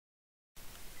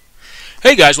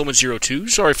Hey guys,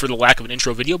 Woman02. Sorry for the lack of an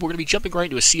intro video, but we're going to be jumping right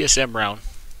into a CSM round.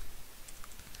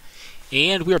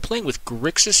 And we are playing with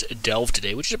Grixis Delve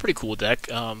today, which is a pretty cool deck.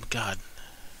 God, I'm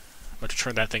about to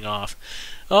turn that thing off.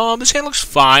 This hand looks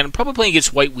fine. I'm probably playing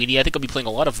against White Weenie. I think I'll be playing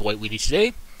a lot of White Weenie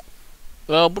today.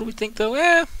 What do we think, though?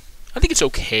 I think it's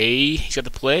okay. He's got the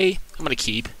play. I'm going to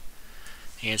keep.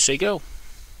 And say go.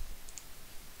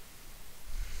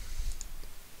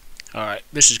 Alright,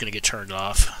 this is going to get turned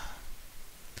off.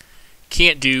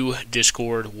 Can't do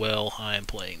Discord while I'm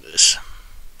playing this.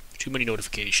 Too many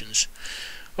notifications.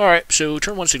 Alright, so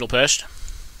turn 1 Signal Pest.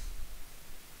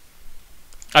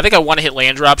 I think I want to hit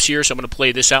land drops here, so I'm going to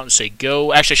play this out and say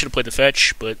go. Actually, I should have played the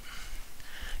fetch, but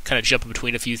kind of jumping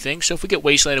between a few things. So if we get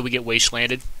wastelanded, we get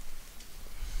wastelanded.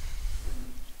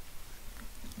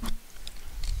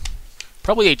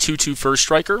 Probably a 2/2 first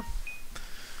striker.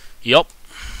 Yup.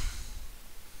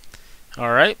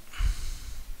 Alright.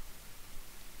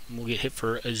 We'll get hit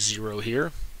for a 0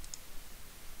 here.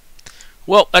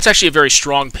 Well, that's actually a very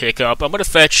strong pickup. I'm going to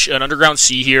fetch an Underground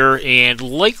Sea here, and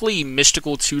likely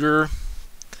Mystical Tutor.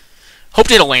 Hope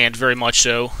to hit a land, very much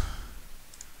so.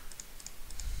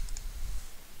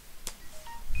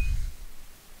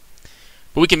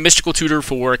 But we can Mystical Tutor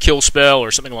for a kill spell,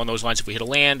 or something along those lines if we hit a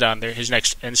land on his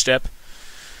next end step.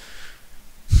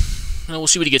 And we'll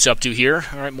see what he gets up to here.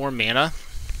 Alright, more mana.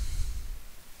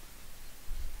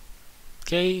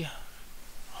 Okay,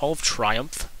 Hall of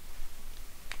Triumph.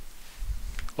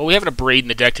 Well, we have a Braid in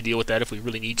the deck to deal with that if we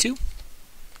really need to.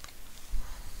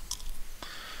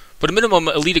 But a minimum,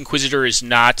 Elite Inquisitor is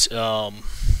not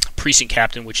Precinct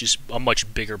Captain, which is a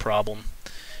much bigger problem.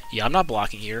 Yeah, I'm not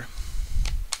blocking here.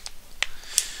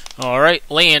 Alright,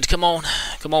 land, come on.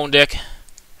 Come on, deck.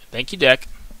 Thank you, deck.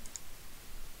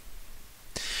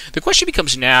 The question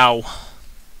becomes now,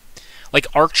 like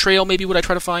Arc Trail, maybe would I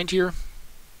try to find here?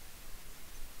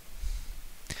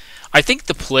 I think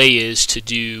the play is to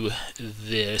do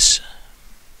this.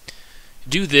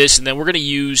 Do this, and then we're going to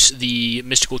use the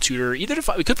Mystical Tutor. Either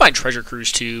to we could find Treasure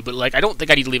Cruise too, but like I don't think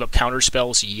I need to leave up counter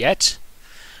spells yet.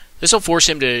 This will force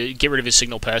him to get rid of his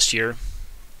Signal Pest here.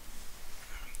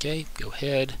 Okay, go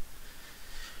ahead.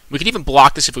 We could even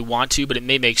block this if we want to, but it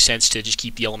may make sense to just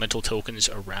keep the elemental tokens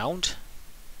around.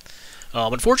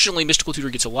 Unfortunately, Mystical Tutor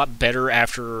gets a lot better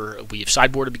after we have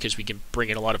sideboarded because we can bring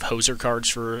in a lot of Hoser cards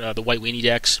for the White Weenie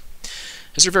decks.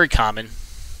 As they're very common.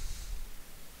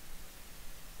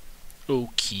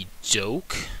 Okie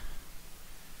doke.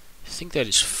 I think that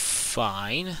is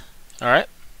fine. Alright.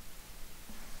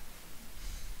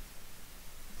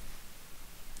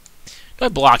 Do I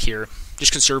block here?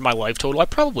 Just conserve my life total? I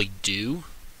probably do.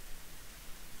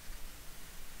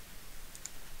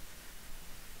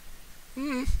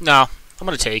 No. I'm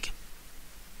going to take.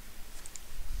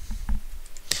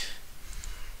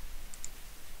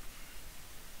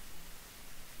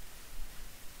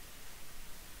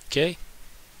 Okay.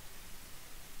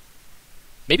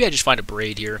 Maybe I just find a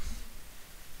Braid here.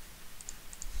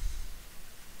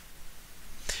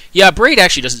 Yeah, Braid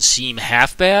actually doesn't seem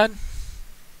half bad.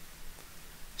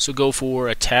 So go for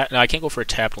a tap. No, I can't go for a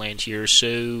tap land here,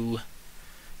 so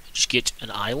just get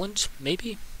an island,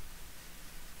 maybe?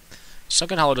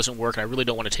 Sunken Hollow doesn't work, and I really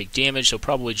don't want to take damage, so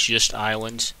probably just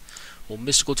island. We'll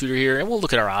Mystical Tutor here, and we'll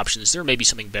look at our options. There may be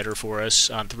something better for us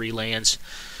on 3 lands.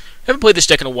 I haven't played this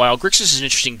deck in a while. Grixis is an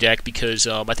interesting deck because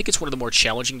I think it's one of the more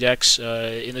challenging decks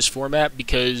in this format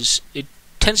because it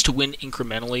tends to win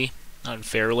incrementally, not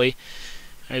unfairly.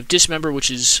 I have Dismember, which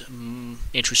is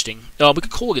interesting. We could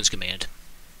Kolaghan's Command.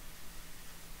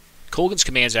 Kolaghan's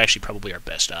Command is actually probably our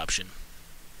best option.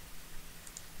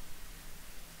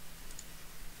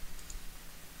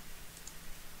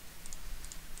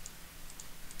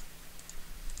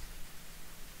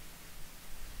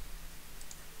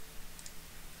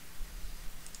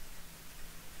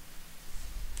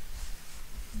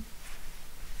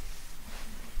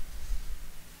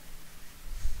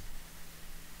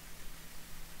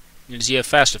 Does he have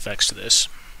fast effects to this?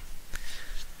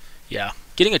 Yeah.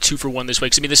 Getting a 2-for-1 this way,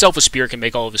 because I mean, the Selfless Spear can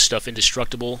make all of his stuff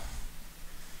indestructible.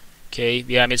 Okay,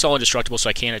 yeah, I mean, it's all indestructible, so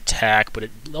I can't attack, but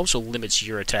it also limits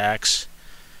your attacks.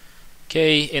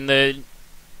 Okay, and the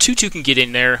 2/2 can get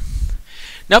in there.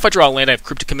 Now if I draw a land, I have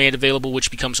Cryptic Command available,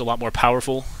 which becomes a lot more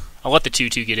powerful. I'll let the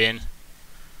 2/2 get in.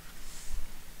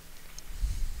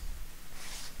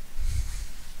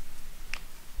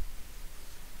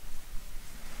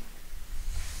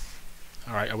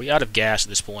 Alright, are we out of gas at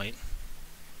this point?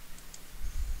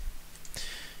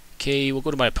 Okay, we'll go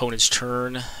to my opponent's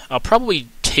turn. I'll probably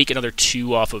take another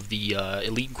 2 off of the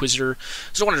Elite Inquisitor.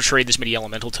 I don't want to trade this many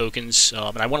elemental tokens,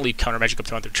 and I want to leave counter magic up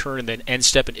throughout their turn, and then end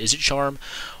step and Izzet Charm.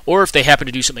 Or if they happen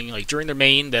to do something like during their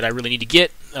main that I really need to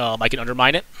get, I can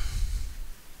undermine it.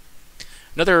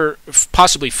 Another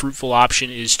possibly fruitful option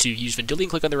is to use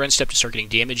Vendilion Click on their end step to start getting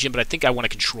damage in, but I think I want to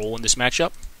control in this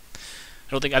matchup.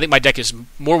 I think my deck is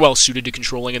more well suited to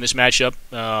controlling in this matchup,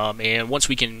 and once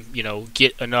we can,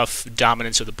 get enough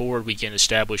dominance of the board, we can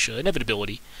establish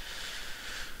inevitability.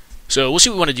 So we'll see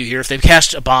what we want to do here. If they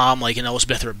cast a bomb like an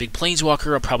Elspeth or a big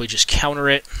Planeswalker, I'll probably just counter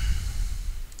it.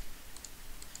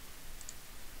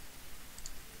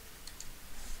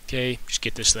 Okay, just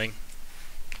get this thing.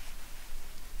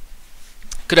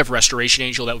 Could have Restoration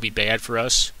Angel, that would be bad for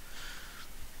us.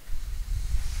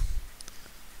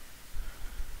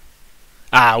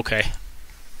 Ah, okay.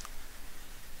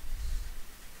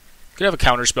 Could have a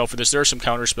counter spell for this. There are some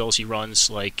counter spells he runs,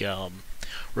 like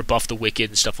Rebuff the Wicked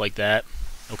and stuff like that.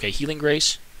 Okay, Healing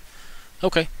Grace.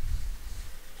 Okay.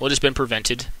 Well, it has been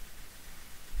prevented.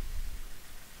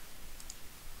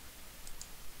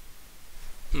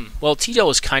 Well, T-Del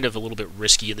is kind of a little bit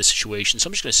risky in this situation, so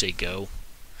I'm just going to say go.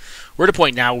 We're at a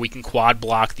point now where we can quad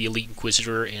block the Elite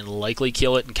Inquisitor and likely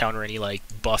kill it and counter any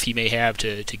buff he may have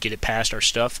to get it past our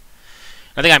stuff.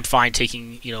 I think I'm fine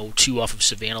taking, 2 off of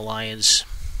Savannah Lions.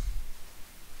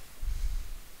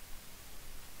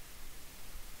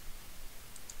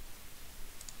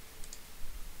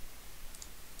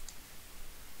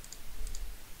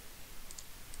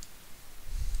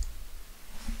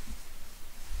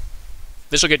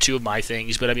 This will get 2 of my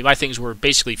things, but my things were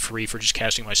basically free for just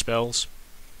casting my spells.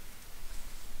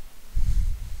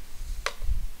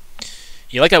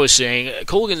 Yeah, like I was saying,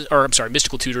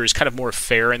 Mystical Tutor is kind of more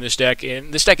fair in this deck,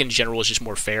 and this deck in general is just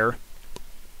more fair.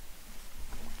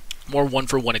 More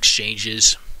one-for-one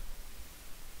exchanges.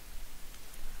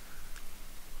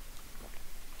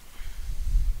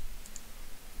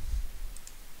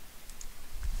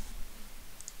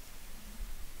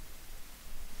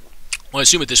 Well, I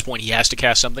assume at this point he has to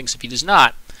cast something, so if he does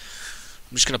not,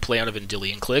 I'm just going to play out of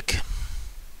Vendilion Click.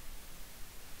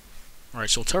 Alright,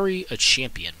 Soltari, a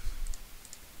champion.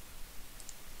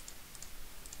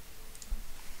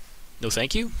 No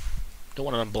thank you. Don't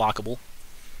want an unblockable.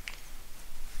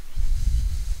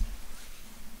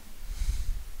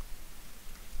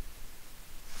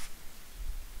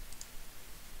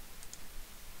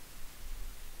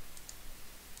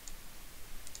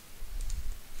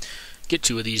 Get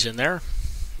 2 of these in there.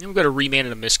 Then we've got a Remand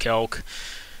and a Miscalc.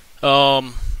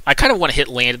 I kind of want to hit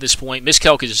land at this point.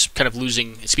 Miscalc is kind of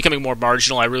losing. It's becoming more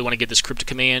marginal. I really want to get this Cryptic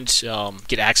Command,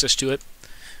 get access to it.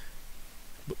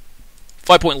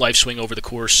 5-point life swing over the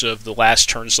course of the last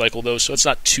turn cycle, though, so it's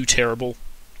not too terrible.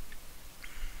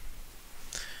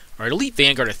 Alright, Elite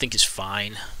Vanguard I think is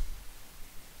fine.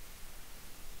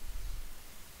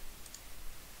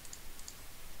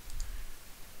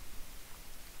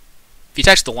 If he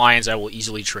attacks the Lions, I will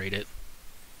easily trade it.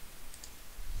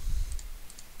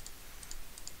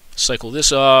 Cycle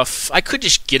this off. I could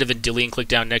just get a Vendilion Click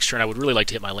down next turn. I would really like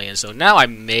to hit my lands, though. Now I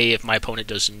may if my opponent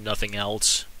does nothing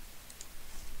else.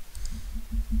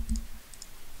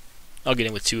 I'll get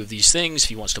in with 2 of these things. If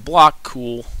he wants to block,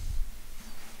 cool.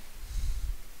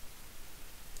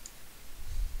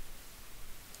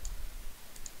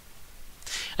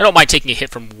 I don't mind taking a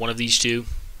hit from one of these 2.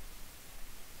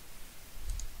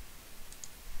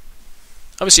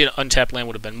 Obviously, an untapped land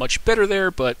would have been much better there,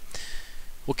 but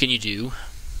what can you do?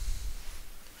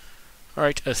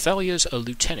 Alright, Athalia's a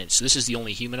lieutenant, so this is the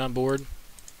only human on board.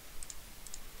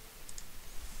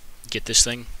 Get this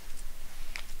thing.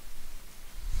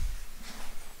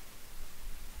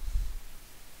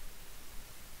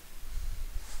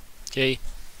 Okay,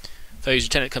 Athalia's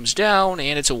lieutenant comes down,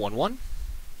 and it's a 1/1.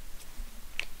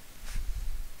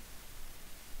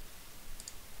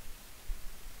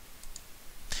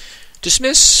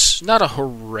 Dismiss, not a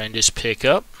horrendous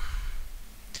pickup.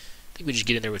 I think we just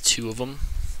get in there with 2 of them.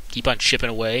 Keep on chipping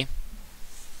away.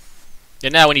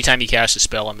 And now anytime he casts a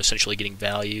spell, I'm essentially getting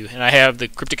value. And I have the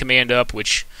Cryptic Command up,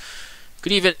 which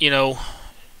could even,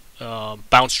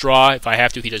 bounce draw if I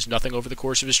have to. He does nothing over the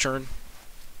course of his turn.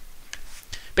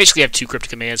 Basically I have 2 Cryptic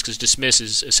Commands because Dismiss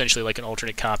is essentially like an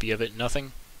alternate copy of it.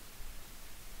 Nothing.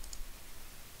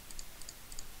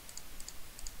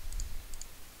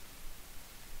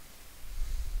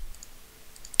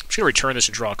 I'm just going to return this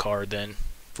and draw a card then.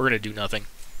 If we're going to do nothing.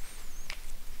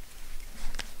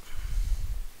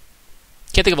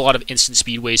 Can't think of a lot of instant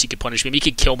speed ways he could punish me. He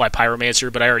could kill my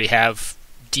Pyromancer, but I already have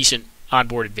decent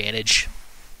onboard advantage.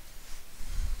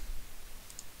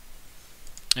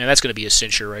 And that's going to be a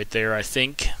cincher right there, I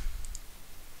think.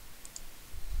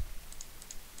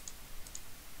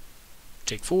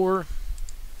 take 4.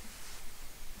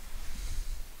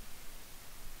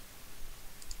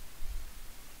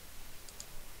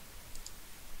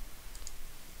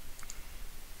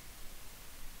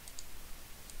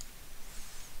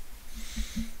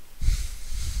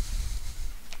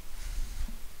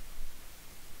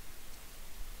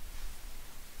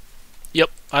 Yep,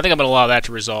 I think I'm going to allow that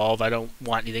to resolve. I don't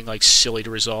want anything like silly to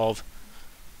resolve.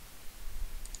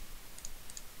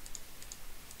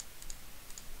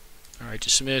 Alright,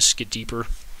 dismiss, get deeper.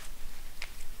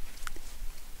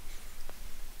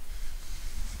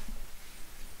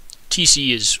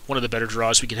 TC is one of the better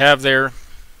draws we could have there.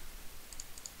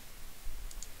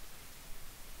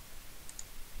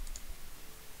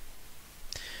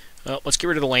 Well, let's get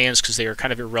rid of the lands because they are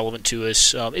kind of irrelevant to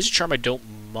us. Izzet Charm I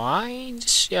don't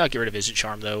mind. Yeah, I'll get rid of Izzet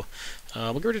Charm though.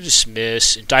 We'll get rid of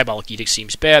Dismiss, and Diabolic Edict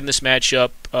seems bad in this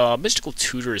matchup. Mystical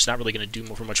Tutor is not really going to do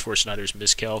more much for us, neither is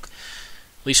Miscalc.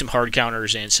 Leave some hard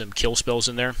counters and some kill spells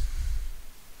in there.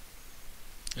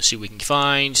 Let's see what we can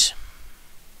find.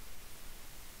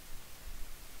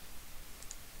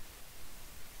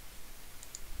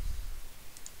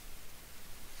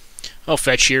 I'll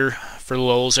fetch here for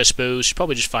lulz, I suppose. Should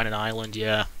probably just find an island,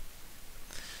 yeah.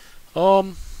 Yeah,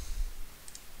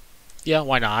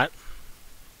 why not?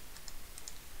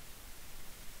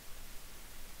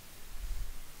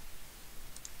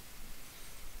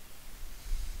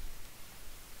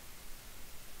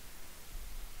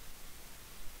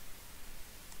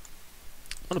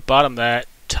 I'm going to bottom that,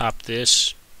 top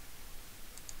this.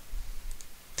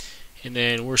 And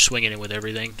then we're swinging it with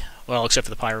everything. Well, except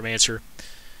for the Pyromancer.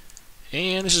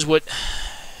 And this is what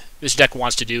this deck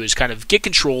wants to do, is kind of get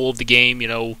control of the game, you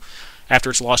know, after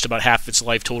it's lost about half of its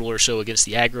life total or so against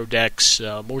the aggro decks,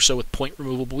 more so with point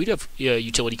removal, but we do have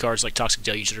utility cards like Toxic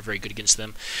Deluge that are very good against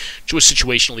them, which was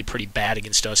situationally pretty bad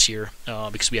against us here,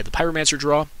 because we had the Pyromancer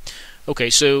draw.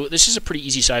 Okay, so this is a pretty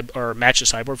easy match to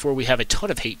sideboard for. We have a ton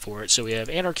of hate for it. So we have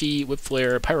Anarchy, Whip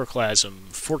Flare,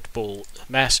 Pyroclasm, Forked Bolt,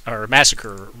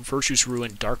 Massacre, Virtuous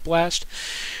Ruin, Dark Blast.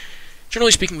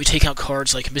 Generally speaking, we take out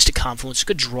cards like Mystic Confluence, a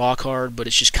good draw card, but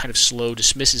it's just kind of slow.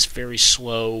 Dismiss is very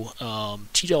slow.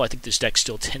 TDL, I think this deck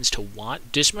still tends to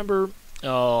want. Dismember,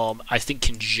 I think,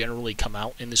 can generally come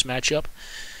out in this matchup.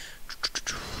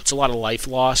 It's a lot of life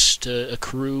loss to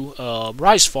accrue.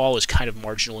 Rise Fall is kind of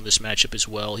marginal in this matchup as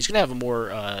well. He's gonna have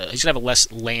a less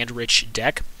land-rich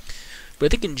deck, but I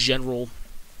think in general,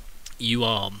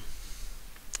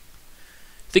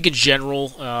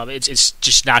 it's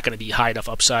just not going to be high enough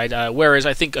upside. Whereas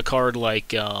I think a card like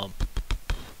Hypnoturk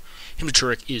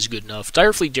is good enough.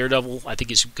 Direfleet Daredevil, I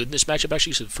think, is good in this matchup,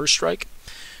 actually, so the first strike,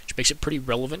 which makes it pretty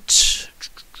relevant.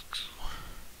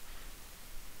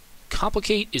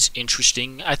 Complicate is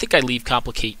interesting. I think I leave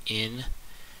Complicate in.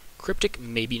 Cryptic,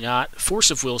 maybe not.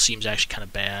 Force of Will seems actually kind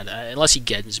of bad, unless he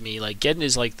Geddens me. Like, Gedden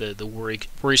is like the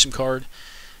worrisome card.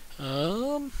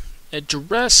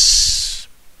 Duress...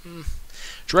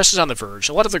 Duress is on the verge.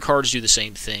 A lot of their cards do the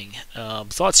same thing.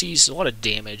 Thoughtseize, a lot of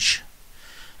damage.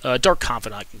 Dark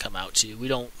Confidant can come out too.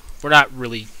 We're not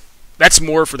really. That's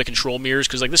more for the control mirrors,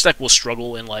 because like this deck will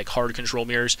struggle in like hard control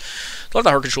mirrors. A lot of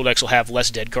the hard control decks will have less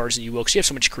dead cards than you will, because you have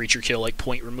so much creature kill, like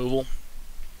point removal,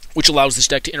 which allows this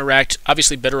deck to interact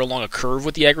obviously better along a curve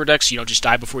with the aggro decks. So you don't just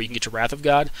die before you can get to Wrath of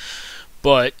God,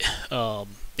 but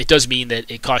it does mean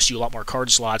that it costs you a lot more card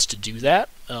slots to do that,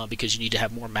 because you need to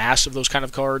have more mass of those kind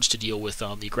of cards to deal with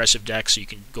the aggressive deck, so you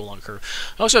can go along a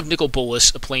curve. I also have Nicol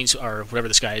Bolas, or whatever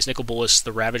this guy is, Nicol Bolas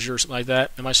the Ravager or something like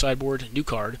that in my sideboard. New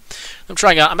card. I'm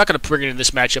trying out. I'm not going to bring it in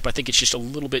this matchup. I think it's just a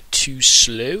little bit too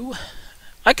slow.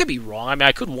 I could be wrong. I mean,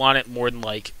 I could want it more than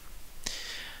like.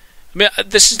 I mean,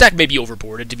 this deck may be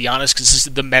overboarded, to be honest, because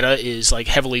the meta is like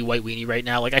heavily white weenie right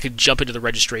now. Like, I could jump into the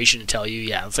registration and tell you,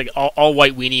 yeah, it's like all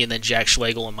white weenie and then Jack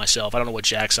Schlegel and myself. I don't know what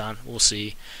Jack's on. We'll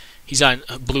see. He's on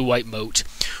blue-white moat,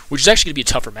 which is actually going to be a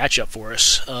tougher matchup for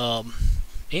us. And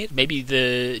maybe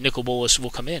the Nicol Bolas will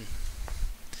come in.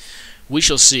 We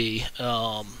shall see.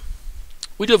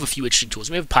 We do have a few interesting tools.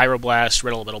 We have Pyroblast,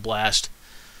 Red Elemental Blast.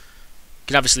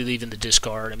 Can obviously leave in the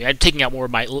discard. I mean, I'm taking out more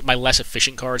of my less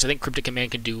efficient cards. I think Cryptic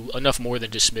Command can do enough more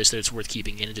than Dismiss that it's worth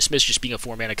keeping in. And Dismiss just being a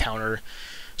 4-mana counter,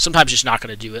 sometimes just not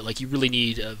going to do it. Like, you really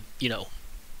need,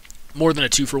 more than a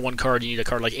 2-for-1 card. You need a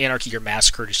card like Anarchy or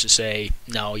Massacre just to say,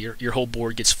 no, your whole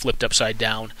board gets flipped upside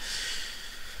down.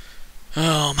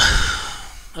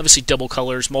 Obviously,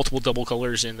 multiple double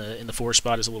colors in the 4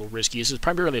 spot is a little risky. This is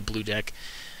primarily a blue deck.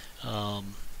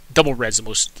 Double red's the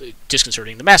most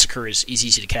disconcerting. The Massacre is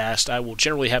easy to cast. I will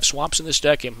generally have swamps in this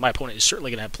deck, and my opponent is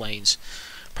certainly going to have plains.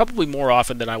 Probably more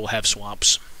often than I will have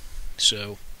swamps.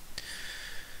 So,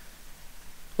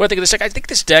 What I think of this deck, I think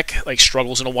this deck like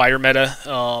struggles in a wider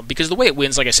meta because the way it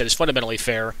wins, like I said, is fundamentally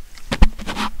fair.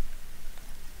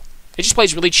 It just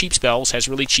plays really cheap spells, has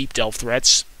really cheap delve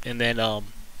threats, and then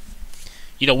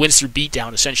wins through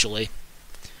beatdown essentially.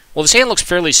 Well, this hand looks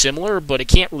fairly similar, but it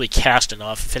can't really cast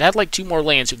enough. If it had like 2 more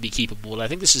lands, it would be keepable. And I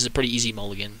think this is a pretty easy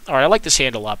mulligan. All right, I like this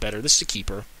hand a lot better. This is a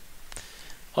keeper.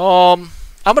 I'm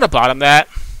gonna bottom that,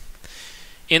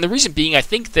 and the reason being, I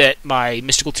think that my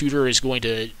Mystical Tutor is going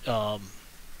to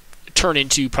turn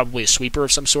into probably a sweeper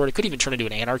of some sort. It could even turn into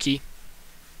an anarchy.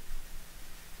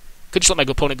 Could just let my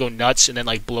opponent go nuts and then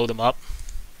like blow them up.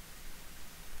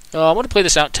 I'm going to play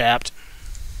this out tapped.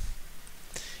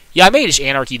 Yeah, I may just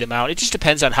anarchy them out. It just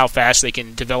depends on how fast they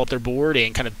can develop their board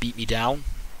and kind of beat me down.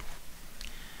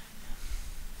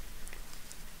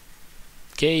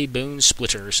 Okay, Bone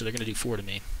Splitter, so they're going to do 4 to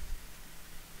me.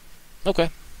 Okay,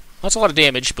 that's a lot of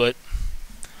damage, but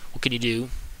what can you do?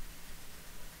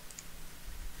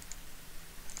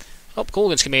 Oh,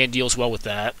 Kolaghan's Command deals well with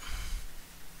that.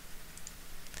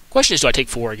 Question is, do I take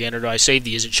 4 again, or do I save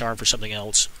the Izzet Charm for something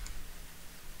else?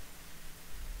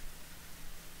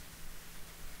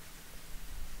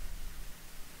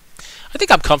 I think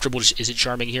I'm comfortable just Izzet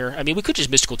Charming here. I mean, we could just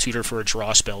Mystical Tutor for a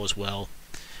draw spell as well.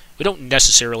 We don't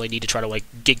necessarily need to try to like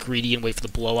get greedy and wait for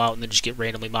the blowout and then just get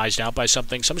randomly mised out by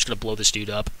something, so I'm just going to blow this dude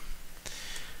up.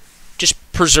 Just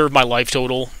preserve my life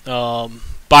total.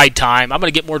 Bide time. I'm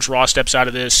going to get more draw steps out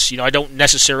of this. I don't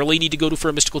necessarily need to go for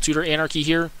a Mystical Tutor Anarchy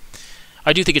here.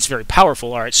 I do think it's very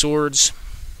powerful. Alright, swords.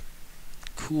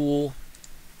 Cool.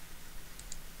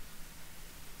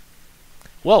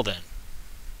 Well then.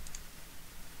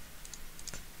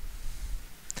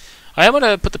 I am going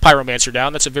to put the Pyromancer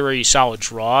down. That's a very solid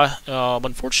draw.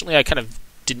 Unfortunately, I kind of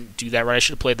didn't do that right. I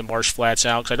should have played the Marsh Flats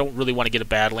out because I don't really want to get a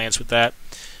Badlands with that.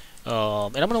 And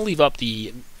I'm going to leave up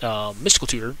the Mystical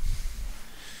Tutor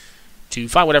to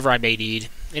find whatever I may need.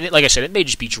 And like I said, it may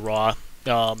just be draw.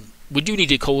 We do need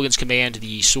to Kolaghan's Command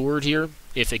the sword here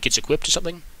if it gets equipped to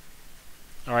something.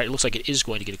 Alright, it looks like it is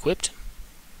going to get equipped.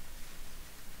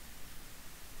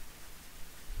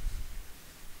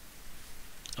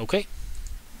 Okay.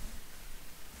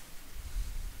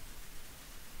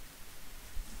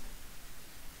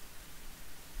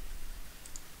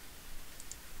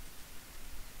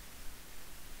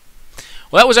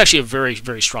 Well, that was actually a very,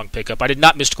 very strong pickup. I did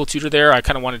not Mystical Tutor there. I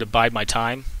kind of wanted to bide my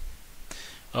time.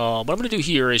 What I'm going to do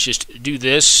here is just do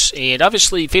this, and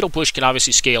obviously Fatal Push can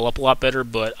obviously scale up a lot better,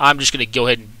 but I'm just going to go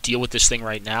ahead and deal with this thing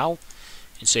right now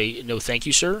and say, no thank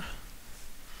you, sir.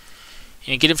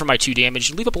 And get in for my 2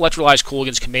 damage. Leave up Electrolyze,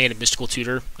 Kolaghan's Command, and Mystical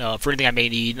Tutor for anything I may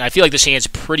need. And I feel like this hand's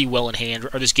pretty well in hand,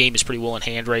 or this game is pretty well in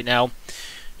hand right now.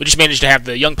 We just managed to have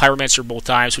the Young Pyromancer both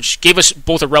times, which gave us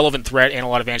both a relevant threat and a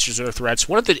lot of answers to their threats.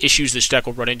 One of the issues this deck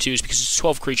will run into is because it's a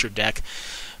 12-creature deck,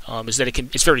 is that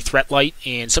it's very threat light,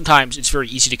 and sometimes it's very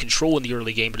easy to control in the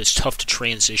early game, but it's tough to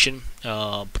transition.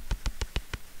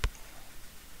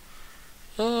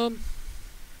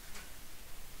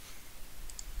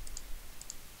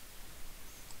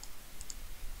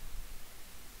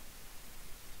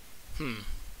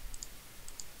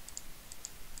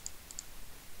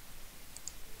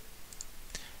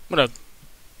 I'm going to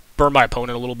burn my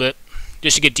opponent a little bit,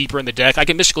 just to get deeper in the deck. I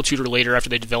can Mystical Tutor later after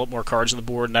they develop more cards on the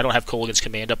board, and I don't have Kolaghan's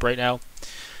Command up right now.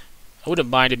 I wouldn't have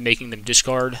minded making them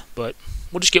discard, but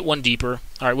we'll just get 1 deeper.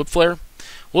 Alright, Whip Flare.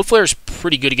 Whip Flare is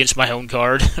pretty good against my own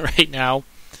card right now.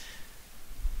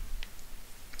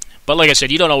 But like I said,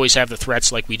 you don't always have the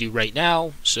threats like we do right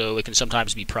now, so it can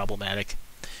sometimes be problematic.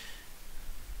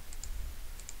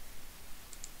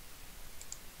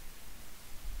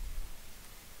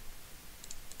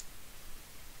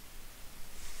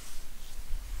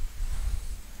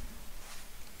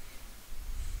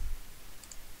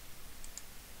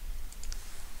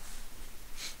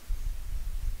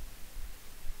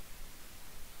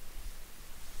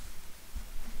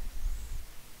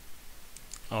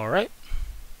 Alright.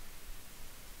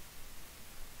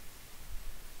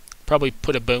 Probably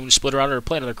put a Bone Splitter on it or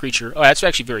play another creature. Oh, that's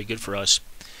actually very good for us.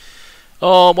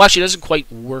 Well, actually, it doesn't quite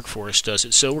work for us, does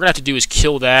it? So what we're going to have to do is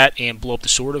kill that and blow up the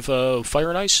Sword of Fire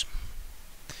and Ice.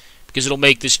 Because it'll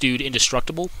make this dude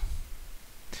indestructible.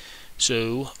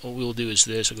 So what we'll do is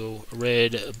this. I'll go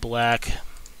red, black,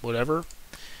 whatever.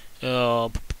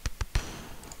 We'll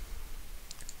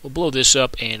blow this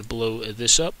up and blow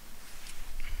this up.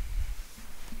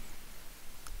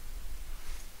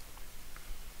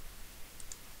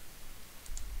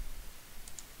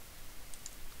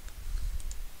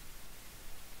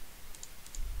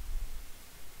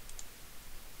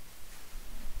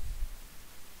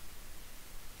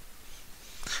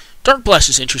 Dark Blast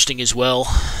is interesting as well.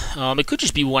 It could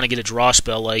just be we want to get a draw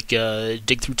spell, like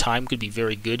Dig Through Time could be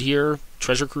very good here.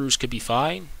 Treasure Cruise could be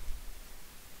fine.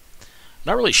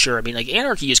 Not really sure. I mean, like,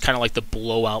 Anarchy is kind of like the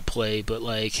blowout play, but,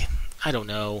 like, I don't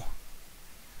know.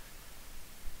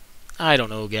 I don't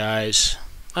know, guys.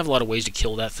 I have a lot of ways to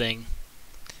kill that thing.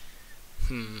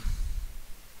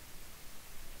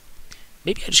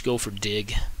 Maybe I just go for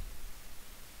Dig.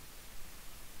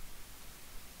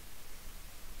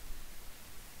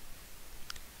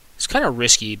 It's kind of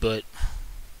risky, but I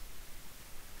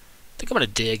think I'm going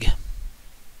to Dig.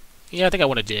 Yeah, I think I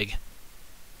want to Dig.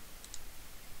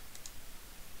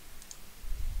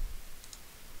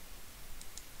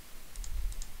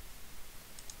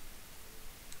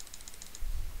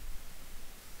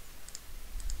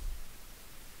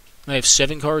 I have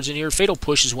 7 cards in here. Fatal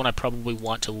Push is one I probably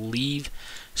want to leave.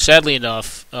 Sadly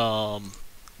enough,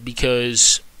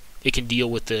 because it can deal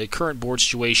with the current board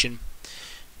situation.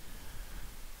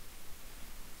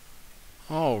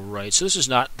 Alright, so this is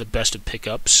not the best of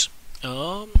pickups.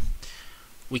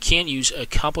 We can use a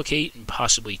Complicate and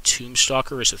possibly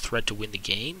Tombstalker as a threat to win the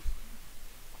game.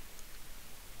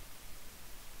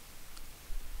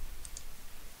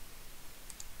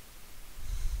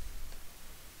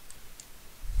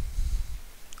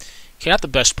 Okay, not the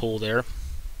best pull there.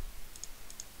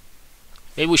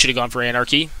 Maybe we should have gone for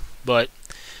Anarchy, but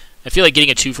I feel like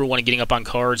getting a 2-for-1 and getting up on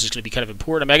cards is going to be kind of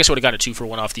important. I mean, I guess I would have gotten a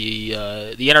 2-for-1 off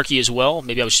the Anarchy as well.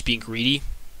 Maybe I was just being greedy.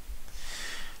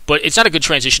 But it's not a good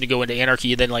transition to go into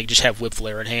Anarchy and then like just have Whip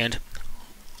Flare in hand.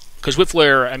 Because Whip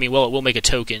Flare, I mean, well, it will make a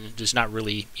token. It does not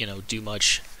really, do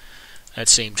much that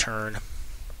same turn.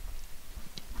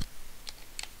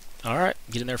 Alright,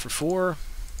 get in there for 4.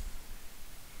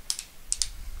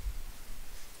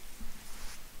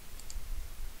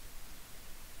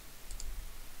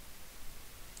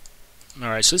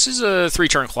 Alright, so this is a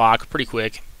 3-turn clock, pretty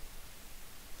quick.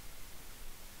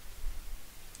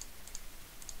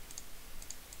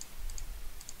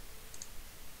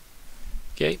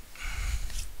 Okay.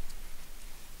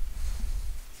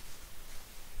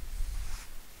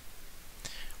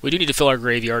 We do need to fill our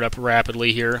graveyard up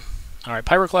rapidly here. Alright,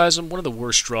 Pyroclasm, one of the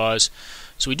worst draws.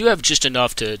 So we do have just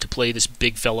enough to play this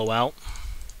big fellow out.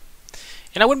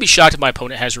 And I wouldn't be shocked if my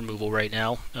opponent has removal right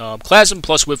now. Clasm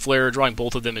plus Whip Flare, drawing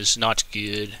both of them is not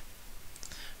good.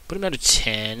 Put him down to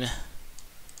 10.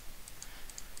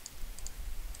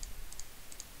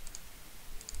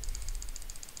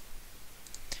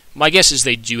 My guess is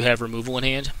they do have removal in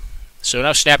hand. So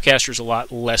now Snapcaster's a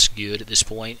lot less good at this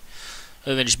point,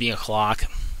 other than just being a clock.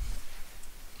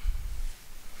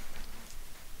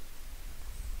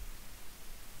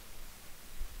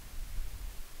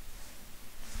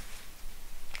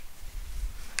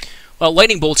 Well,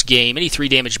 Lightning Bolt's game, any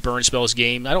 3-damage burn spells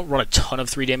game. I don't run a ton of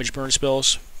 3-damage burn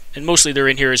spells, and mostly they're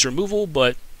in here as removal,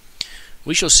 but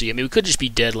we shall see. I mean, we could just be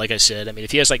dead, like I said. I mean,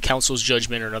 if he has like Council's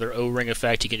Judgment or another O-Ring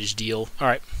effect, he can just deal.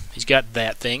 Alright, he's got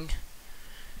that thing.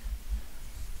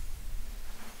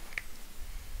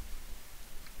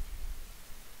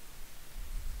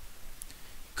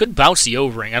 Could bounce the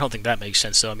O-Ring. I don't think that makes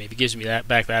sense, though. I mean, if he gives me that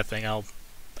thing, I'll,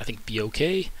 I think, be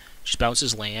okay. Just bounce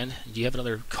his land. Do you have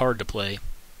another card to play?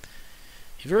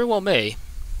 You very well may.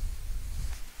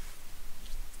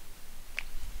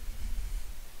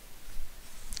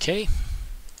 Okay.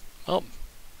 Well,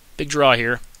 big draw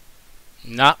here.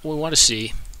 Not what we want to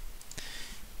see.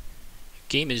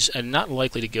 Game is not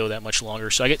likely to go that much longer.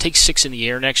 So I take 6 in the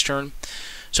air next turn.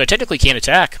 So I technically can't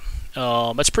attack.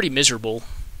 That's pretty miserable.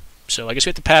 So I guess we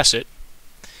have to pass it.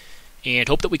 And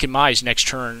hope that we can Mise next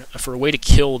turn for a way to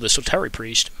kill the Sotari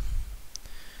Priest.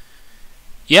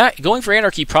 Yeah, going for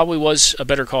Anarchy probably was a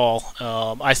better call.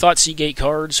 I thought Seagate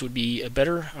cards would be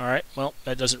better. Alright, well,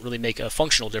 that doesn't really make a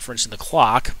functional difference in the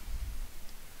clock.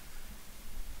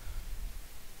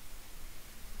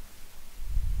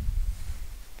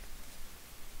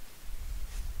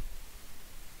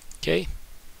 Okay.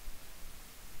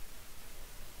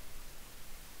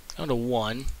 Down to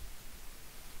 1.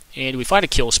 And we find a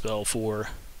kill spell for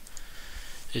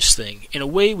this thing. In a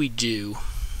way, we do.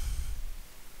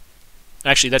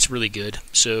 Actually, that's really good.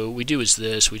 So what we do is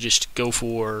this. We just go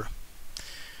for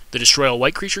the Destroy All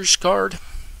White Creatures card,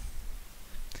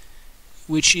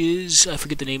 which is, I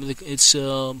forget the name of the, it's,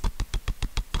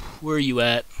 where are you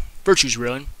at? Virtue's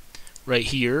Ruin, right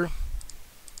here.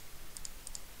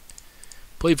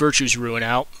 Play Virtue's Ruin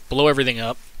out, blow everything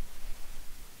up,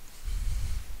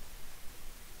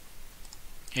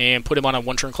 and put him on a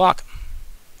 1-turn clock.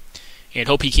 And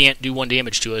hope he can't do 1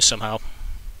 damage to us somehow.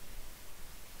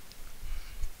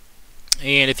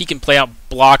 And if he can play out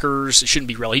blockers, it shouldn't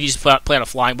be real. He needs to play out a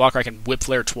flying blocker. I can whip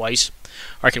flare twice.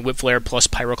 Or I can whip flare plus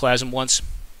pyroclasm once.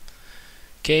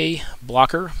 Okay,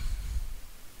 blocker.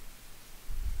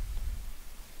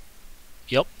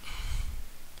 Yep.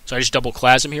 So I just double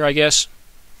Clasm here, I guess.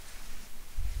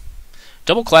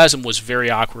 Double Clasm was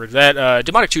very awkward. That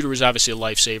Demonic Tutor was obviously a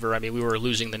lifesaver. I mean, we were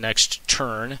losing the next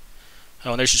turn.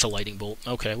 Oh, and there's just a lightning bolt.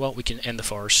 Okay, well, we can end the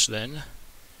farce then.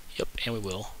 Yep, and we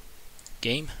will.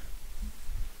 Game.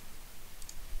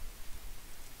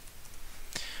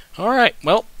 Alright,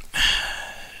 well,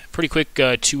 pretty quick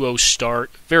 2-0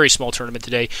 start. Very small tournament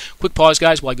today. Quick pause,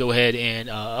 guys, while I go ahead and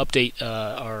update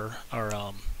our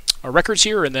records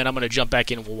here, and then I'm going to jump back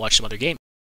in and we'll watch some other game.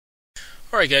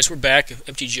 Alright, guys, we're back.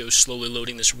 MTGO slowly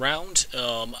loading this round.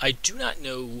 I do not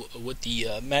know what the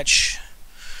match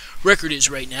record is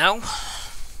right now.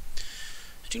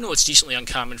 I do know it's decently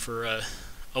uncommon for a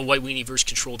White Weenie versus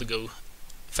Control to go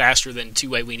faster than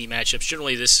two White Weenie matchups.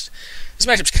 Generally, this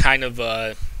matchup's kind of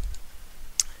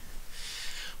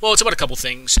well, it's about a couple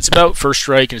things. It's about first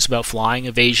strike and it's about flying,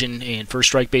 evasion, and first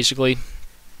strike basically,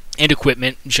 and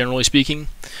equipment. Generally speaking,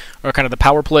 are kind of the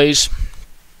power plays.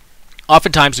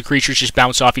 Oftentimes, the creatures just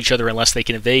bounce off each other unless they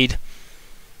can evade.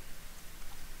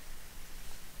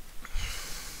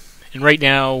 And right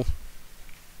now,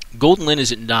 Golden Lyn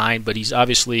is at 9, but he's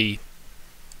obviously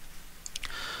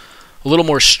a little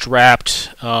more strapped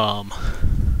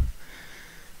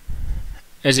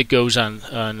as it goes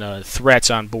on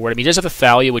threats on board. I mean, he does have a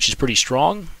Thalia, which is pretty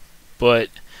strong, but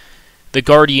the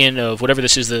Guardian of whatever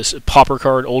this is, this Pauper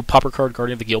card, old Pauper card,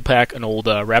 Guardian of the Guild Pack, an old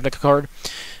Ravnica card,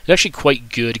 is actually quite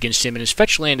good against him, and his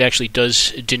fetch land actually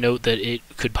does denote that he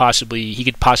could possibly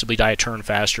die a turn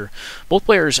faster. Both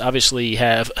players obviously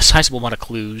have a sizable amount of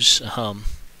clues.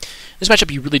 This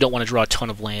matchup, you really don't want to draw a ton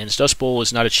of lands. Dust Bowl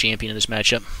is not a champion in this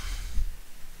matchup.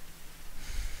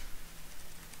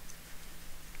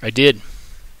 I did.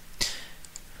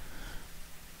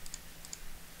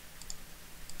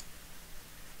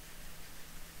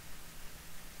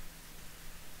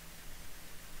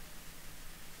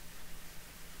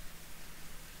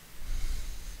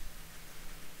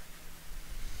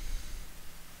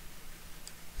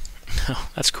 Oh,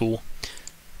 that's cool.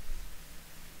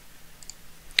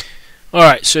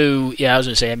 Alright, so, yeah, I was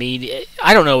going to say, I mean,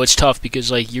 I don't know, it's tough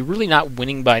because, like, you're really not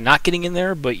winning by not getting in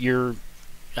there, but you're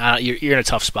in a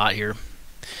tough spot here.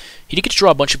 He did get to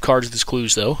draw a bunch of cards with his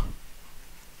clues, though.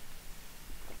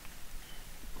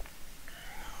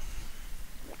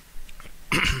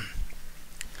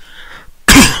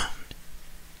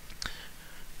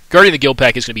 Guardian of the Guild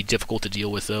Pack is going to be difficult to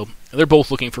deal with, though. They're both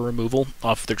looking for removal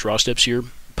off their draw steps here.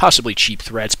 Possibly cheap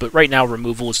threats, but right now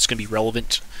removal is going to be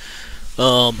relevant.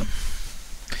 But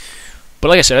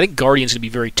like I said, I think Guardian's going to be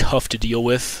very tough to deal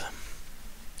with.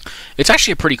 It's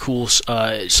actually a pretty cool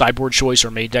sideboard choice or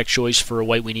main deck choice for a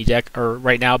White Weenie deck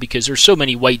right now because there's so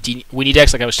many White Weenie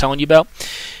decks like I was telling you about.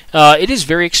 It is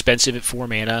very expensive at 4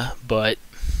 mana, but,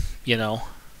 you know...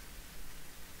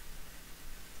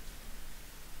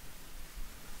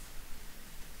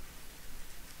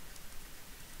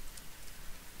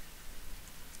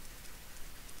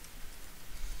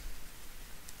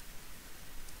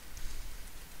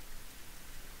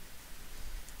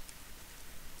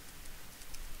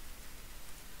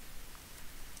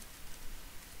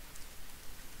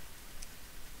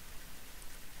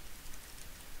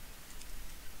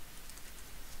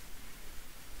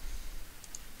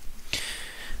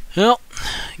 Well,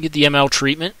 get the ML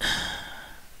treatment.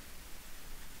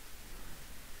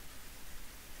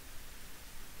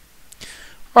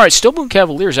 Alright, Stillmoon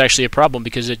Cavalier is actually a problem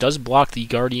because it does block the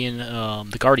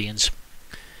Guardians.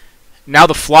 Now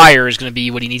the Flyer is going to be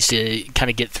what he needs to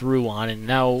kind of get through on, and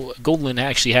now Golden Lyn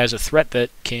actually has a threat that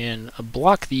can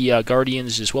block the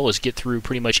Guardians as well as get through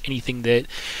pretty much anything that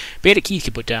Bandit Keith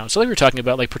can put down. So like we were talking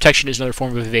about, like protection is another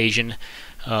form of evasion.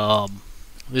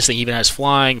 This thing even has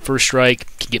flying, first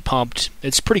strike, can get pumped.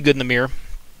 It's pretty good in the mirror.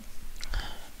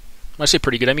 When I say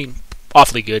pretty good, I mean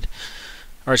awfully good.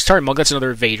 Alright, Satari Monk, that's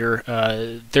another evader.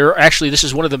 This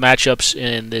is one of the matchups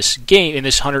in this game, in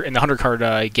the 100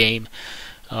 card game,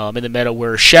 in the meta,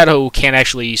 where Shadow can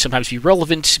actually sometimes be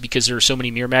relevant because there are so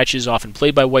many mirror matches often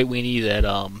played by White Weenie that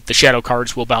the Shadow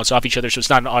cards will bounce off each other, so it's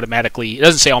not automatically, it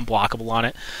doesn't say unblockable on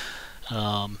it.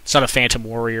 It's not a Phantom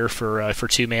Warrior for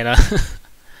 2 mana.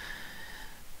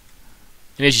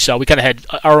 And as you saw, we kind of had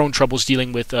our own troubles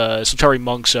dealing with Satari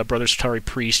Monk's brother Satari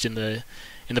Priest in the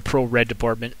pro red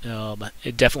department,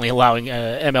 definitely allowing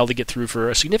ML to get through for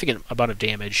a significant amount of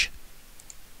damage.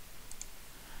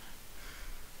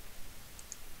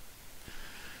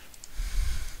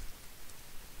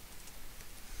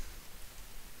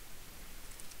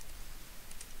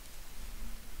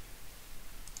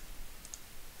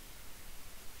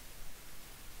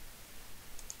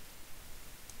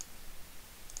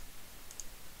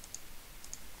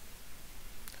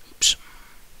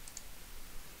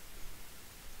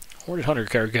 Where did Hunter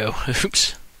card go?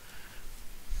 Oops.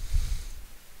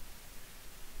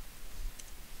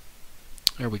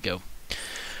 There we go.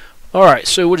 Alright,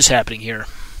 so what is happening here?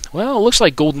 Well, it looks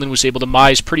like Goldenlin was able to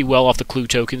mise pretty well off the clue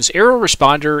tokens. Arrow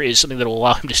Responder is something that will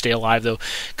allow him to stay alive, though.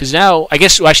 Because now, I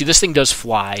guess, well, actually, this thing does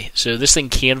fly. So this thing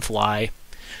can fly,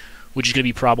 which is going to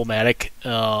be problematic.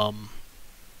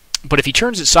 But if he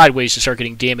turns it sideways to start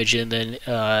getting damage in, then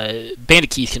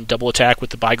Bandit Keith can double attack with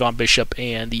the Bygone Bishop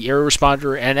and the Arrow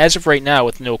Responder. And as of right now,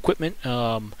 with no equipment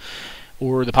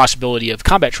or the possibility of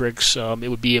combat tricks, it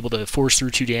would be able to force through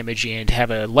 2 damage and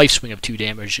have a life swing of 2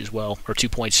 damage as well, or 2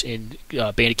 points in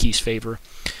Bandit Keith's favor.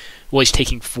 Well, he's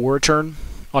taking 4 a turn,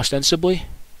 ostensibly.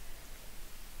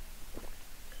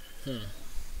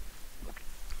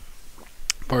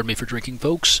 Pardon me for drinking,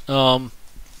 folks.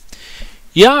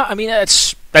 Yeah, I mean,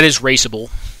 that is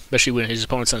raceable, especially when his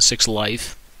opponent's on 6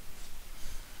 life.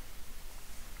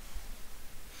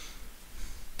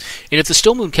 And if the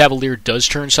Stillmoon Cavalier does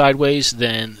turn sideways,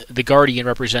 then the Guardian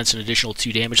represents an additional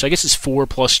 2 damage. So I guess it's 4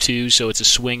 plus 2, so it's a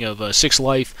swing of 6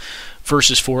 life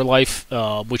versus 4 life,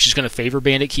 which is going to favor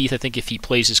Bandit Keith, I think, if he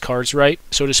plays his cards right,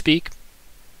 so to speak.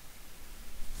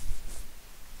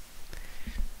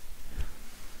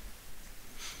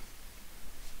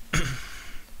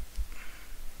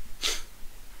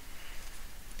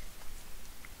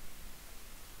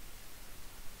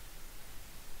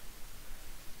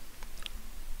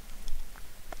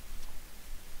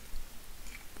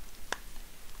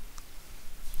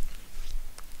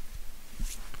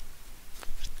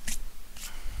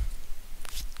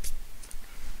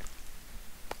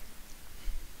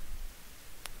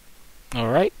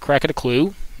 Alright, crack at a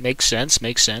clue. Makes sense,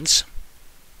 makes sense.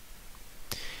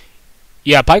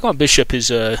 Yeah, Bygone Bishop has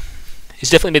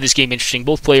definitely made this game interesting.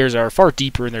 Both players are far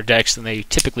deeper in their decks than they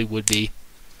typically would be.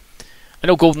 I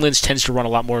know Goldenlin tends to run a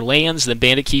lot more lands than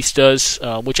Bandit Keith does,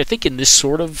 which I think in this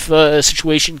sort of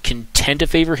situation can tend to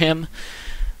favor him,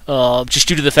 just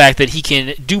due to the fact that he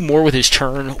can do more with his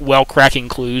turn while cracking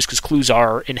clues, because clues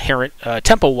are inherent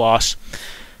tempo loss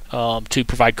to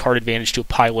provide card advantage to a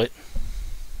pilot.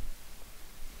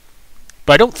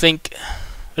 But I don't think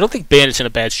Bandit's in a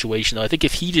bad situation, though. I think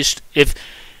if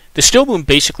the Stillmoon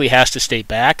basically has to stay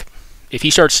back, if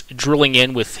he starts drilling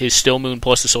in with his Stillmoon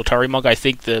plus the Soltari Monk, I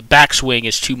think the backswing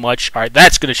is too much. All right,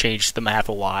 that's going to change the math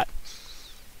a lot.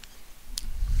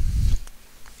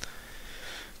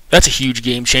 That's a huge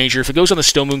game changer. If it goes on the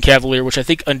Stillmoon Cavalier, which I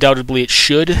think undoubtedly it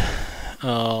should,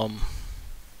 and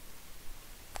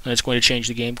it's going to change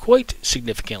the game quite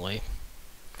significantly.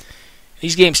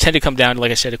 These games tend to come down to,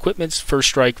 like I said, equipments, first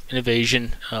strike, and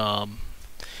evasion.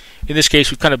 In this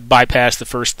case, we've kind of bypassed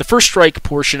the first strike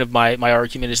portion of my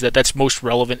argument is that that's most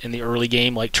relevant in the early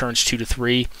game, like turns 2 to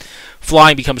 3.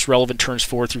 Flying becomes relevant turns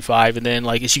 4 through 5, and then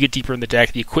like as you get deeper in the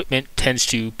deck, the equipment tends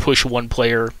to push one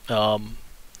player to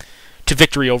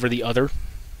victory over the other.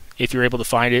 If you're able to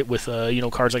find it with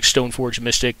cards like Stoneforge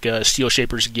Mystic, Steel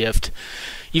Shaper's Gift,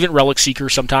 even Relic Seeker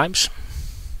sometimes.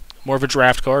 More of a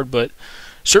draft card, but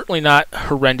certainly not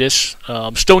horrendous.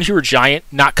 Stonehewer Giant,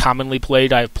 not commonly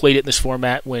played. I've played it in this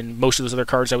format when most of those other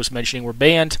cards I was mentioning were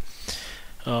banned.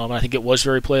 I think it was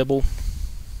very playable.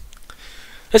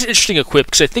 That's an interesting equip,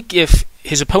 because I think if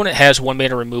his opponent has 1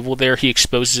 mana removal there, he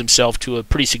exposes himself to a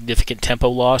pretty significant tempo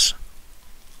loss.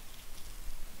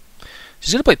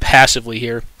 He's going to play passively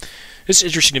here. This is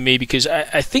interesting to me because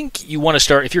I think you want to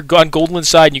start, if you're on Goldenlin's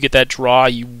side and you get that draw,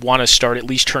 you want to start at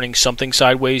least turning something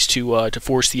sideways to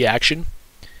force the action.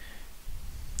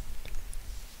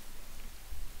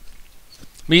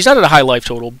 I mean, he's not at a high life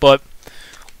total, but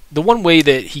the one way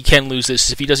that he can lose this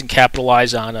is if he doesn't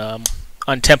capitalize on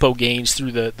tempo gains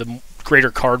through the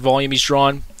greater card volume he's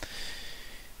drawn,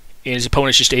 and his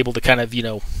opponent's just able to kind of,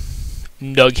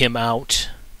 nug him out.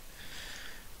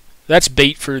 That's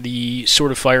bait for the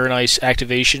Sword of Fire and Ice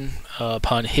activation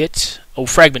upon hit. Oh,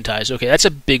 Fragmentize. Okay, that's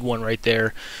a big one right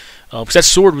there. Because that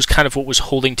sword was kind of what was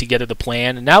holding together the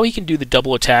plan. And now he can do the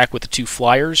double attack with the 2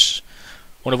 flyers,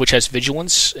 one of which has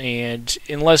Vigilance. And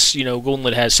unless,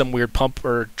 Goldenlin has some weird pump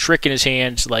or trick in his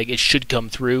hands, like, it should come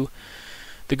through.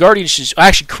 The Guardian should...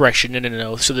 Actually, correction.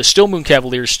 No. So the Stillmoon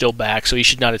Cavalier is still back, so he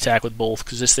should not attack with both,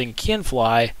 because this thing can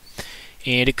fly.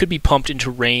 And it could be pumped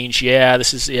into range. Yeah,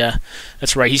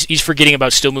 that's right. He's forgetting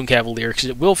about Stillmoon Cavalier, because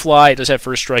it will fly, it does have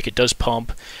first strike, it does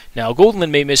pump. Now, Goldenlin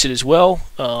may miss it as well.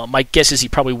 My guess is he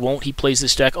probably won't. He plays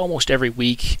this deck almost every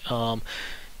week.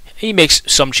 He makes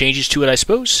some changes to it, I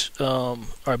suppose. Alright,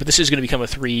 but this is going to become a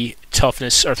 3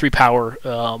 toughness, or 3 power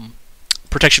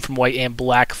protection from white and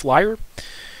black flyer,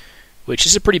 which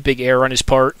is a pretty big error on his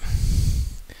part.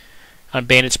 on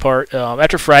Bandit's part.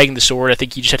 After fragging the sword, I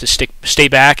think you just have to stay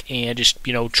back and just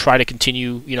try to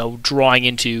continue drawing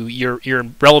into your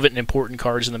relevant and important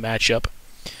cards in the matchup.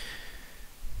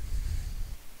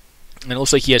 And it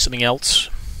looks like he has something else.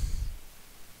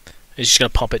 He's just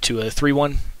going to pump it to a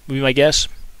 3-1, would be my guess.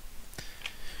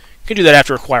 You can do that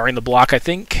after acquiring the block, I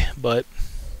think, but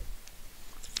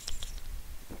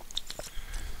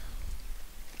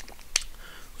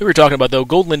we were talking about, though,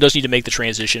 Goldlin does need to make the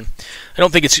transition. I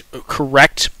don't think it's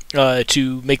correct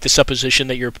to make the supposition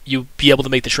that you'll be able to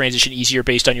make the transition easier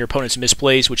based on your opponent's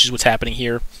misplays, which is what's happening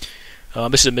here.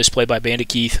 This is a misplay by Bandit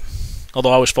Keith,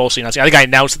 although I was falsely announcing. I think I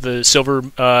announced that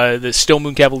the Still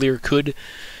Moon Cavalier could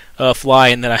fly,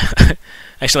 and then I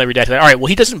accidentally redacted that. Alright, well,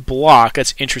 he doesn't block.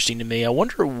 That's interesting to me. I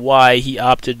wonder why he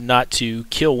opted not to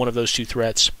kill one of those two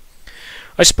threats.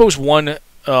 I suppose one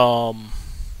argument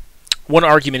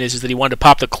is that he wanted to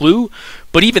pop the clue,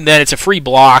 but even then, it's a free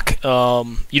block.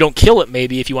 You don't kill it,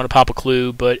 maybe, if you want to pop a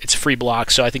clue, but it's a free block,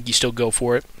 so I think you still go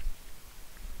for it.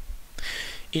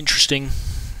 Interesting.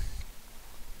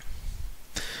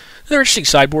 Another interesting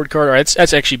sideboard card. Alright,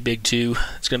 that's actually big, too.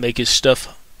 It's going to make his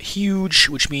stuff huge,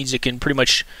 which means it can pretty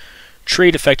much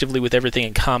trade effectively with everything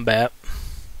in combat.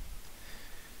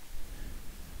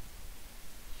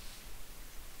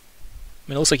 I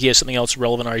mean, it looks like he has something else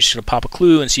relevant. Alright, he's just going to pop a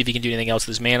clue and see if he can do anything else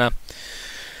with his mana.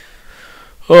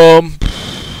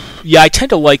 Yeah, I tend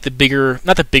to like the bigger,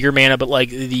 not the bigger mana, but like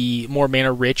the more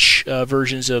mana-rich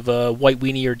versions of White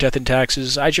Weenie or Death and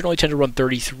Taxes. I generally tend to run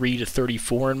 33 to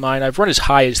 34 in mine. I've run as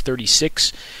high as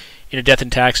 36 in a Death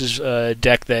and Taxes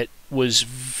deck that was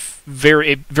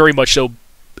very much so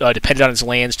depended on its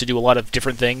lands to do a lot of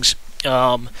different things.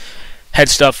 Had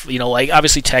stuff, like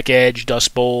obviously Tech Edge,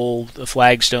 Dust Bowl, the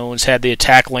Flagstones, had the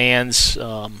attack lands,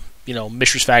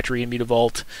 Mishra's Factory and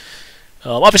Mutavault.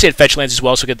 Obviously had fetch lands as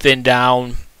well, so it could thin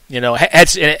down. And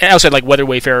also had like Weather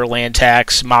Wayfarer, Land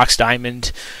Tax, Mox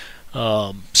Diamond.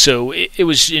 So it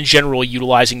was in general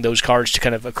utilizing those cards to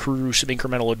kind of accrue some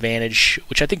incremental advantage,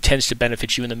 which I think tends to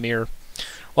benefit you in the mirror.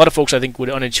 A lot of folks, I think, would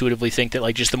unintuitively think that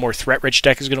like just the more threat-rich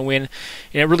deck is going to win,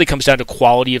 and it really comes down to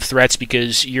quality of threats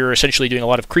because you're essentially doing a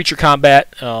lot of creature combat.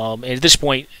 And at this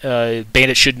point,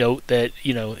 Bandit should note that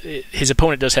his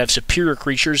opponent does have superior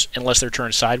creatures unless they're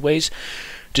turned sideways,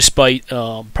 despite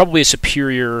probably a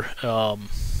superior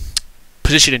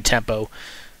position and tempo.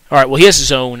 All right, well, he has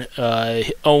his own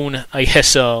I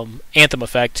guess, Anthem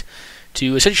effect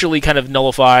to essentially kind of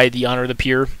nullify the Honor of the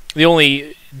Peer. The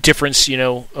only difference, he's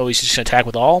just going to attack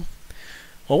with all.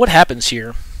 Well, what happens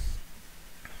here?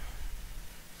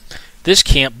 This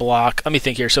can't block. Let me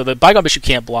think here. So the Bygone Bishop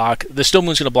can't block. The Still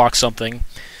Moon's going to block something.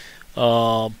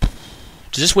 Does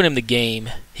this win him the game?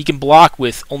 He can block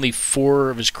with only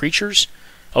 4 of his creatures.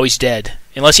 Oh, he's dead.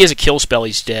 Unless he has a kill spell,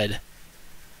 he's dead.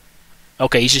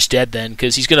 Okay, he's just dead then,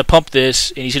 because he's going to pump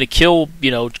this, and he's going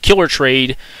to kill or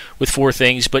trade with 4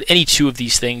 things, but any 2 of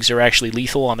these things are actually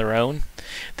lethal on their own.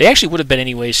 They actually would have been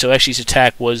anyway, so actually his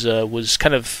attack was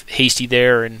kind of hasty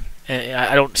there, and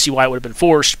I don't see why it would have been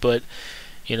forced, but,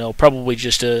 probably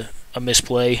just a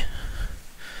misplay,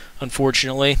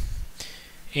 unfortunately.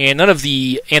 And none of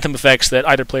the Anthem effects that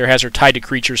either player has are tied to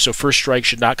creatures, so First Strike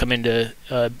should not come into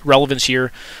relevance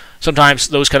here. Sometimes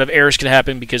those kind of errors can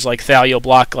happen because, like, Thalia will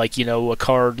block, like, a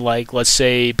card like, let's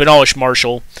say, Banalish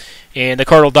Marshal, and the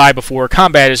card will die before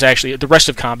combat is actually, the rest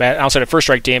of combat, outside of First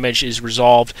Strike damage, is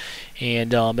resolved,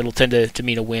 and it'll tend to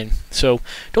mean a win. So,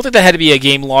 don't think that had to be a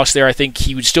game loss there. I think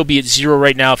he would still be at 0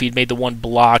 right now if he'd made the 1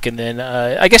 block, and then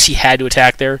I guess he had to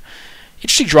attack there.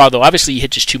 Interesting draw, though. Obviously, you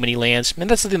hit just too many lands. And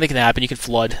that's the thing that can happen. You can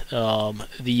flood.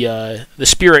 The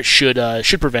Spirit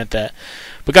should prevent that.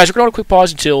 But, guys, we're going to quick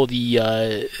pause until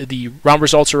the round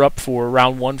results are up for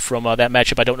round 1 from that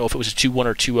matchup. I don't know if it was a 2-1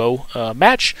 or 2-0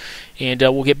 match. And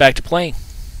we'll get back to playing.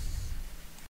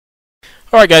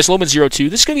 Alright, guys, Loman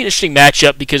 0-2. This is going to be an interesting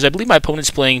matchup because I believe my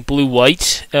opponent's playing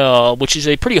blue-white, which is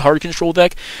a pretty hard control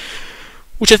deck,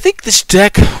 which I think this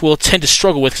deck will tend to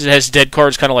struggle with because it has dead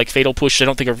cards kind of like Fatal Push, which I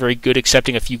don't think are very good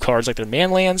accepting a few cards like their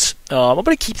man lands. I'm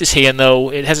going to keep this hand,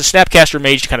 though. It has a Snapcaster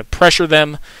Mage to kind of pressure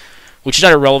them, which is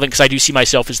not irrelevant because I do see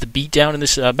myself as the beatdown in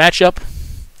this matchup.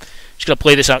 Just going to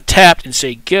play this out tapped and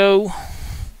say go.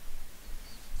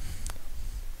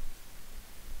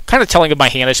 Kind of telling of my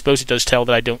hand, I suppose. It does tell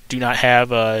that I do not have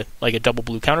like a double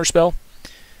blue counterspell.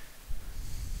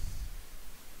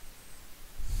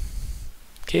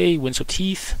 Okay, Windswept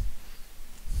Teeth.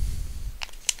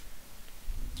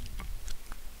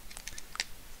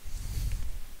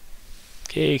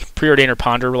 Okay, Preordain or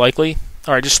Ponder, likely.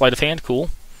 Alright, just Sleight of Hand, cool.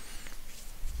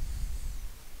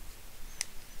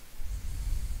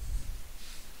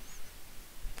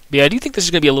 But yeah, I do think this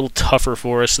is going to be a little tougher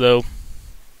for us, though.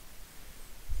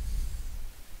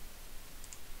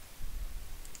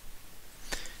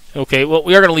 Okay, well,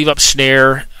 we are going to leave up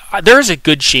Snare. There is a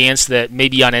good chance that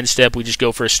maybe on end step we just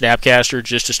go for a Snapcaster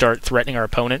just to start threatening our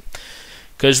opponent.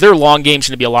 Because their long game's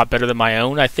going to be a lot better than my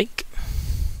own, I think.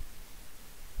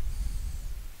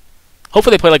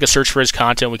 Hopefully they play like a Search for His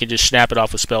Content. We can just snap it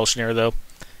off with Spell Snare, though.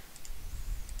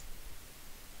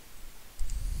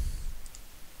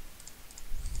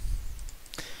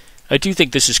 I do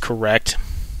think this is correct.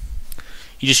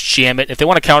 You just jam it. If they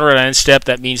want to counter it on end step,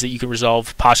 that means that you can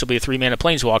resolve possibly a 3-mana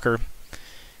Planeswalker.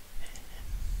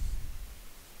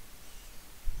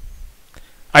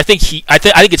 I think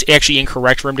it's actually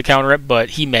incorrect for him to counter it,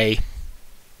 but he may.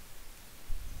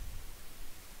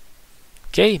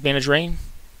 Okay, mana drain.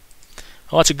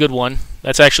 Oh, that's a good one.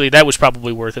 That was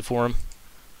probably worth it for him.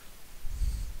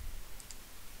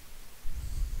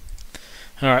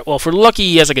 Alright, well, if we're lucky,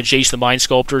 he has like a Jace the Mind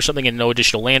Sculptor or something and no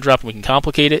additional land drop, and we can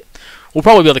complicate it. We'll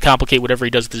probably be able to complicate whatever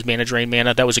he does with his mana drain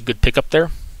mana. That was a good pickup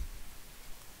there.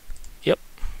 Yep,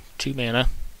 2 mana.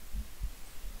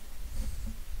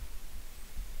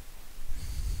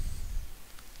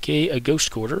 Okay, a Ghost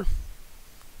Quarter.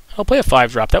 I'll play a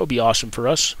 5-drop. That would be awesome for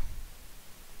us.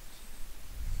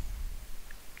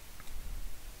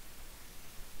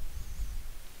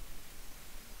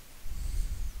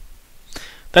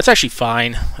 That's actually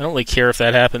fine. I don't really care if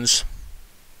that happens.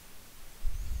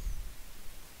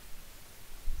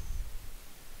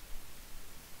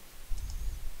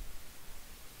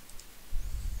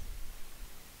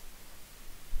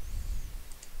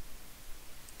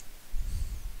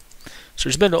 So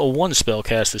there's been a 1 spell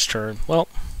cast this turn. Well,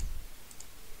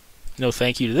 no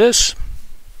thank you to this.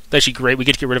 It's actually great. We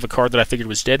get to get rid of a card that I figured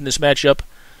was dead in this matchup.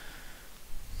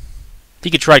 He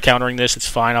could try countering this. It's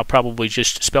fine. I'll probably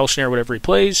just Spell Snare whatever he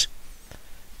plays.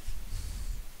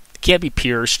 Can't be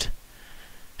pierced.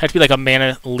 Have to be like a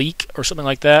mana leak or something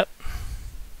like that.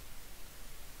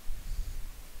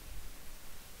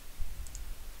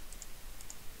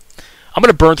 I'm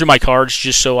going to burn through my cards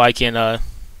just so I can...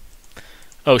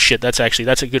 Oh shit, that's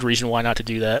a good reason why not to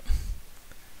do that.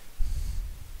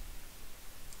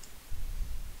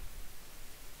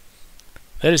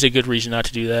 That is a good reason not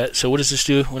to do that. So what does this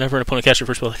do? Whenever an opponent casts their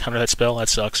first spell, counter that spell. That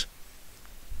sucks.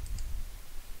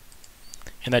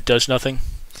 And that does nothing.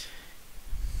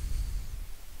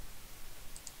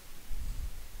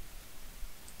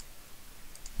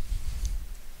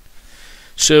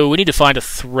 So we need to find a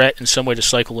threat in some way to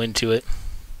cycle into it.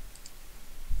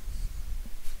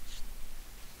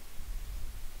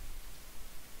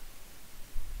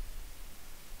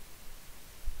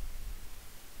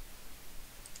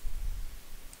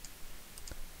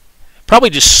 Probably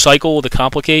just cycle to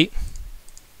complicate.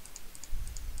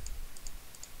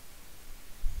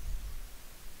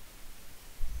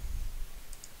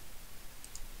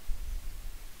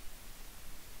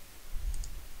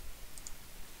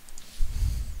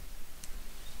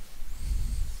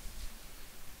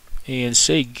 And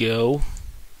say go.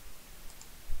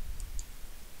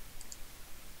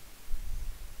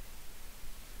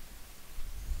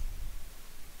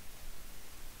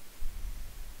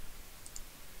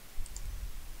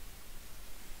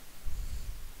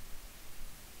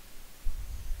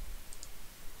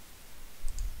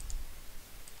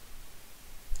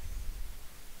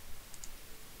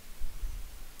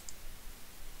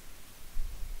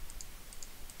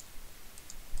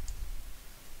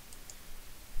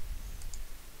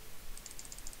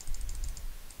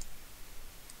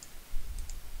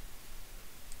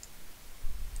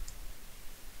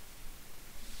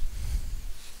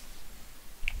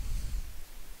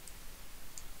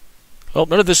 Well,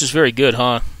 none of this is very good,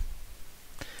 huh?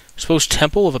 I suppose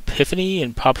Temple of Epiphany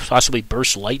and possibly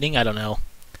Burst Lightning? I don't know.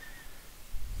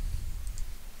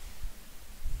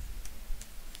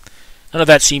 None of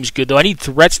that seems good, though. I need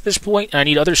threats at this point, and I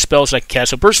need other spells I can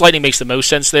cast. So Burst Lightning makes the most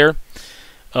sense there.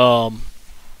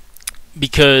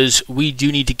 Because we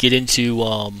do need to get into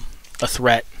a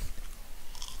threat.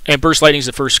 And Burst Lightning is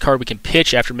the first card we can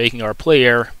pitch after making our play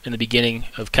error in the beginning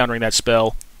of countering that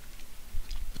spell.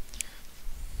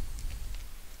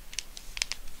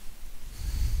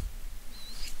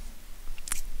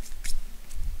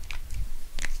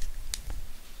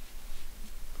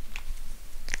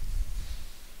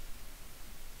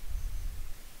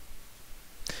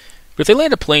 But if they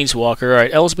land a Planeswalker,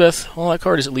 alright, Elsbeth, well, that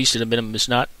card is at least at a minimum, is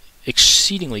not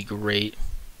exceedingly great.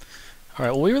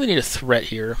 Alright, well, we really need a threat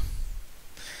here.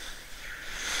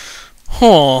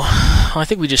 Oh, I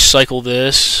think we just cycle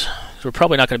this. We're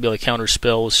probably not going to be able to counter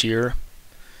spells here.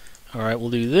 Alright,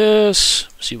 we'll do this,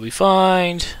 see what we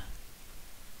find.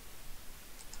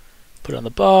 Put it on the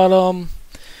bottom.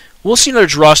 We'll see another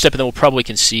draw step, and then we'll probably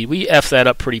concede. We F that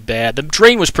up pretty bad. The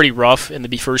drain was pretty rough in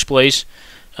the first place.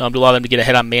 to allow them to get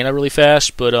ahead on mana really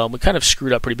fast, but we kind of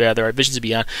screwed up pretty bad there. Our Visions of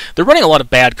Beyond. They're running a lot of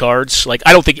bad cards. Like,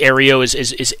 I don't think Aereo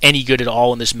is any good at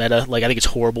all in this meta. Like, I think it's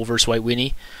horrible versus White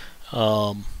Winnie.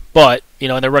 But, you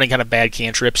know, and they're running kind of bad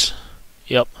cantrips.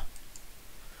 Yep.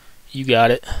 You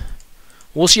got it.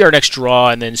 We'll see our next draw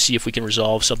and then see if we can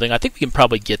resolve something. I think we can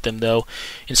probably get them, though,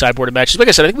 in sideboarded matches. Like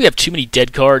I said, I think we have too many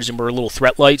dead cards and we're a little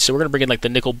threat light, so we're going to bring in, like, the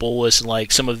Nicol Bolas and,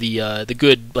 like, some of the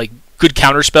good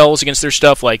counter spells against their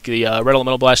stuff, like the Red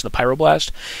Elemental Blast and the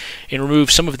Pyroblast, and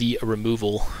remove some of the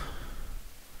removal.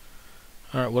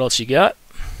 Alright, what else you got?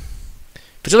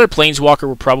 If it's another Planeswalker,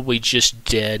 we're probably just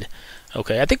dead.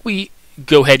 Okay, I think we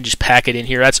go ahead and just pack it in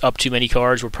here. That's up too many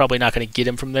cards. We're probably not going to get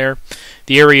him from there.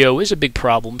 The Aereo is a big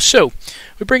problem. So,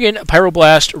 we bring in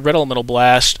Pyroblast, Red Elemental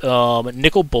Blast,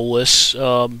 Nicol Bolas.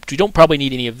 We don't probably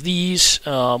need any of these.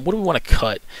 What do we want to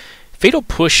cut? Fatal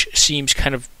Push seems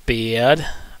kind of bad.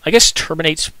 I guess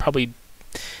Terminate's probably...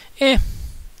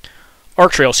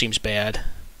 Arc Trail seems bad.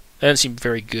 That doesn't seem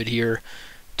very good here.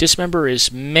 Dismember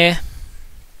is meh.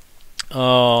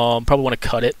 Probably want to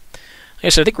cut it. Like I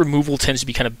said, I think removal tends to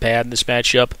be kind of bad in this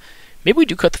matchup. Maybe we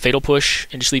do cut the Fatal Push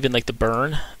and just leave in like the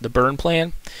burn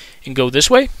plan, and go this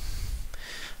way.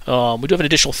 We do have an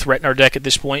additional threat in our deck at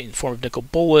this point in the form of Nicol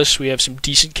Bolas. We have some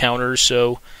decent counters,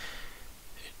 so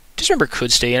Dismember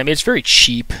could stay in. I mean, it's very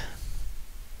cheap.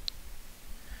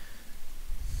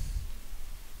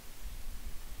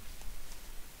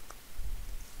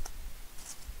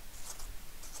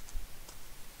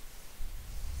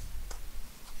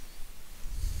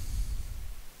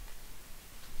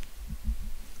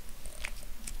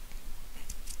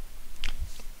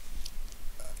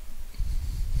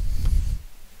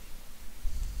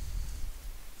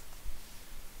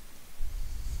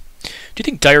 Do you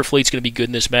think Dire Fleet's going to be good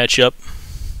in this matchup?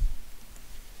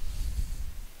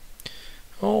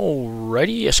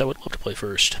 Alrighty, yes, I would love to play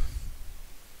first.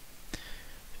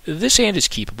 This hand is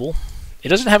keepable. It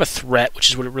doesn't have a threat, which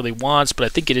is what it really wants, but I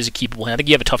think it is a keepable hand. I think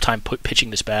you have a tough time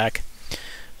pitching this back.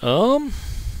 I'm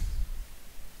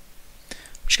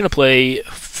just going to play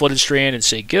Flooded Strand and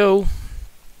say go.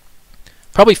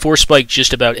 Probably Force Spike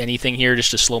just about anything here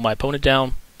just to slow my opponent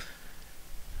down.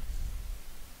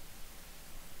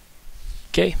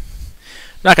 Okay.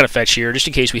 Not going to fetch here, just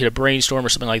in case we hit a Brainstorm or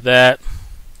something like that.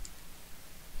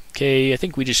 Okay, I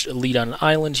think we just lead on an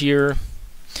island here.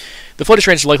 The Flooded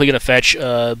Strand is likely going to fetch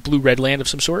blue-red land of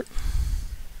some sort.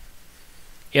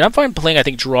 And I'm fine playing, I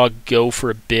think, draw go for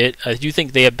a bit. I do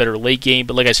think they have better late game,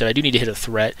 but like I said, I do need to hit a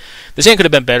threat. This hand could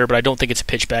have been better, but I don't think it's a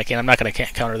pitch back in. I'm not going to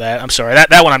counter that. I'm sorry.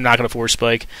 That one I'm not going to Force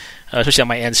Spike, especially on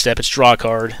my end step. It's draw a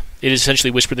card. It is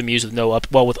essentially Whisper the Muse with no up.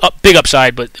 Well, with big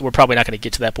upside, but we're probably not going to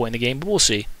get to that point in the game, but we'll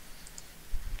see.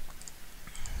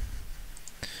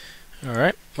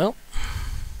 Alright, well.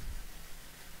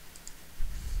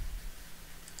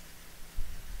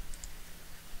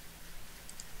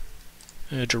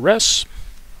 Duress.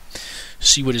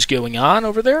 See what is going on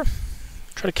over there.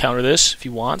 Try to counter this if he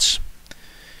wants.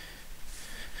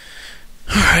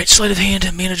 Alright, Sleight of Hand,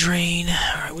 Mana Drain.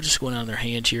 Alright, we'll just go on their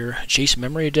hand here. Jace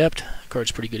Memory Adept. That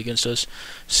card's pretty good against us.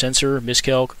 Censor,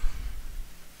 Miscalc.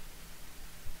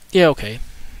 Yeah, okay.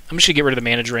 I'm just going to get rid of the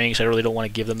Mana Drain because I really don't want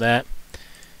to give them that.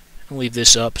 I'll leave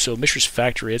this up. So, Mishra's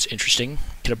Factory, it's interesting.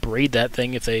 Could abrade that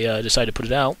thing if they decide to put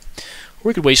it out. Or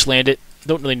we could Wasteland it.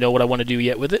 Don't really know what I want to do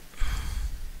yet with it.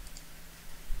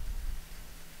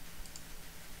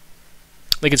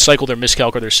 They can cycle their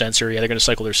Miscalc or their Censor. Yeah, they're going to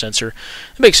cycle their Censor.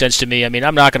 It makes sense to me. I mean,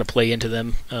 I'm not going to play into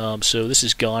them. So this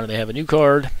is gone, and they have a new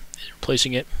card.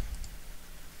 Replacing it.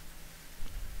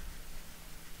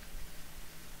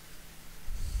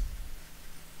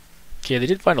 Okay, they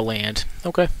did find a land.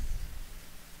 Okay.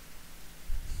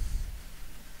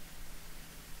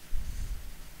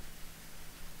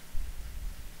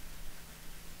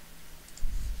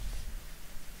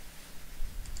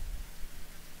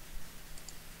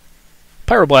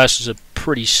 Pyroblast is a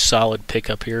pretty solid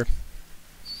pickup here.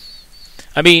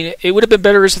 I mean, it would have been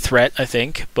better as a threat, I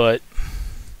think, but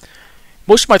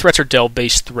most of my threats are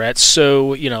delve-based threats,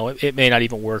 so, you know, it may not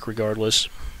even work regardless.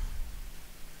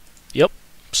 Yep,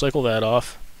 cycle that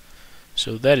off.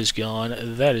 So that is gone,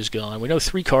 that is gone. We know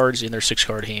 3 cards in their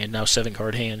 6-card hand, now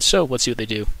 7-card hand, so let's see what they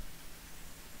do.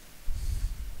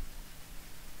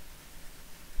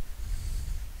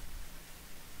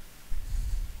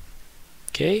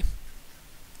 Okay.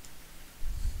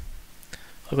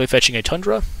 Likely fetching a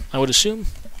Tundra, I would assume.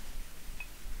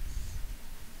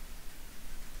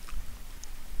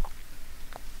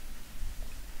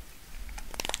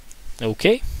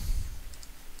 Okay.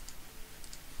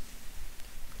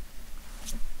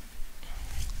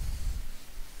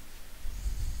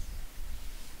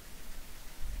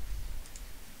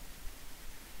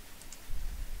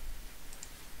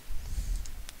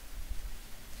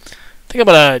 think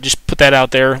I'm going to just put that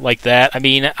out there like that. I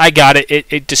mean, I got it.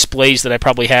 It displays that I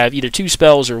probably have either 2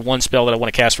 spells or 1 spell that I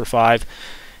want to cast for 5.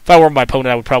 If I were my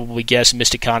opponent, I would probably guess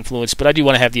Mystic Confluence, but I do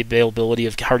want to have the availability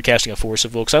of hard casting a Force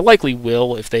of Will, because I likely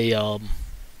will if they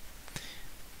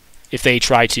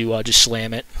try to just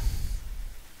slam it.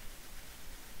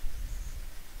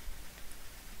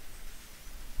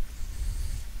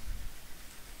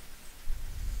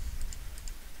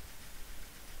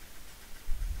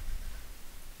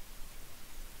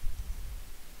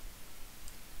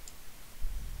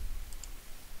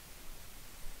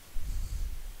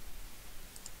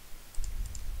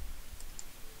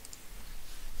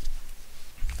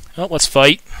 Well, let's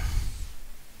fight.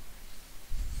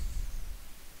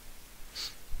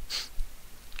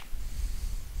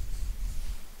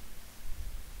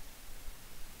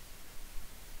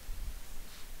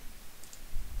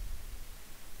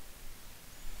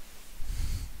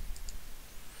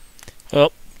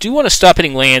 Well, do want to stop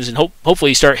hitting lands and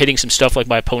hopefully start hitting some stuff like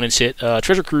my opponents hit.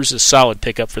 Treasure Cruise is a solid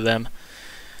pickup for them.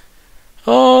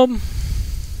 I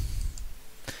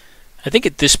think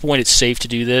at this point it's safe to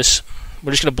do this.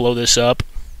 We're just going to blow this up.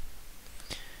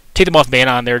 Take them off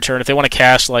mana on their turn. If they want to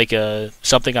cast like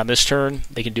something on this turn,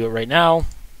 they can do it right now.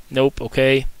 Nope,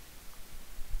 okay.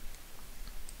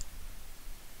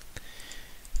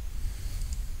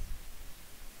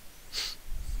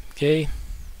 Okay.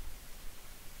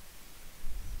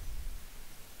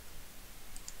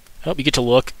 Oh, you get to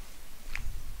look.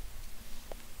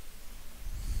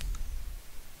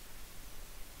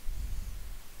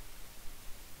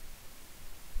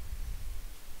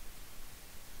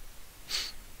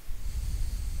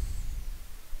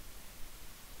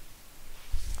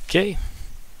 Okay.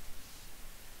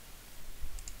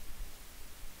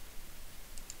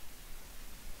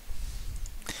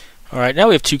 Alright, now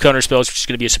we have 2 counter spells, which is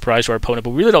going to be a surprise to our opponent, but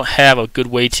we really don't have a good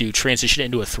way to transition it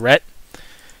into a threat,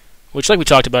 which, like we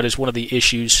talked about, is one of the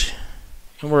issues.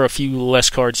 And we're a few less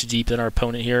cards deep than our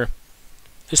opponent here.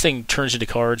 This thing turns into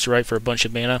cards, right, for a bunch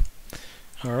of mana.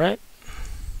 Alright.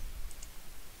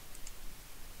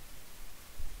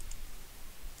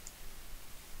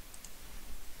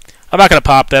 I'm not going to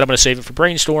pop that. I'm going to save it for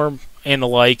Brainstorm and the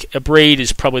like. Abrade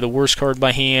is probably the worst card in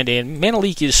my hand, and Mana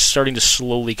Leak is starting to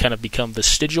slowly kind of become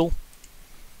vestigial.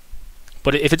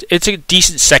 But if it's a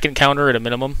decent second counter at a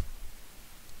minimum.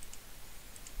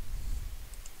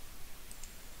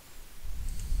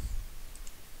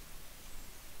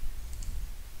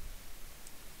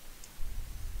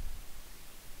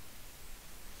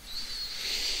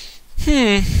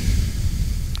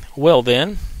 Well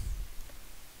then.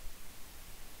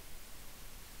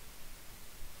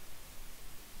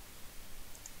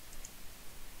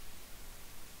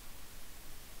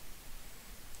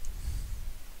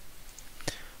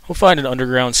 We'll find an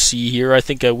Underground Sea here. I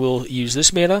think I will use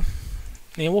this mana.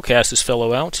 And we'll cast this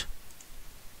fellow out.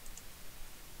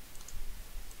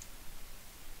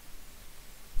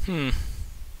 I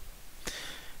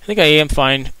think I am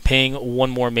fine paying 1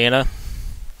 more mana.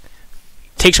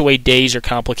 Takes away days or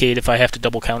complicated if I have to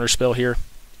double counterspell here.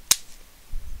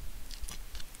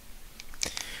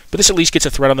 But this at least gets a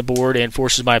threat on the board and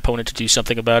forces my opponent to do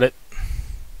something about it.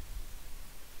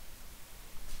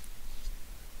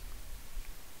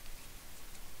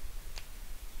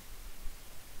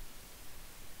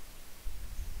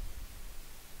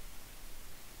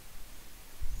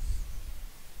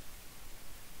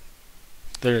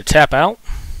 They're going to tap out.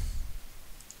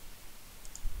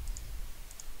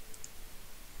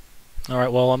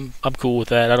 Alright, well, I'm cool with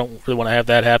that. I don't really want to have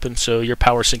that happen, so your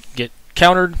power sync can get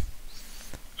countered.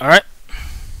 Alright.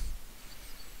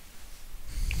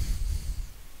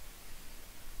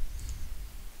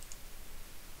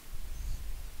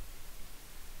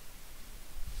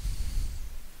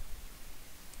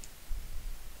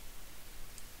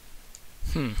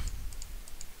 I'm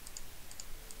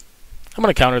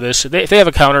going to counter this. If they have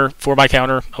a counter for my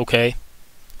counter, okay.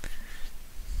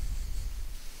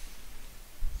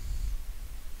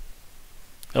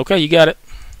 Okay, you got it.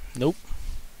 Nope.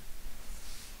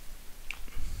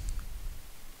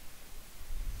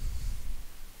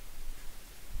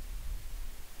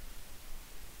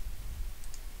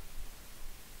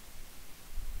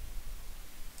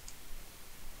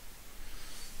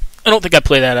 I don't think I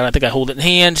play that out. I think I hold it in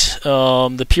hand.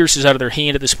 The Pierce is out of their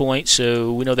hand at this point,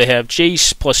 so we know they have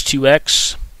Jace plus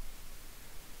 2x.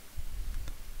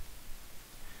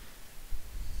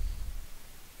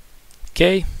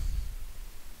 Okay.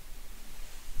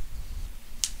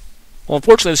 Well,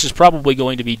 unfortunately, this is probably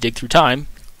going to be Dig Through Time.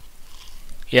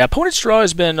 Yeah, opponent's draw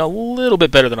has been a little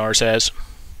bit better than ours has.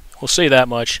 We'll say that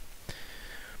much.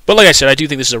 But like I said, I do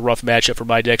think this is a rough matchup for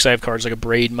my decks. I have cards like a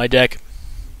Braid in my deck.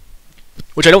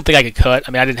 which I don't think I could cut.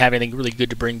 I mean, I didn't have anything really good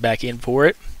to bring back in for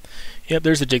it. Yep,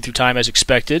 there's the dig through time as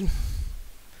expected.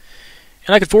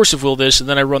 And I could force of will this, and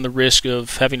then I run the risk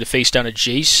of having to face down a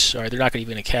Jace. Alright, they're not going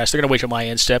to even cast. They're going to wait till my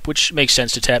end step, which makes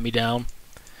sense to tap me down.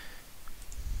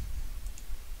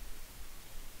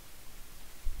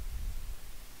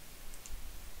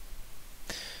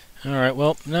 Alright,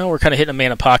 well, now we're kind of hitting a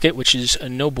mana pocket, which is a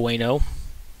no bueno.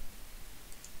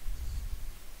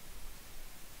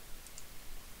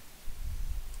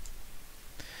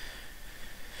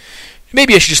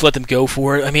 Maybe I should just let them go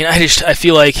for it. I mean, I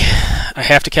feel like I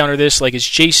have to counter this. Like, is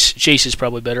Jace is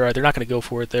probably better. Right, they're not going to go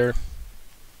for it there.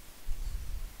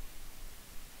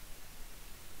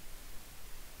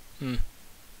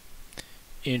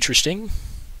 Interesting.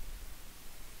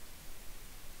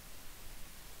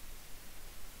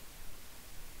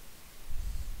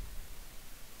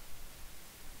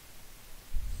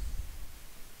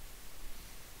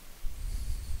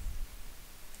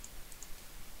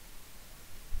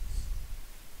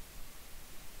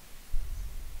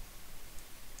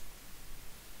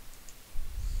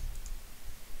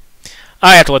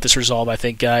 I have to let this resolve, I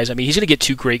think, guys. I mean, he's going to get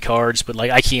 2 great cards, but,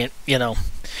 like, I can't, you know.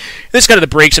 This is kind of the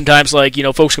break sometimes. Like, you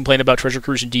know, folks complain about Treasure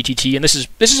Cruise and DTT, and this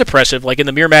is oppressive. Like, in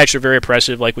the mirror match, they're very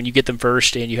oppressive. Like, when you get them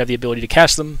first and you have the ability to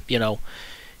cast them, you know,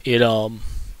 it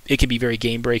can be very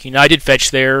game-breaking. Now, I did fetch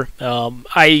there.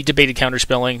 I debated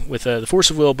counterspelling with the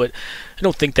Force of Will, but I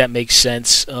don't think that makes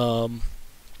sense.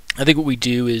 I think what we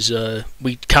do is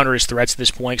we counter his threats at this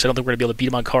point, because I don't think we're going to be able to beat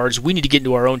him on cards. We need to get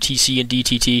into our own TC and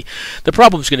DTT. The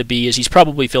problem is going to be is he's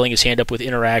probably filling his hand up with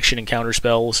interaction and counter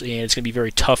spells, and it's going to be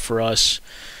very tough for us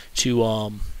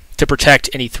to protect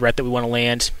any threat that we want to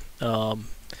land.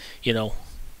 You know,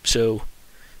 so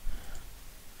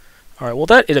all right. Well,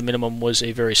 that at a minimum was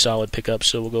a very solid pickup.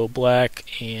 So we'll go black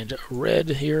and red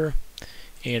here,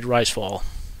 and Rise Fall.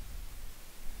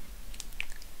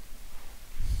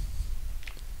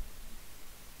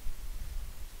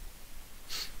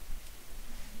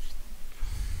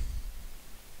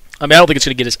 I mean, I don't think it's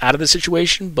going to get us out of this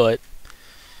situation, but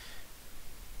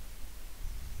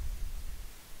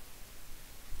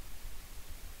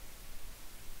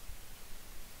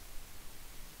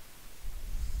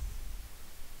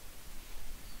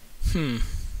do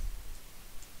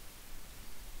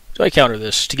I counter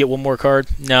this to get one more card?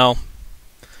 No.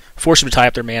 Force them to tie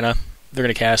up their mana. They're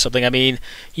going to cast something. I mean,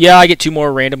 yeah, I get 2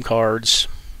 more random cards,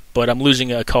 but I'm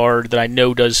losing a card that I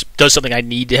know does something I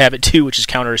need to have it do, which is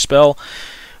counter a spell.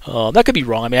 That could be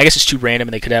wrong. I mean, I guess it's too random,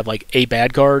 and they could have like a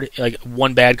bad card, like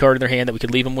one bad card in their hand that we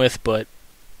could leave them with, but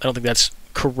I don't think that's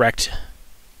correct.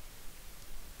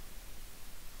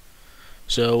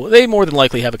 So they more than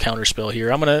likely have a counter spell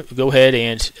here. I'm going to go ahead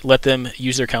and let them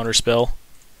use their counter spell.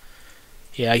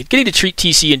 Yeah, getting to treat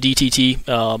TC and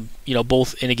DTT, you know,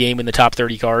 both in a game in the top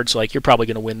 30 cards, like you're probably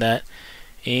going to win that.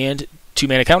 And 2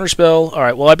 mana counter spell. All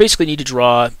right, well, I basically need to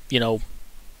draw, you know,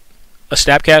 a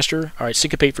Snapcaster. All right,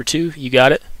 Syncopate for 2. You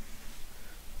got it.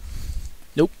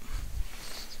 Nope.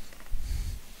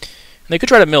 And they could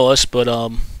try to mill us, but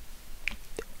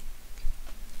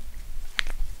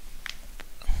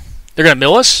they're going to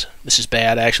mill us? This is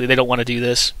bad, actually. They don't want to do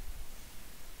this.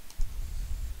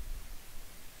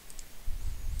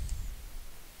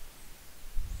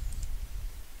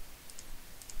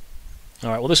 All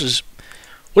right, well, this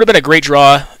would have been a great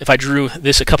draw if I drew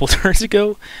this a couple turns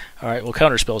ago. All right, well,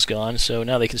 Counterspell's gone, so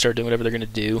now they can start doing whatever they're going to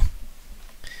do.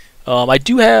 I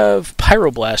do have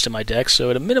Pyroblast in my deck,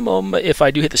 so at a minimum, if I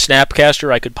do hit the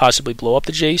Snapcaster, I could possibly blow up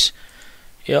the Jace.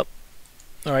 Yep.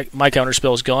 All right, my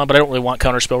Counterspell is gone, but I don't really want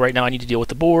Counterspell right now. I need to deal with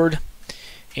the board.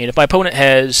 And if my opponent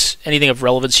has anything of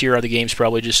relevance here, the game's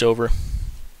probably just over.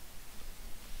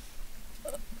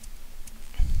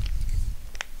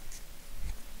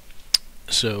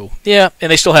 So, yeah, and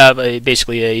they still have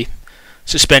basically a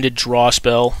suspended draw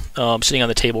spell sitting on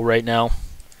the table right now.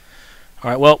 All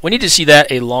right, well, we need to see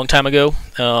that a long time ago.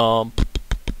 You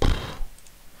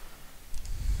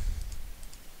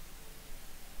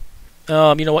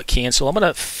know what? Cancel. I'm going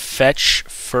to fetch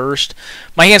first.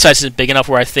 My hand size isn't big enough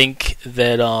where I think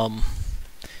that I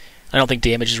don't think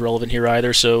damage is relevant here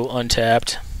either, so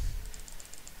untapped.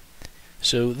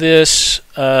 So this,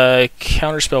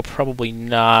 Counterspell probably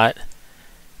not.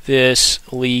 This,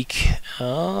 Leak,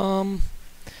 Confluence,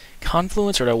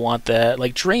 or do I want that?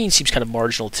 Like, Drain seems kind of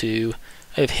marginal too.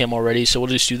 I have him already, so we'll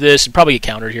just do this and probably get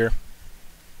countered here.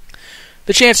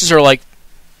 The chances are like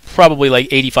probably like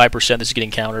 85% this is getting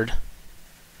countered.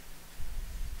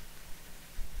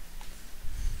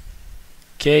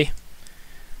 Okay.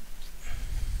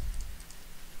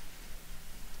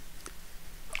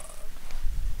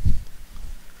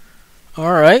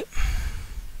 All right.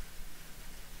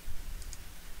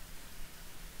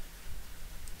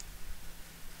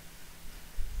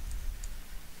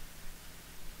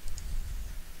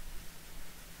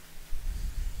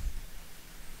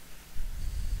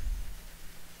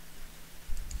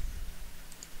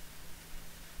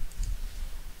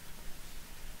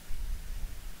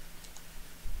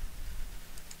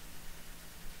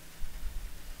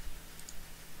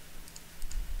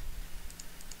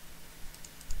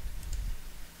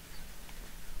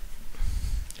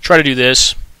 try to do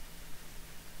this.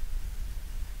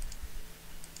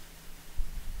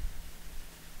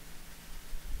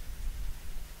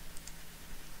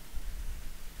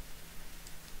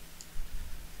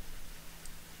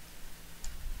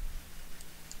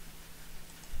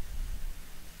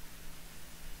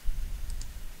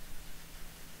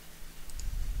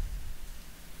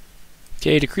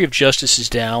 Okay, Decree of Justice is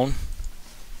down.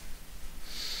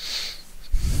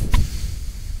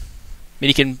 I mean,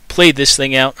 you can play this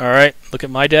thing out. Alright, look at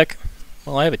my deck.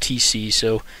 Well, I have a TC,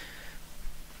 so...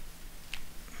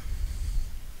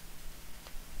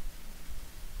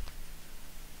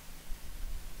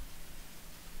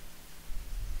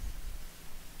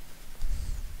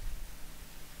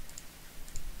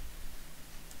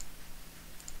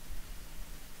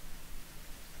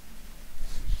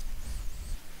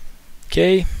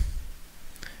 Okay.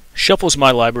 Shuffles my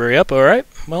library up, alright.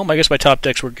 Well, I guess my top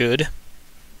decks were good.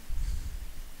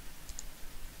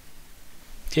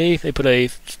 Okay, they put a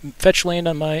fetch land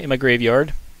on in my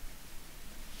graveyard.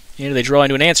 And they draw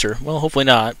into an answer. Well, hopefully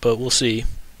not, but we'll see.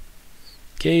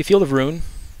 Okay, Field of Ruin.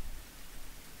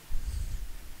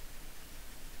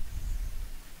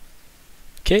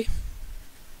 Okay.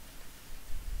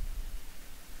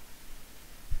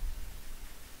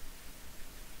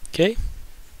 Okay.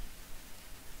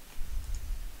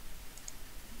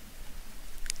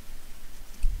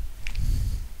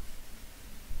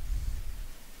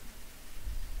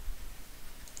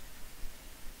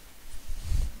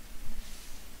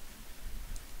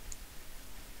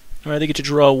 Alright, they get to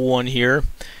draw one here.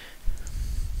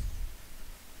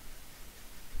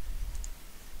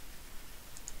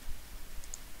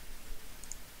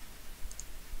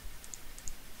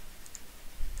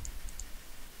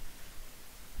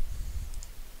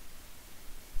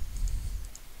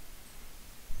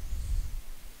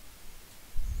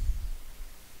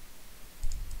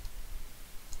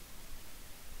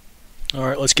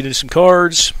 Alright, let's get into some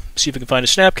cards. See if we can find a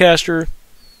Snapcaster.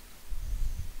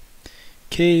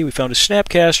 Okay, we found a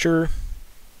Snapcaster.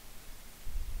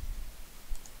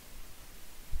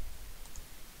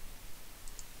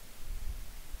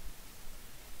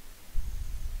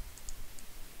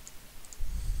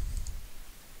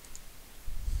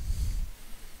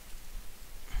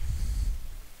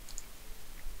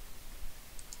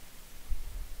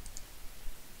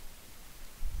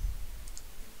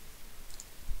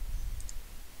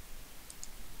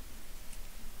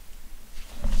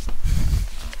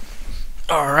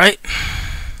 Alright.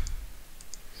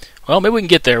 Well, maybe we can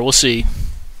get there. We'll see.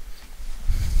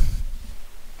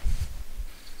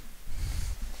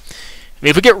 I mean,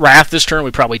 if we get Wrath this turn,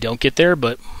 we probably don't get there,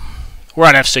 but we're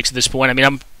on F6 at this point. I mean,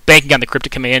 I'm banking on the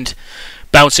Cryptic Command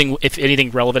bouncing, if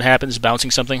anything relevant happens, bouncing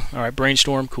something. Alright,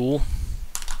 Brainstorm, cool.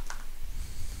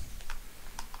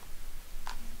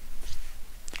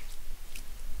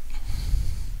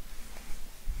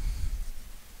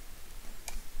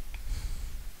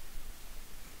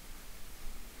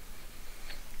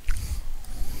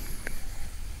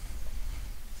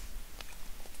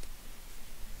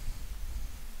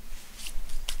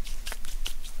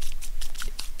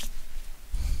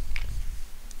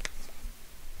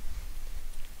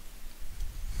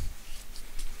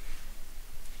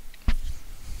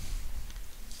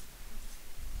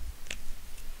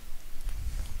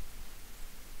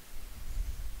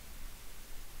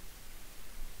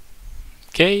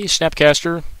 Okay,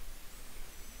 Snapcaster.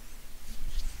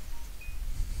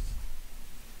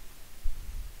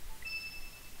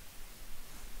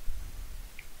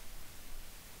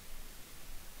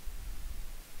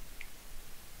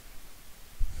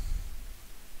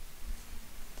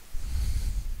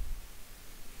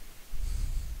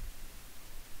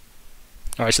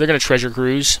 Alright, so they're going to Treasure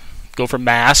Cruise. Go for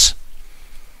Mass.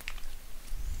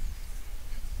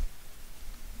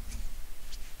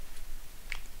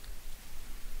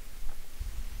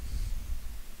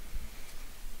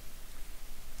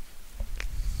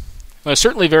 Well,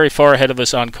 certainly very far ahead of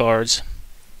us on cards.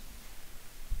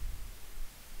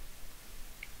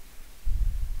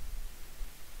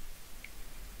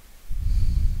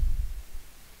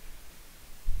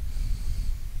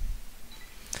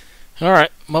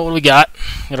 Alright, what do we got?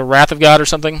 Got a Wrath of God or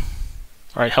something?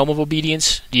 Alright, Helm of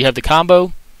Obedience. Do you have the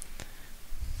combo?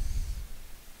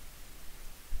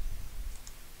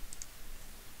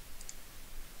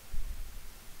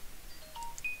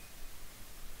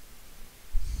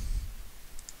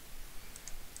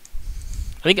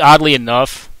 I think oddly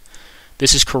enough,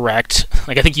 this is correct.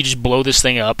 Like, I think you just blow this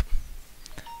thing up.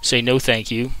 Say no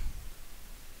thank you.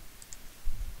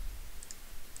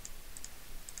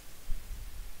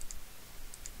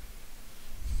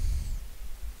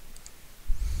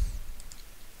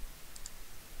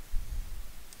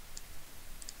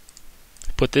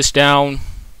 Put this down.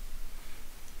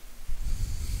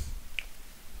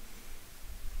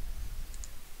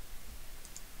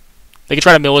 They can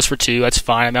try to mill us for 2. That's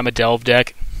fine. I mean, I'm a delve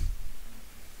deck.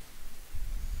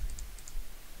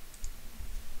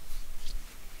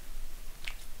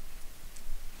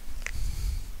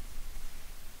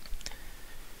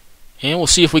 And we'll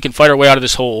see if we can fight our way out of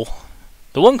this hole.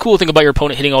 The one cool thing about your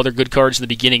opponent hitting all their good cards in the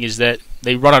beginning is that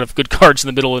they run out of good cards in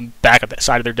the middle and back of the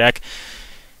side of their deck.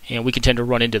 And we can tend to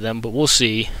run into them, but we'll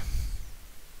see.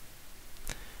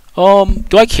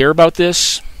 Do I care about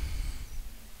this?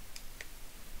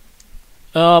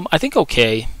 I think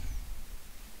okay.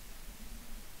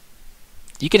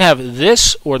 You can have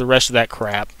this or the rest of that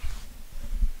crap.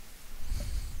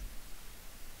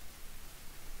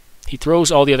 He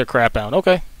throws all the other crap out.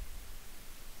 Okay.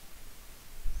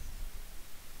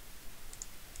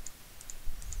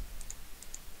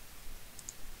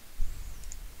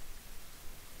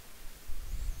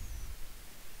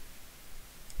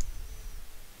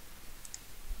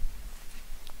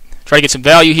 Try to get some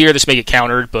value here. This may get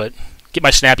countered, but get my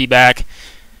snappy back.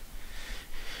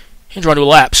 And draw to a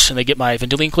lapse. And they get my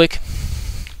Vendilion Click.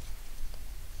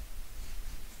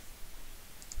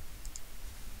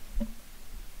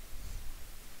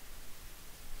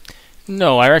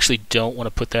 No, I actually don't want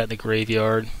to put that in the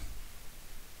graveyard.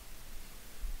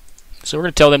 So we're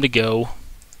going to tell them to go.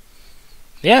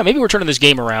 Yeah, maybe we're turning this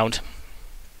game around.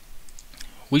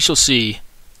 We shall see.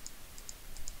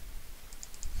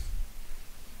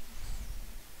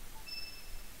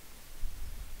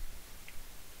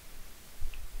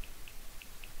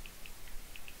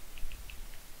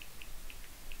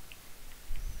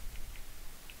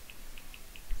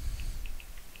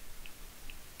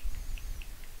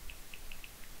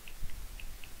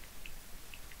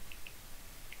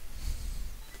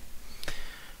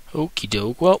 Okie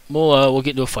doke. Well, we'll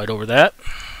get into a fight over that.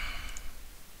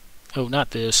 Oh,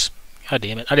 not this. God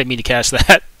damn it. I didn't mean to cast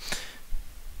that.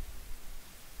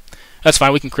 That's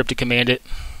fine. We can Cryptic Command it.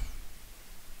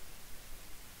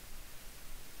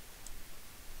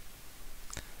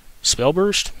 Spell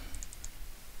Burst.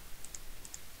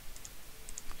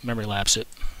 Memory Lapse it.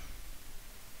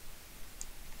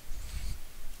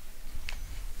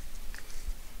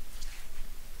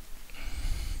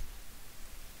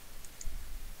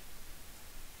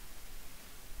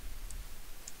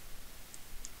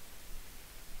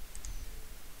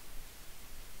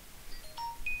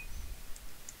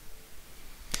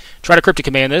 Try to Cryptic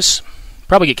Command this.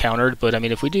 Probably get countered, but I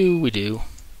mean, if we do, we do.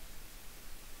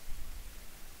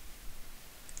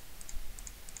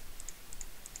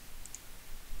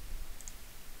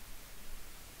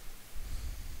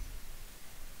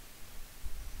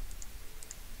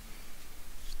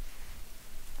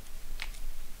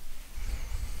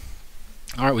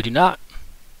 Alright, we do not.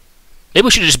 Maybe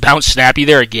we should just bounce Snappy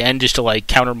there again, just to like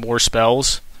counter more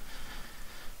spells.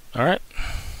 Alright.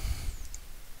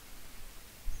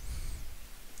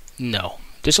 No.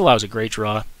 Disallow is a great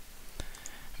draw.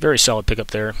 Very solid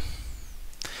pickup there.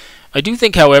 I do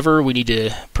think, however, we need to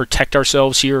protect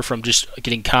ourselves here from just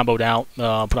getting comboed out.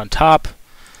 Put on top.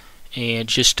 And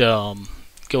just go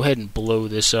ahead and blow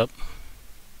this up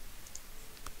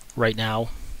right now.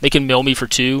 They can mill me for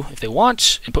 2 if they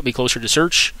want and put me closer to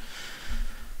search.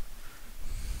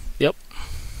 Yep.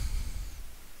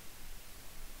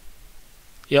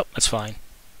 Yep, that's fine.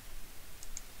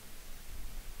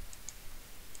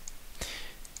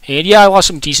 And yeah, I lost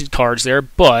some decent cards there,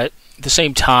 but at the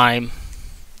same time,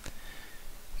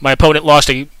 my opponent lost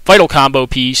a vital combo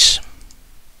piece.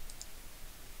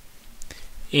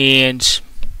 And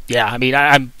yeah, I mean,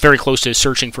 I'm very close to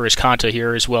searching for his Kanta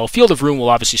here as well. Field of Ruin will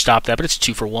obviously stop that, but it's a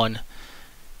 2-for-1. And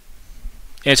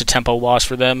it's a tempo loss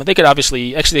for them. They could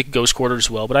obviously, actually they could Ghost Quarter as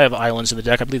well, but I have islands in the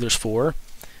deck. I believe there's 4.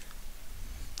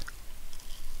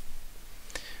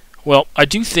 Well, I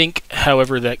do think,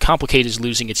 however, that Complicate is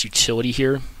losing its utility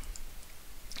here.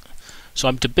 So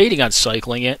I'm debating on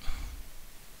cycling it.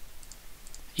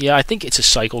 Yeah, I think it's a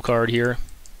cycle card here.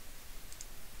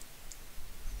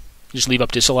 Just leave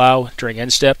up Disallow during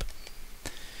end step.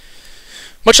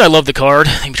 Much as I love the card,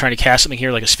 I'm trying to cast something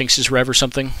here like a Sphinx's Rev or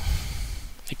something.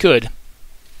 It could. You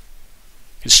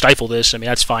can stifle this. I mean,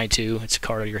 that's fine too. It's a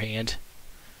card out of your hand.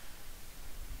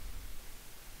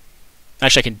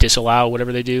 Actually, I can disallow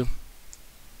whatever they do.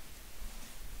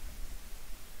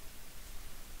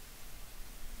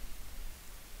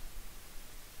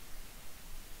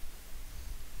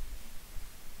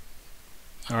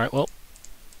 Alright, well,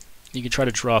 you can try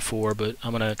to draw 4, but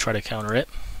I'm going to try to counter it.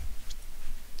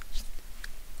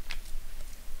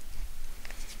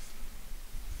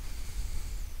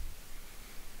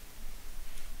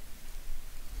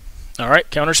 Alright,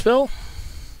 counter spell.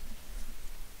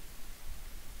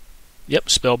 Yep,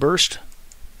 spell burst.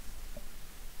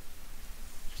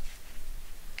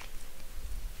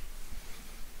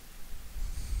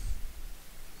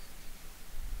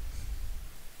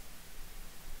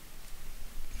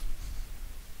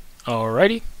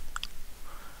 Alrighty.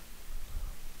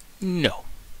 No.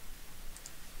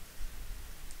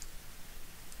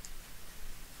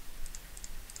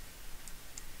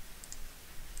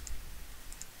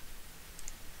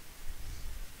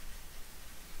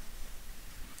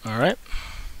 Alright.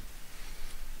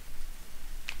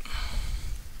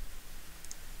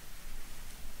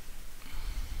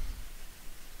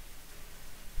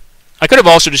 I could have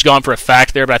also just gone for a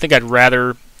fact there, but I think I'd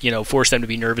rather, force them to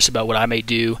be nervous about what I may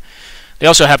do. They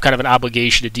also have kind of an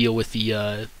obligation to deal with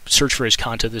the search for his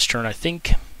content this turn, I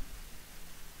think.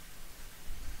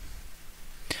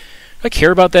 Do I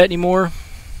care about that anymore?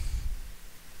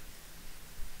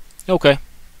 Okay.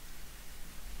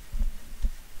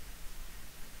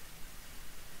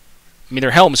 I mean,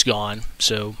 their helm's gone,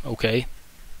 so okay.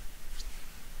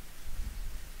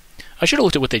 I should have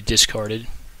looked at what they discarded.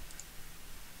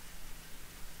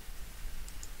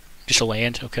 Just a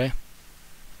land, okay.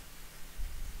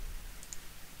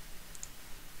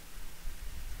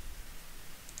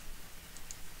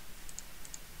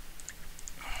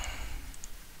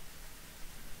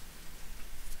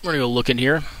 We're going to go look in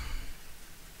here.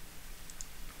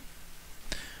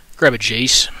 Grab a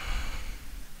Jace.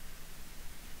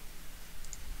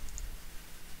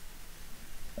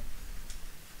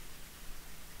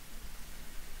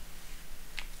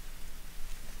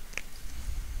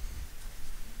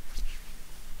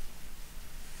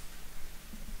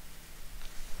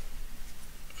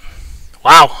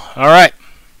 Wow, alright.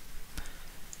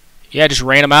 Yeah, just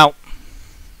ran him out.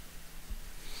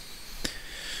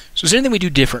 So is there anything we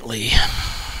do differently?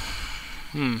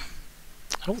 I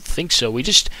don't think so. We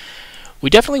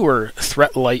definitely were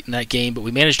threat light in that game, but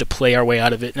we managed to play our way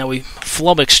out of it. Now we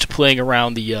flummoxed playing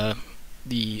around the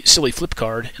silly flip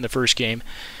card in the first game.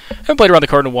 I haven't played around the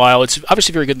card in a while. It's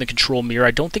obviously very good in the control mirror.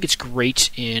 I don't think it's great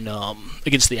in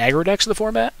against the aggro decks of the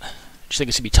format. I just think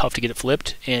it's going to be tough to get it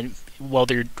flipped, and while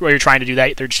you're trying to do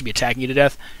that, they're just going to be attacking you to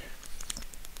death.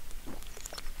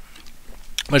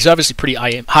 But it's obviously pretty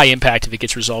high impact if it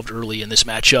gets resolved early in this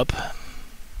matchup.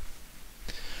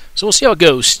 So we'll see how it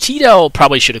goes. T-Del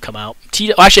probably should have come out.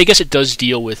 Actually, I guess it does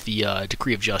deal with the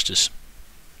Decree of Justice.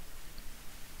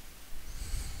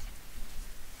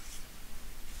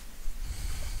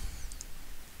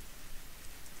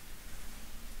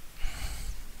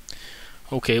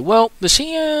 Okay, well, this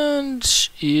hand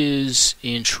is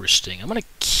interesting. I'm going to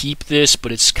keep this,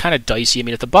 but it's kind of dicey. I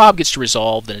mean, if the Bob gets to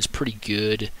resolve, then it's pretty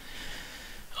good.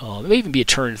 It may even be a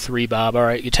turn 3 Bob.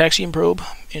 Alright, Ataxian Probe.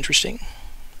 Interesting.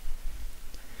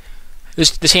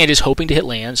 This hand is hoping to hit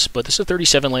lands, but this is a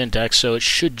 37 land deck, so it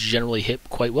should generally hit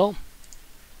quite well.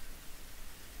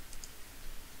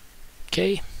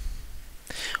 Okay.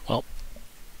 Well,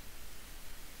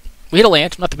 we hit a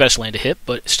land. Not the best land to hit,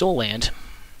 but still a land.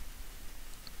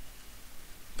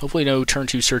 Hopefully no turn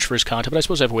 2 search for his content, but I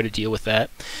suppose I have a way to deal with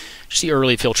that. Just the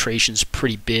early filtration's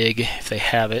pretty big if they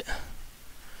have it.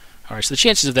 Alright, so the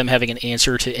chances of them having an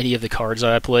answer to any of the cards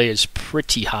that I play is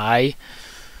pretty high.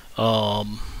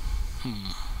 I'm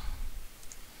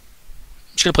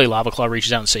just going to play Lava Claw,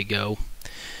 reaches out and say go.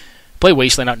 Play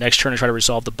Wasteland out next turn and try to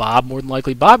resolve the Bob, more than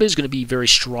likely. Bob is going to be very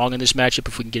strong in this matchup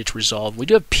if we can get it to resolve. We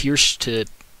do have Pierce to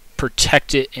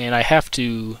protect it, and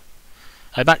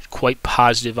I'm not quite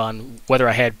positive on whether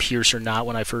I had Pierce or not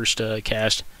when I first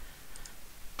cast.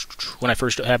 When I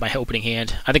first had my opening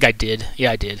hand. I think I did.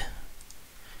 Yeah, I did.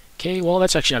 Okay, well,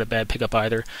 that's actually not a bad pickup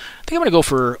either. I think I'm going to go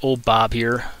for old Bob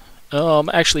here.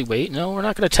 Actually, wait. No, we're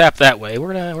not going to tap that way.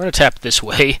 We're gonna tap this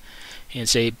way and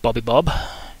say Bobby Bob.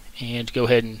 And go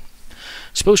ahead and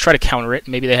suppose try to counter it.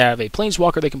 Maybe they have a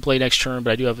Planeswalker they can play next turn,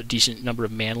 but I do have a decent number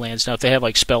of man lands. Now, if they have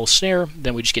like Spell Snare,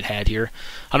 then we just get had here.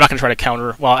 I'm not going to try to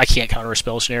counter. Well, I can't counter a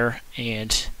Spell Snare.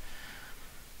 And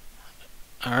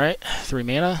alright, 3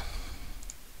 mana.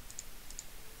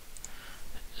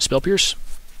 Spell Pierce.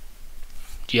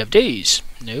 Do you have Daze?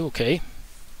 No, okay.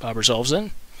 Bob resolves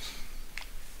then.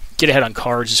 Get ahead on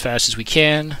cards as fast as we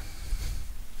can.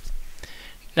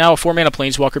 Now, a 4 mana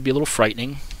Planeswalker would be a little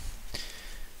frightening.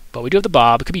 But we do have the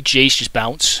Bob. It could be Jace, just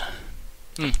bounce.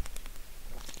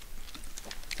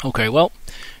 Okay, well,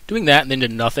 doing that and then to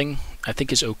nothing, I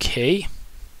think is okay.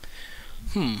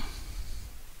 I'll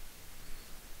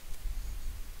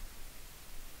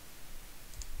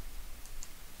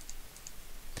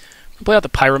play out the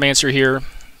Pyromancer here.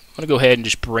 I'm going to go ahead and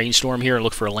just brainstorm here and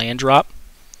look for a land drop.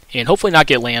 And hopefully not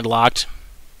get landlocked.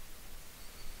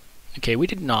 Okay, we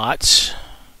did not.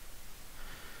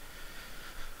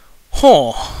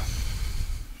 Huh.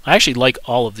 I actually like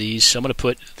all of these, so I'm going to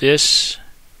put this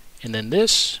and then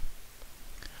this.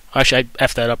 Actually, I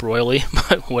effed that up royally,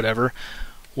 but whatever.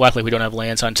 We'll act like we don't have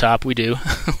lands on top. We do.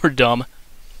 We're dumb.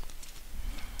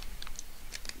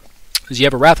 Because you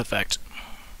have a Wrath effect.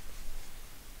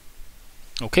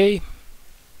 Okay.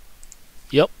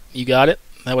 Yep, you got it.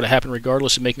 That would have happened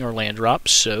regardless of making our land drop,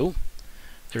 so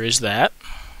there is that.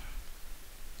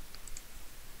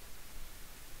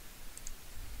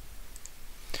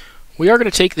 We are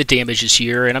going to take the damages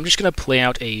here, and I'm just going to play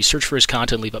out a Search for His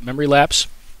Content, leave up Memory Lapse.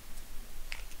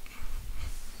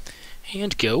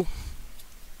 And go.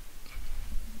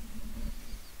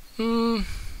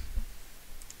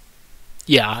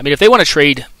 Yeah, I mean, if they want to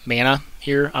trade mana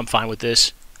here, I'm fine with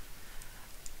this.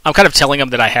 I'm kind of telling them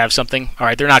that I have something.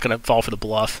 Alright, they're not going to fall for the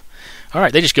bluff.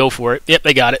 Alright, they just go for it. Yep,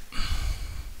 they got it.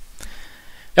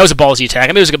 That was a ballsy attack. I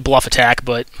mean, it was a bluff attack,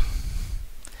 but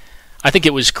I think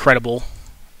it was credible.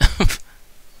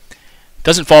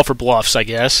 Doesn't fall for bluffs, I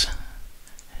guess.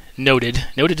 Noted.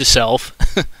 Noted to self.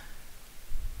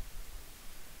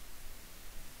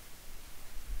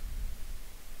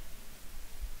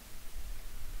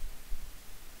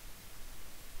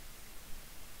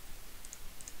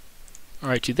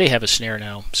 Alright, dude, they have a snare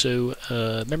now. So,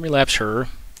 memory lapse her.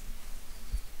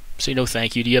 Say no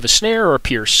thank you. Do you have a snare or a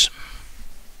pierce?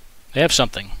 They have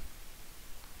something.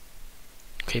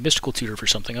 Okay, mystical tutor for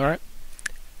something, alright.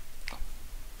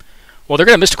 Well, they're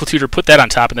going to mystical tutor, put that on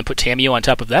top, and then put Tamiyo on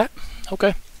top of that?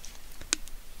 Okay.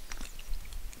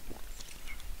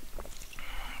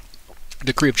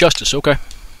 Decree of Justice, okay.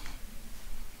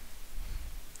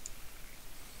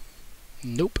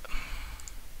 Nope.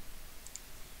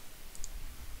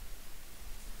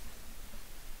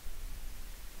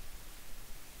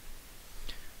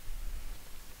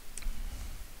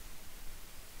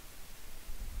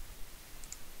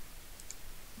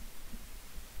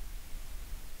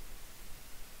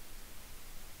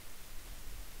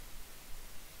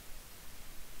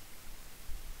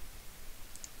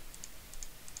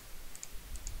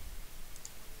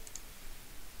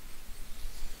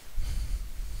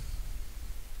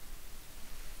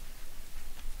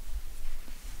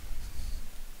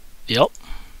 Yep.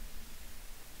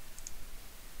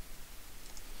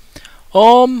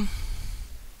 I'm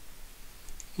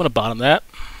gonna bottom that.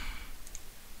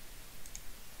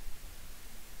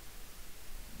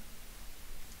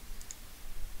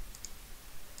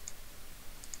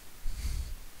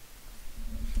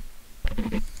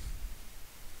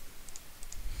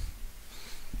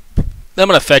 Then I'm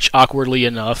gonna fetch awkwardly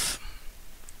enough.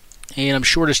 And I'm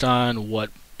shortest on what?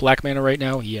 Black mana right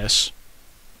now? Yes.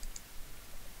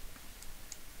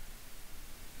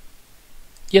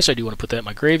 Yes, I do want to put that in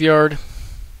my graveyard.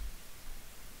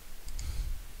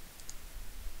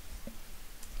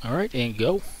 Alright, and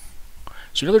go.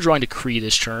 So another drawing Decree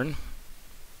this turn.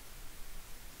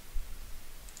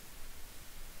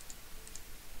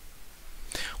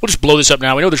 We'll just blow this up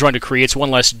now. We know they're drawing Decree. It's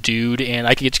one less dude, and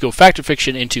I can get to go Fact or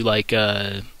Fiction into like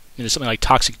into something like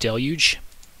Toxic Deluge.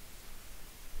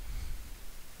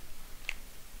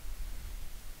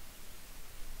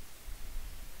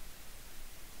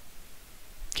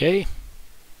 Okay.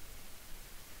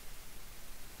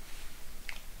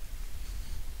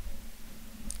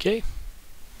 Okay.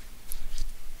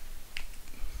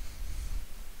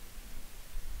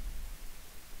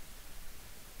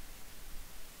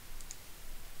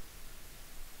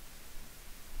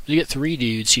 You get 3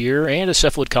 dudes here and a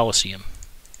Cephalid Coliseum.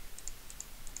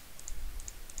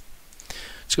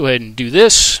 Let's go ahead and do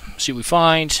this. See what we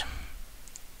find.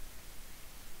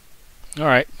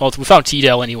 Alright, well, we found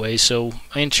T-Del anyway, so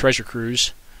and Treasure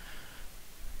Cruise.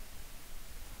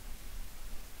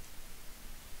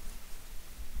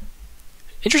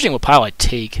 Interesting what pile I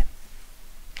take. I'm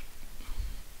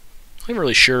not even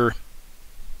really sure.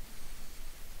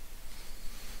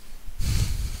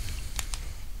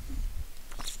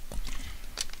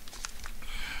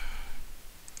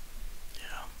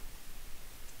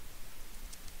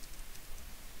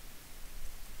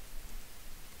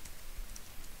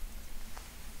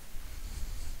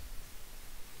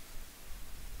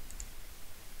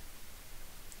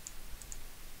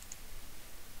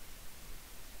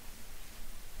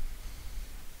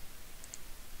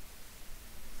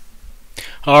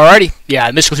 Alrighty, yeah,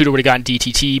 Mystical Tutor would have gotten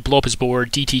DTT, blow up his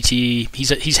board, DTT,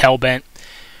 he's hellbent.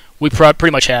 We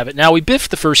pretty much have it. Now, we biffed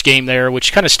the first game there,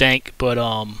 which kind of stank, but,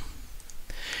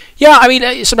 yeah, I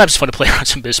mean, sometimes it's fun to play around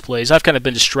some biff plays. I've kind of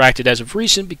been distracted as of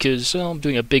recent because I'm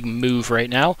doing a big move right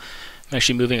now. I'm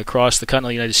actually moving across the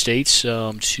continental United States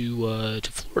to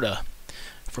Florida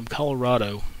from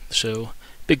Colorado. So,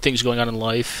 big things going on in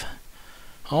life.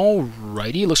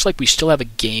 Alrighty, looks like we still have a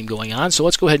game going on, so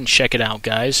let's go ahead and check it out,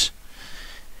 guys.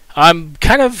 I'm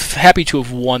kind of happy to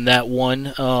have won that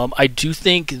one. I do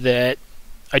think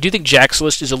Jack's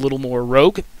list is a little more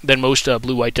rogue than most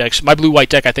blue-white decks. My blue-white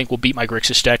deck, I think, will beat my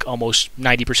Grixis deck almost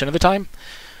 90% of the time.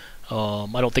 I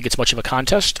don't think it's much of a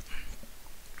contest.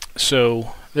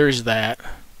 So, there's that.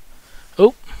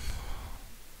 Oh.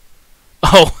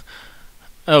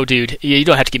 Oh, dude. You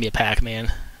don't have to give me a pack,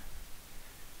 man.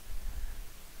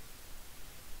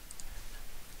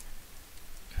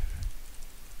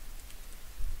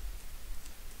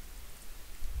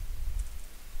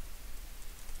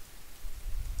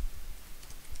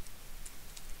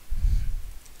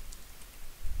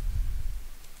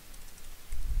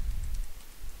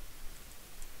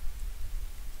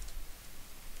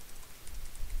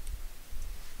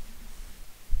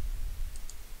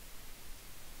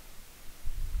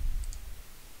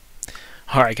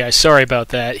 Alright, guys, sorry about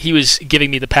that. He was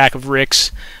giving me the pack of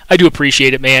Ricks. I do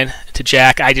appreciate it, man, to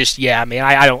Jack. I'm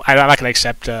not gonna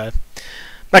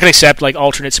accept like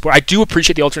alternate support. I do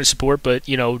appreciate the alternate support, but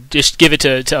just give it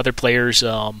to other players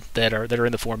that are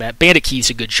in the format. Bandit Keith's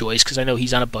a good choice because I know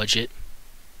he's on a budget.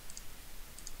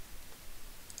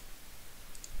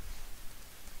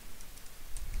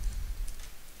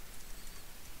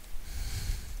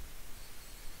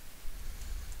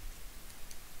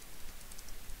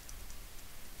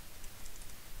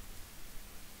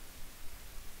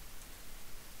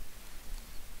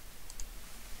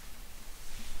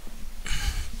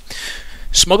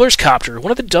 Smuggler's Copter, one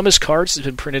of the dumbest cards that's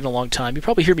been printed in a long time. You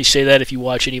probably hear me say that if you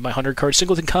watch any of my 100 card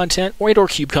Singleton content or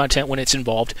cube content when it's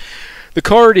involved. The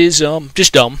card is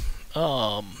just dumb,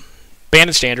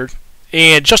 banned standard,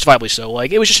 and justifiably so.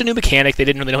 Like, it was just a new mechanic. They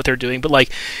didn't really know what they were doing, but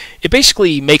like, it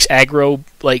basically makes aggro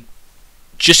like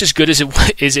just as good as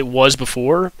it was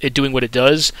before, it doing what it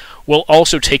does, while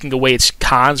also taking away its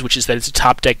cons, which is that it's a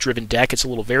top deck driven deck. It's a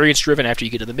little variance driven after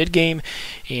you get to the mid game,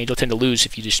 and you'll tend to lose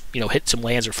if you just hit some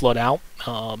lands or flood out.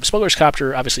 Smuggler's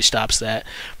Copter obviously stops that,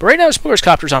 but right now Smuggler's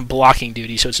Copter's on blocking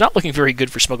duty, so it's not looking very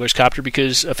good for Smuggler's Copter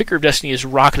because a Figure of Destiny is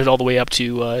rocketed all the way up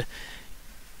to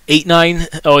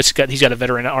 8/9. Oh, he's got a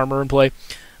veteran armor in play,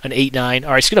 an 8/9.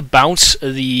 All right, it's gonna bounce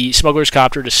the Smuggler's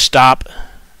Copter to stop.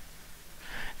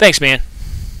 Thanks, man.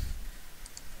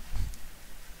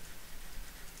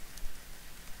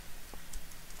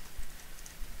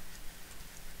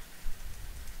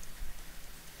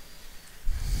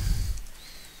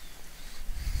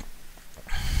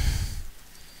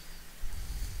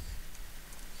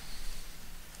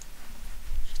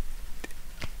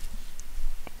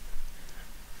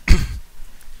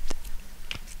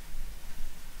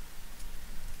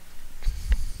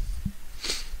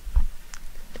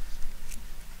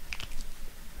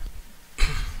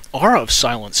 Aura of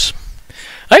Silence.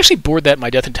 I actually bored that in my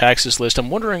Death and Taxes list.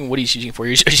 I'm wondering what he's using for.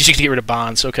 He's using to get rid of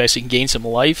bonds. Okay, so he can gain some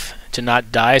life to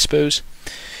not die, I suppose.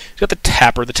 He's got the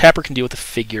Tapper. The Tapper can deal with the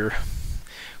Figure.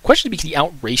 Question to be, can he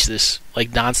outrace this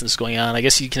like nonsense going on? I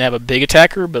guess he can have a big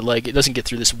attacker, but like it doesn't get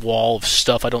through this wall of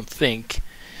stuff, I don't think.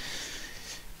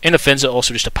 And Offensa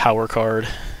also just a power card.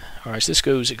 Alright, so this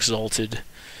goes Exalted.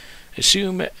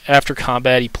 Assume after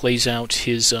combat he plays out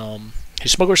his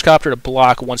Smuggler's Copter to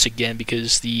block once again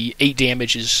because the 8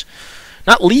 damage is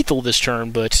not lethal this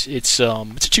turn, but it's a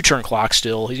 2-turn clock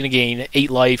still. He's going to gain 8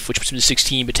 life, which puts him to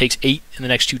 16, but takes 8 in the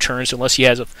next 2 turns. So unless he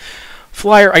has a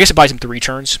flyer, I guess it buys him 3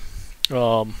 turns.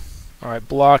 Alright,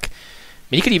 block. I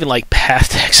mean, he could even like path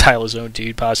to exile his own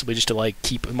dude, possibly, just to like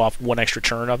keep him off 1 extra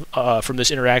turn from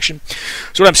this interaction.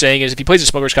 So what I'm saying is if he plays a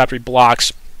Smuggler's Copter, he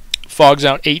blocks, fogs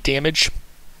out 8 damage.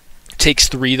 Takes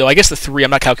 3 though. I guess the 3, I'm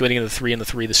not calculating in the 3 and the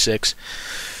 3 the 6.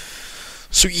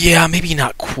 So yeah, maybe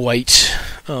not quite.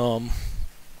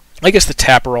 I guess the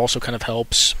Tapper also kind of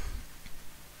helps.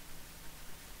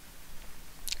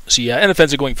 So yeah, and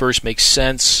Offensa going first makes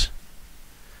sense.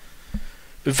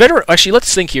 Veteran, actually,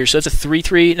 let's think here. So that's a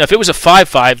 3/3. Now, if it was a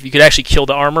 5/5, you could actually kill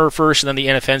the armor first, and then the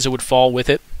Anafenza would fall with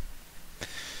it.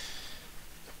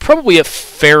 Probably a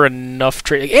fair enough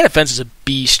trade. Like, Anafenza is a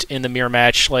beast in the mirror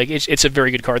match. Like it's a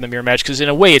very good card in the mirror match because in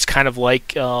a way it's kind of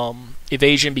like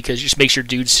evasion because it just makes your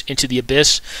dudes into the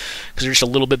abyss because they're just a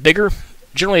little bit bigger.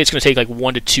 Generally, it's going to take like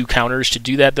 1 to 2 counters to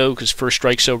do that though because first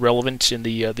strike's so relevant in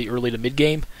the early to mid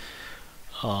game.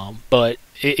 But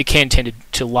it can tend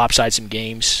to lopside some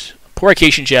games.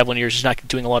 Porrication Javelineers is not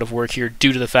doing a lot of work here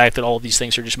due to the fact that all of these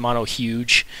things are just mono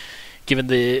huge. Given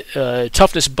the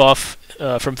toughness buff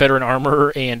from Veteran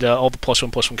Armor and all the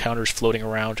 +1/+1 counters floating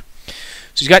around.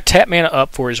 So he's got tap mana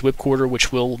up for his Whip Quarter,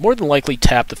 which will more than likely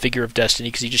tap the Figure of Destiny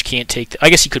because he just can't take... I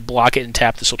guess he could block it and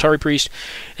tap the Soltari Priest.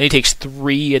 And he takes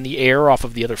 3 in the air off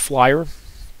of the other flyer.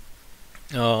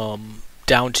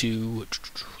 down to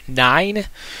 9.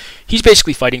 He's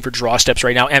basically fighting for draw steps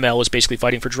right now. ML is basically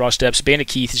fighting for draw steps. Bandit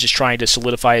Keith is just trying to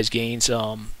solidify his gains.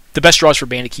 The best draws for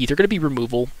Bandit Keith are going to be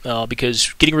removal,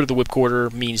 because getting rid of the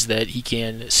Whipcorder means that he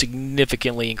can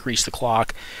significantly increase the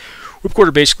clock.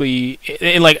 Whipcorder basically,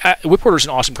 and like Whipcorder is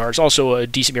an awesome card. It's also a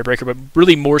decent mirror breaker, but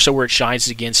really more so where it shines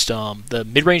is against the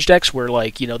mid-range decks, where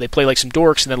like they play like some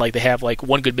dorks, and then like they have like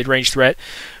one good mid-range threat.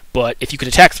 But if you can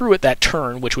attack through it that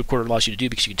turn, which Whipcorder allows you to do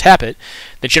because you can tap it,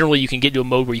 then generally you can get into a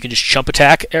mode where you can just chump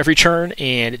attack every turn,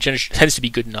 and it tends to be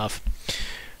good enough.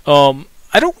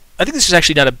 I think this is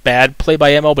actually not a bad play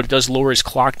by ML, but it does lower his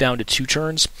clock down to 2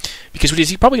 turns, because what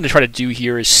he's probably going to try to do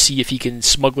here is see if he can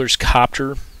Smuggler's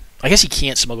Copter. I guess he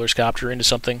can't Smuggler's Copter into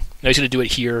something. No, he's going to do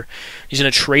it here. He's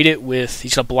going to trade it with...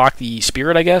 He's going to block the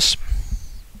Spirit, I guess.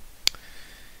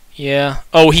 Yeah.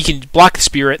 Oh, he can block the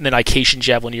Spirit, and then Ication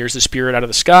Javelineers the Spirit out of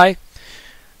the sky.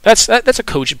 That's a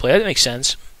cogent play. That makes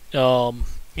sense.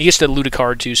 He gets to loot a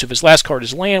card, too, so if his last card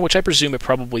is land, which I presume it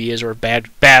probably is, or a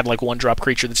bad like, one-drop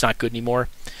creature that's not good anymore...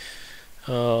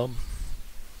 it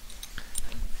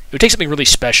would take something really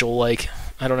special, like,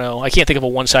 I don't know, I can't think of a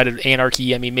one-sided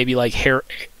Anarchy. I mean, maybe like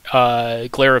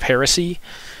Glare of Heresy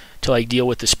to like deal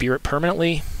with the Spirit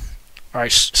permanently.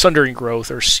 Alright, Sundering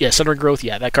Growth, Sundering Growth,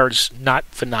 yeah, that card's not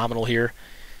phenomenal here.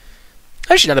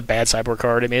 Actually not a bad sideboard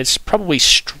card. I mean, it's probably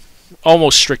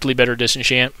almost strictly better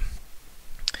Disenchant.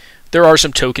 There are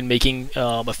some token-making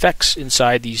effects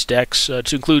inside these decks, to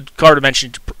include card I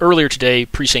mentioned earlier today,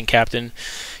 Precinct Captain.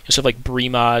 Stuff like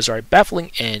Brimaz. Alright,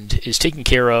 Baffling End is taking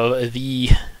care of the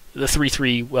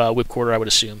 3/3 Whipcorder, I would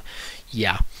assume.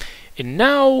 Yeah. And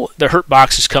now the Hurt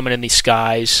Box is coming in the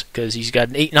skies, because he's got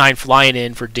an 8/9 flying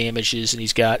in for damages, and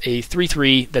he's got a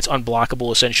 3/3 that's unblockable,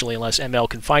 essentially, unless ML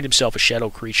can find himself a shadow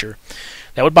creature.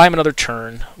 That would buy him another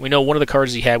turn. We know one of the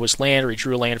cards he had was land, or he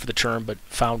drew a land for the turn, but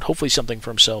found hopefully something for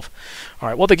himself.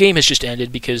 Alright, well, the game has just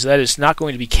ended, because that is not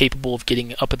going to be capable of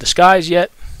getting up in the skies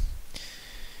yet.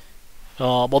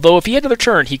 Although if he had another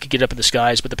turn, he could get up in the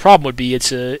skies, but the problem would be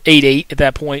it's a 8/8 at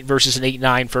that point versus an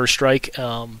 8/9 first strike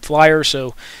flyer,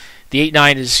 so the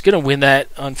 8/9 is going to win that,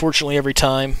 unfortunately, every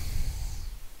time.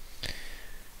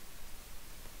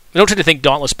 I don't tend to think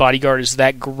Dauntless Bodyguard is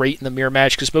that great in the mirror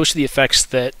match, because most of the effects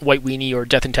that White Weenie or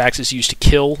Death and Taxes use to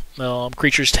kill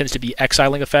creatures tends to be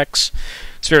exiling effects.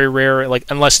 It's very rare, like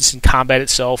unless it's in combat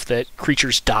itself, that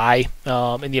creatures die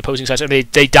in the opposing side. I mean,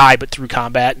 they die, but through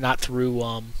combat, not through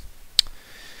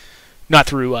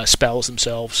spells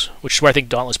themselves, which is where I think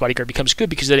Dauntless Bodyguard becomes good,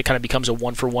 because then it kind of becomes a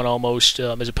 1-for-1 almost,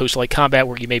 as opposed to like combat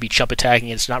where you may be chump attacking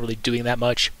and it's not really doing that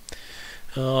much.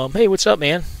 Hey, what's up,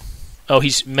 man? Oh,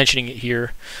 he's mentioning it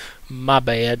here. My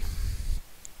bad.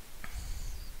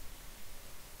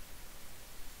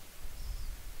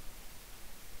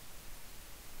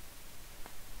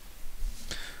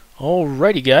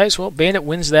 Alrighty, guys. Well, Bandit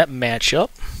wins that matchup.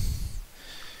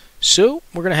 So,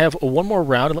 we're going to have one more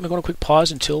round. Let me go on a quick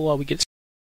pause until we get...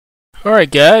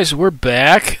 Alright, guys, we're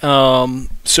back.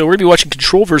 So we're going to be watching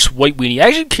Control versus White Weenie. I'm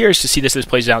actually curious to see this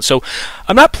plays out. So,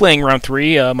 I'm not playing round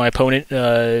 3. My opponent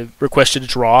requested a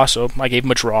draw, so I gave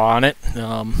him a draw on it.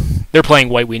 They're playing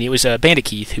White Weenie. It was Bandit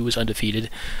Keith, who was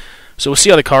undefeated. So we'll see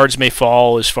how the cards may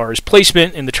fall as far as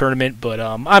placement in the tournament, but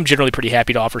I'm generally pretty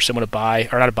happy to offer someone a buy,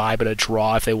 or not a buy, but a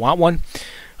draw if they want one.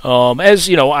 As,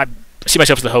 you know, I see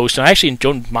myself as the host, and I actually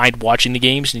don't mind watching the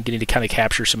games and getting to kind of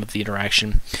capture some of the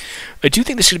interaction. I do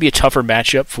think this is going to be a tougher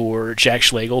matchup for Jack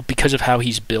Schlegel because of how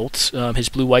he's built his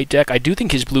blue-white deck. I do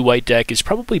think his blue-white deck is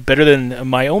probably better than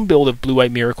my own build of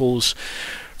blue-white miracles.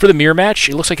 For the mirror match,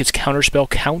 it looks like its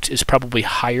counterspell count is probably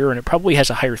higher, and it probably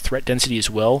has a higher threat density as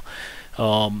well.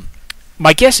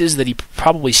 My guess is that he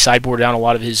probably sideboarded down a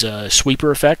lot of his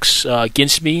sweeper effects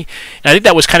against me. And I think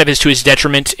that was kind of to his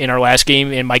detriment in our last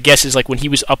game. And my guess is like when he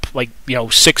was up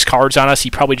 6 cards on us, he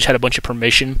probably just had a bunch of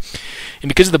permission. And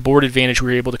because of the board advantage,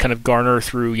 we were able to kind of garner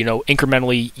through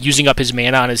incrementally using up his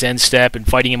mana on his end step and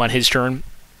fighting him on his turn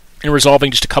and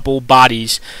resolving just a couple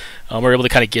bodies. We're able to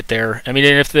kind of get there. I mean,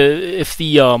 and if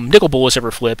the Nicol Bolas ever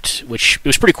flipped, which it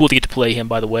was pretty cool to get to play him,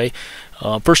 by the way.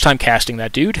 First time casting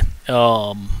that dude.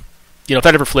 If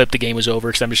that ever flipped, the game was over,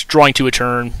 because I'm just drawing to a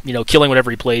turn, killing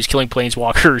whatever he plays, killing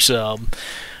planeswalkers,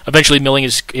 eventually milling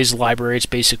his library. It's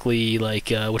basically like,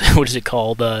 what is it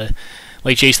called? Like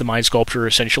Jace the Mind Sculptor,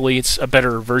 essentially. It's a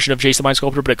better version of Jace the Mind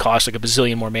Sculptor, but it costs like a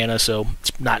bazillion more mana, so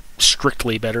it's not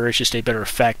strictly better. It's just a better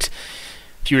effect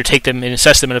if you were to take them and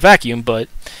assess them in a vacuum, but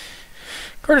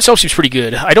card itself seems pretty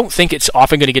good. I don't think it's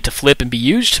often going to get to flip and be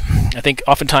used. I think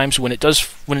oftentimes when it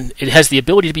has the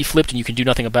ability to be flipped and you can do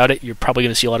nothing about it, you're probably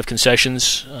going to see a lot of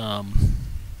concessions.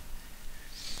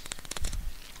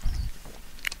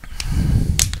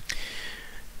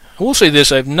 I will say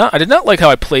this: I did not like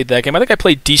how I played that game. I think I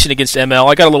played decent against ML.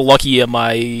 I got a little lucky in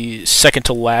my second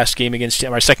to last game against him,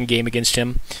 my second game against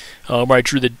him, where I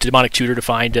drew the demonic tutor to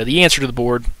find the answer to the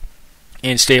board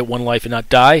and stay at 1 life and not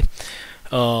die.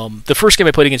 The first game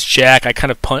I played against Jack, I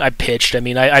kind of I pitched. I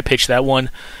mean, I pitched that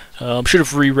one. Should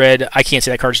have reread, I can't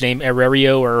say that card's name,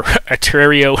 Aerario or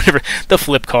Terrario, whatever, the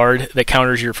flip card that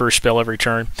counters your first spell every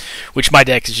turn, which my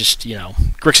deck is just,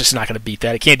 Grixis is not going to beat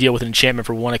that. It can't deal with an enchantment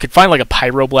for 1. I could find like a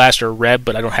Pyroblast or a Reb,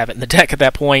 but I don't have it in the deck at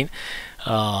that point.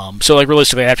 So like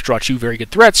realistically, I have to draw 2 very good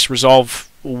threats,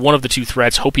 resolve one of the 2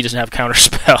 threats, hope he doesn't have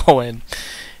counterspell, and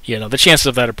the chances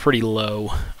of that are pretty low.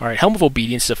 All right, Helm of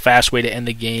Obedience is a fast way to end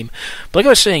the game. But like I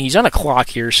was saying, he's on a clock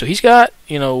here, so he's got,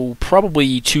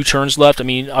 probably 2 turns left. I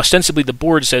mean, ostensibly the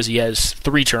board says he has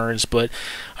 3 turns, but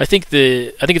I think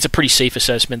it's a pretty safe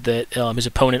assessment that his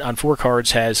opponent on 4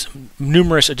 cards has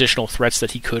numerous additional threats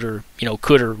that he could or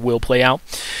will play out.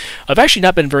 I've actually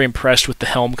not been very impressed with the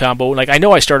Helm combo. Like, I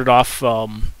know I started off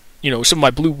some of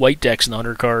my blue-white decks in the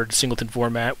 100-card Singleton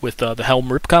format with the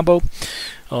Helm Rip combo,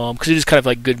 because it is kind of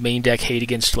like good main deck hate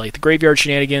against like the graveyard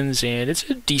shenanigans, and it's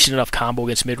a decent enough combo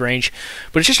against mid-range,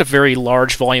 but it's just a very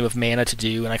large volume of mana to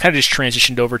do, and I kind of just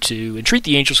transitioned over to Entreat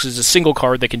the Angels because it's a single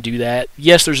card that can do that.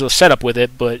 Yes, there's a setup with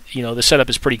it, but the setup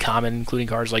is pretty common, including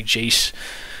cards like Jace,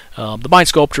 the Mind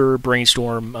Sculptor,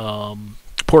 Brainstorm,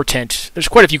 Portent. There's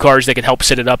quite a few cards that can help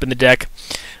set it up in the deck,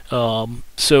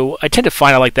 so I tend to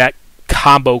find I like that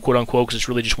combo, quote-unquote, because it's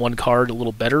really just one card a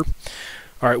little better.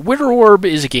 Alright, Wither Orb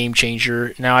is a game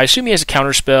changer. Now, I assume he has a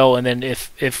counterspell, and then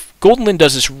if Golden Lyn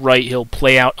does this right, he'll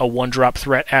play out a 1-drop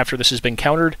threat after this has been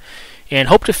countered, and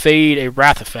hope to fade a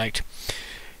Wrath effect.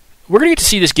 We're going to get to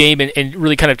see this game and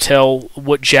really kind of tell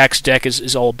what Jack's deck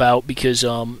is all about, because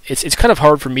it's kind of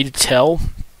hard for me to tell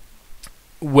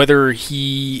whether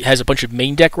he has a bunch of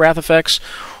main deck Wrath effects,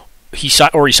 he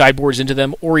sideboards into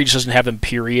them, or he just doesn't have them,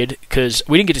 period, because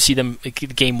we didn't get to see them in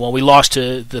Game 1. We lost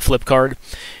to the flip card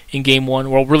in Game 1,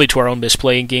 well, really to our own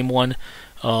misplay in Game 1,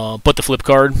 but the flip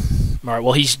card. Alright,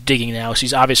 well, he's digging now, so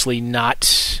he's obviously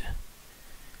not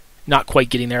quite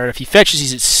getting there. If he fetches,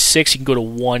 he's at 6, he can go to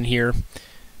 1 here.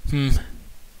 Well,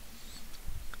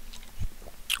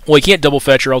 he can't double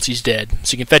fetch or else he's dead,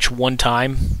 so he can fetch 1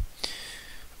 time.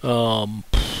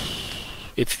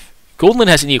 If Golden Lyn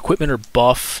has any equipment or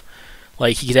buff,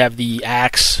 like he could have the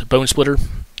Axe, Bone Splitter.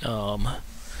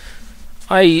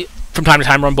 I, from time to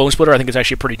time, run Bone Splitter. I think it's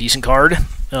actually a pretty decent card.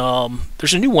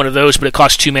 There's a new one of those, but it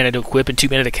costs 2 mana to equip and 2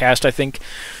 mana to cast, I think,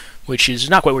 which is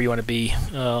not quite where you want to be.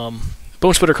 Bone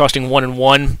Splitter costing 1 and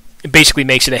 1. It basically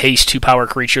makes it a haste 2-power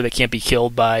creature that can't be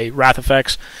killed by Wrath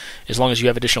effects, as long as you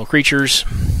have additional creatures,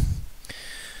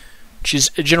 which is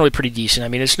generally pretty decent. I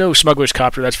mean, it's no Smuggler's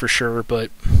Copter, that's for sure, but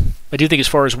I do think as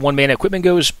far as 1-mana equipment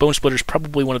goes, Bone Splitter is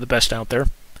probably one of the best out there.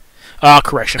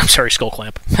 Correction, I'm sorry, Skull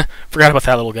Clamp. Forgot about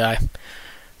that little guy.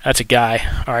 That's a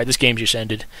guy. Alright, this game just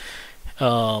ended.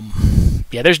 Yeah,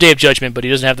 there's Day of Judgment, but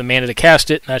he doesn't have the mana to cast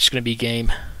it, and that's going to be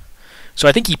game. So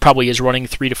I think he probably is running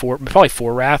 3 to 4, probably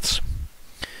 4 Wraths.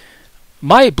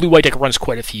 My blue-white deck runs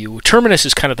quite a few. Terminus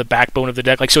is kind of the backbone of the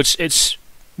deck. Like, so it's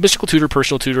Mystical Tutor,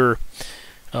 Personal Tutor,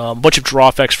 a bunch of draw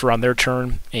effects for on their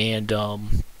turn, and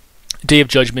Day of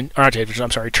Judgment, or not Day of Judgment,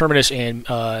 I'm sorry, Terminus and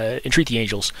Entreat the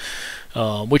Angels,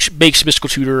 which makes Mystical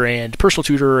Tutor and Personal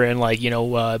Tutor and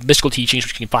Mystical Teachings,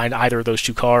 which you can find either of those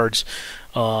 2 cards,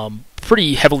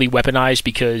 pretty heavily weaponized,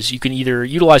 because you can either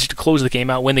utilize it to close the game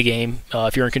out, win the game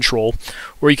if you're in control,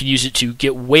 or you can use it to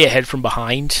get way ahead from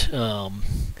behind.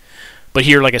 But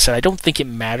here, like I said, I don't think it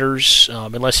matters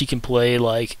unless he can play,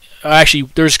 actually,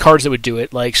 there's cards that would do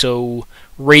it. So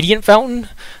Radiant Fountain,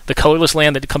 the colorless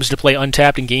land that comes to play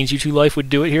untapped and gains you 2 life, would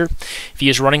do it here. If he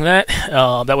is running that,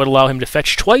 that would allow him to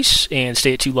fetch twice and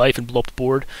stay at 2 life and blow up the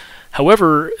board.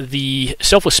 However, the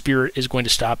Selfless Spirit is going to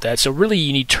stop that. So really,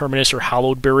 you need Terminus or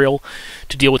Hallowed Burial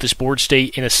to deal with this board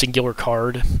state in a singular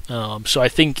card. So I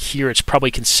think here it's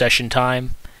probably concession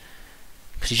time,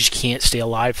 because you just can't stay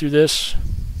alive through this.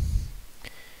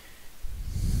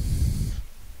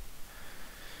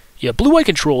 Yeah, Blue-White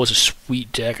Control is a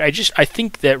sweet deck. I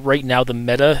think that right now the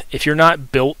meta, if you're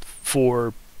not built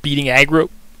for beating aggro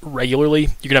regularly,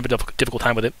 you're going to have a difficult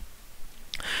time with it.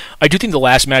 I do think the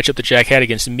last matchup that Jack had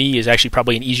against me is actually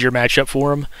probably an easier matchup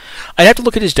for him. I'd have to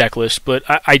look at his deck list, but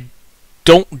I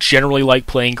don't generally like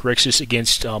playing Grixis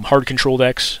against hard control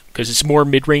decks, because it's more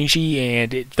mid-rangey,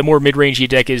 and the more mid-rangey a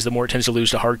deck is, the more it tends to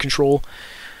lose to hard control.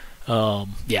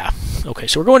 Yeah. Okay,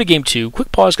 so we're going to Game 2.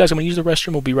 Quick pause, guys. I'm going to use the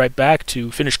restroom. We'll be right back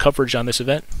to finish coverage on this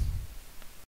event.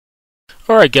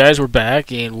 Alright, guys, we're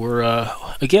back, and we're,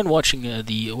 again, watching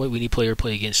the White Weenie player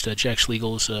play against Jack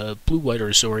Schlegel's Blue-White or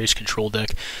Azorius control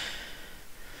deck.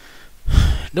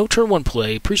 No turn 1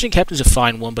 play. Precinct Captain's a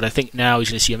fine one, but I think now he's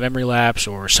going to see a memory lapse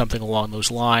or something along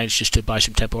those lines just to buy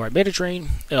some tempo. Right, Mana Drain.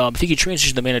 If he could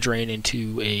transition the Mana Drain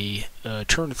into a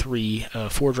turn 3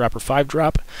 4-drop or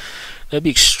 5-drop, that'd be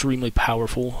extremely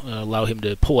powerful. Allow him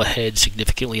to pull ahead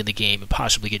significantly in the game and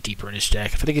possibly get deeper in his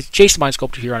deck. I think it's Jace the Mind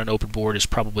Sculptor here on an open board is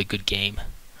probably a good game.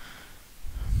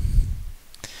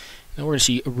 Now we're going to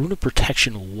see a Rune of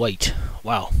Protection white.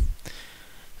 Wow.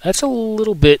 That's a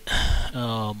little bit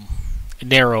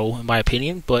narrow, in my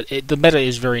opinion, but the meta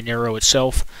is very narrow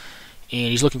itself, and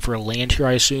he's looking for a land here,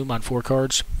 I assume, on 4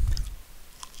 cards.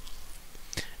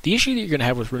 The issue that you're going to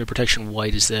have with Rune of Protection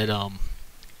white is that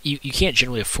you can't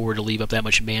generally afford to leave up that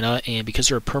much mana, and because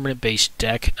they're a permanent-based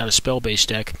deck, not a spell-based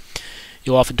deck,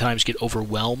 you'll oftentimes get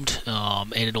overwhelmed,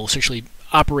 and it'll essentially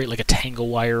operate like a Tangle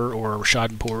Wire or a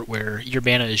Rashadenport, where your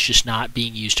mana is just not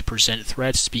being used to present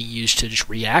threats, it's being used to just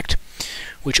react,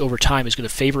 which over time is going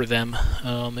to favor them,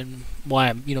 and why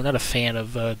I'm not a fan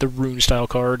of the Rune-style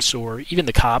cards, or even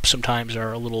the Cop sometimes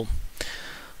are a little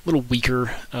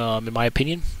weaker, in my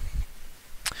opinion.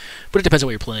 But it depends on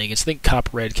what you're playing against. I think Cop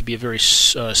Red can be a very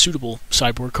suitable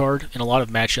sideboard card in a lot of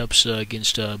matchups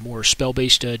against more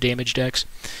spell-based damage decks.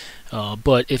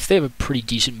 But if they have a pretty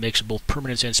decent mix of both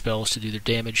permanents and spells to do their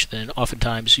damage, then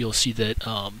oftentimes you'll see that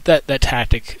that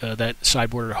tactic, that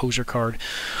sideboard or hoser card,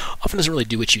 often doesn't really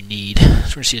do what you need. So we're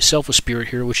going to see a Selfless Spirit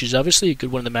here, which is obviously a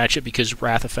good one in the matchup because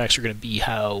Wrath effects are going to be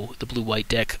how the blue-white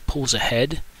deck pulls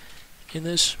ahead in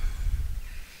this.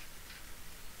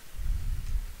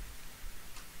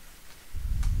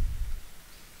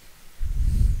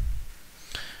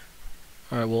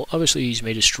 Alright, well, obviously he's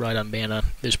made his stride on mana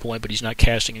at this point, but he's not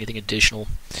casting anything additional.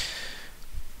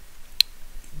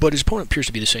 But his opponent appears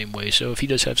to be the same way, so if he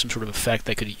does have some sort of effect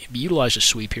that could be utilized as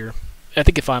sweep here, I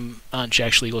think if I'm on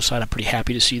Jack Schlegel's side, I'm pretty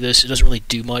happy to see this. It doesn't really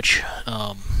do much.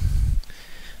 And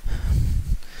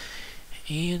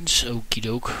okie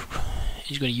doke.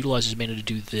 He's going to utilize his mana to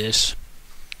do this,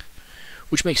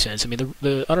 which makes sense. I mean,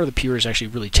 the Honor of the Pure is actually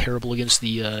really terrible against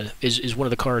the is one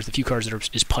of the cards, the few cards that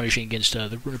is punishing against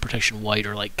the Rune of Protection white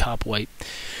or like Cop white,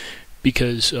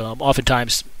 because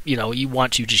oftentimes you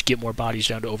want to just get more bodies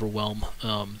down to overwhelm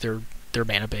their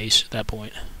mana base at that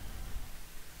point.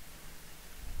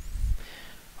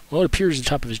 Well, it appears the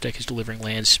top of his deck is delivering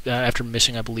lands after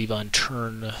missing, I believe, on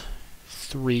turn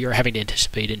 3 or having to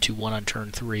anticipate into 1 on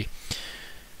turn 3.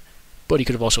 But he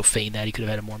could have also feigned that. He could have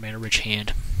had a more mana-rich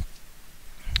hand.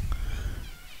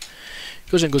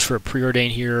 Goes in and goes for a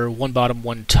Preordain here. 1 bottom,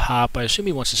 1 top. I assume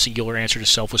he wants a singular answer to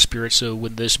Selfless Spirit, so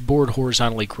when this board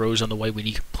horizontally grows on the white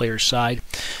weak player's side,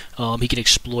 he can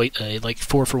exploit a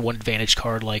 4-for-1 advantage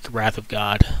card like Wrath of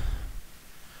God.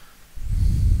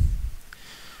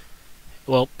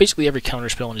 Well, basically every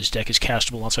counterspell in his deck is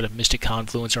castable outside of Mystic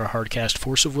Confluence or a hard-cast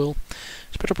Force of Will.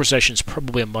 Spectral Procession is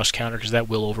probably a must-counter because that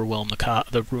will overwhelm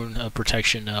the Rune of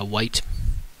Protection white.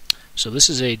 So this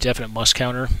is a definite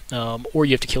must-counter, or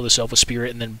you have to kill the Selfless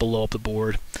Spirit and then blow up the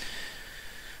board.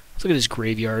 Let's look at his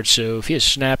graveyard. So if he has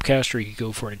Snapcaster, he could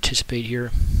go for an Anticipate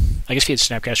here. I guess if he had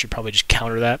Snapcaster, he'd probably just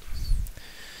counter that.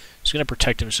 He's going to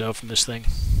protect himself from this thing.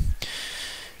 I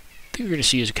think we're going to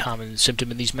see as a common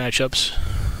symptom in these matchups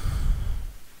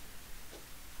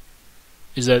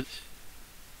is that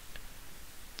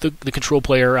the control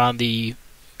player on the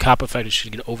Cop effect is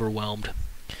going to get overwhelmed.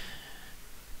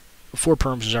 4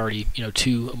 perms is already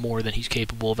 2 more than he's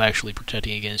capable of actually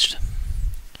protecting against.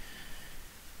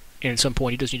 And at some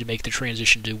point he does need to make the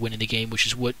transition to winning the game, which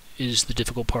is what is the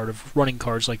difficult part of running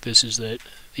cards like this, is that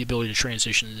the ability to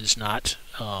transition is not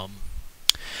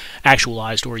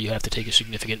actualized, or you have to take a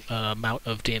significant amount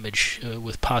of damage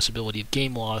with possibility of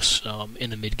game loss in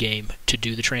the mid-game to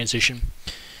do the transition.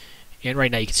 And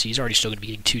right now you can see he's already still going to be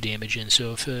getting 2 damage in,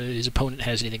 so if his opponent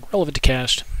has anything relevant to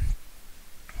cast,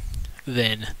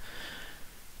 then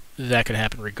that could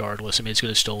happen regardless. I mean, it's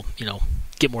going to still,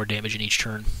 get more damage in each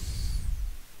turn.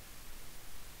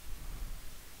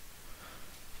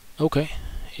 Okay,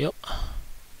 yep.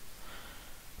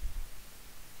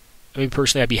 I mean,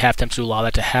 personally, I'd be half tempted to allow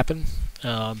that to happen,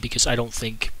 because I don't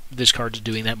think this card's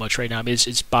doing that much right now. I mean,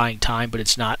 it's buying time, but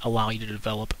it's not allowing you to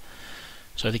develop.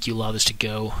 So I think you allow this to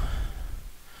go.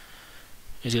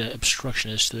 He's going to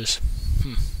Obstructionist this.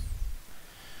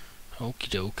 Okie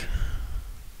doke.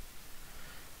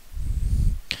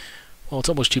 Well, it's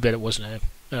almost too bad it wasn't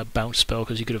a bounce spell,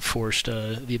 because you could have forced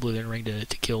the Oblivion Ring to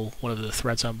kill one of the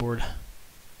threats on board.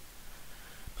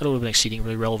 That would have been exceeding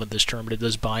really relevant this turn, but it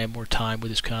does buy him more time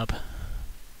with his Cop.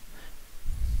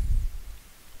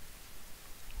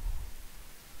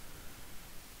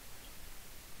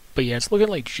 But yeah, it's looking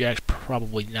like Jack's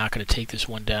probably not going to take this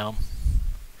one down.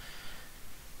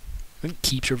 I think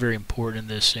keeps are very important in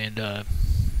this, and if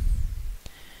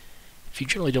you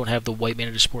generally don't have the white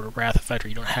mana to support a Wrath effect, or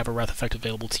you don't have a Wrath effect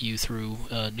available to you through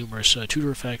numerous tutor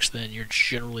effects, then you're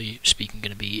generally speaking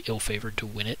going to be ill-favored to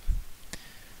win it.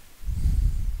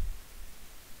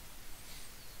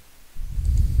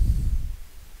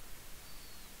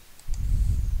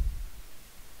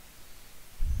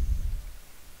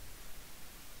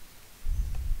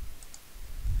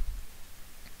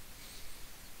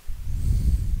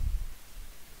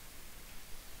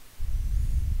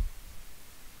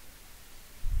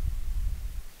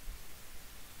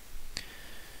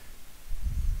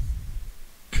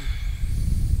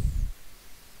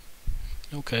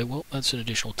 Okay, well, that's an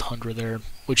additional Tundra there,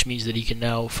 which means that he can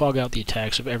now fog out the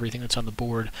attacks of everything that's on the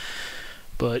board,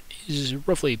 but he's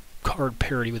roughly card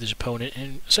parity with his opponent,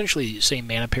 and essentially same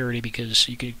mana parity, because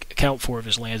you can account 4 of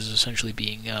his lands as essentially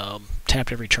being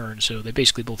tapped every turn, so they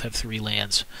basically both have 3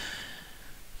 lands.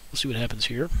 We'll see what happens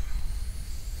here.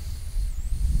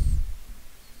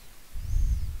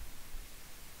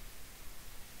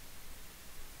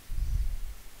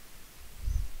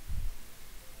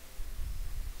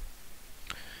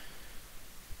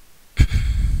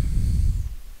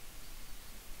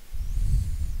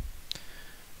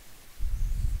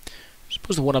 I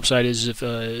suppose the one upside is if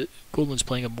Goldland's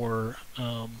playing a more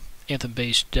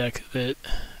Anthem-based deck, that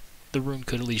the rune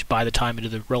could at least buy the time into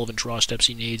the relevant draw steps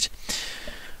he needs.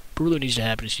 But really what needs to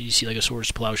happen is you see like a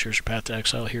Swords, Plowshares, or Path to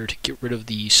Exile here to get rid of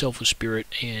the Selfless Spirit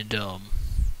and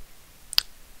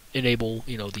enable,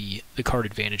 the card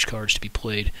advantage cards to be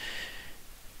played.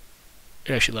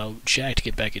 It actually allow Jack to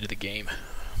get back into the game.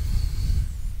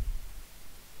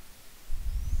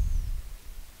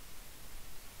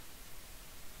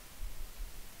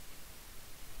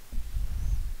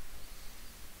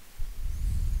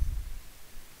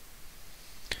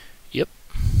 Yep.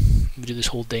 Let me do this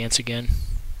whole dance again.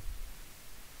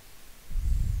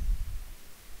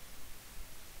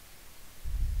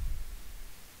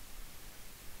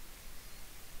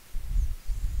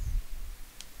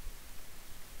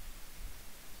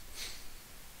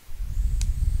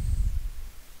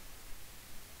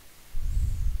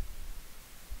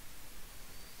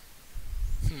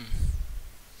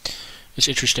 It's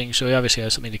interesting. So he obviously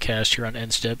has something to cast here on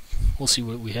end step. We'll see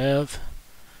what we have.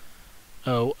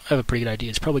 Oh, I have a pretty good idea.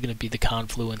 It's probably going to be the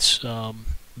Confluence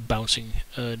bouncing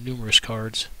numerous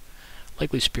cards.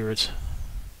 Likely Spirits.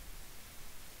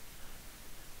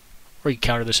 Or you can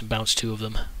counter this and bounce 2 of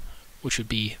them, which would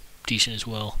be decent as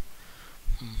well.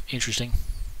 Interesting.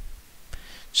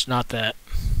 It's not that.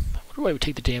 I wonder why I would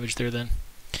take the damage there then.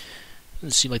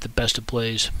 Doesn't seem like the best of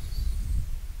plays.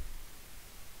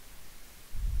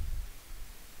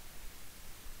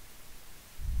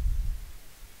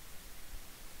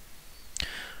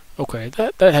 Okay,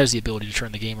 that has the ability to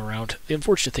turn the game around. The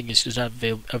unfortunate thing is he doesn't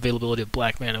have availability of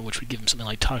black mana, which would give him something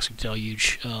like Toxic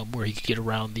Deluge, where he could get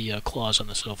around the clause on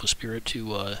the Selfless Spirit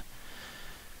to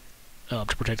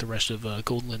protect the rest of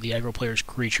Goldenland, the aggro player's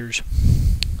creatures.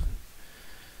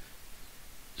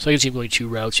 So I can see him going 2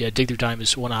 routes. Yeah, Dig Through Time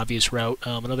is one obvious route.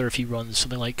 Another, if he runs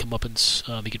something like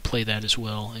Comeuppance, he could play that as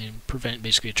well and prevent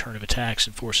basically a turn of attacks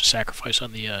and force a sacrifice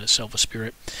on the Selfless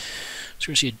Spirit. So we're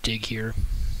going to see a dig here.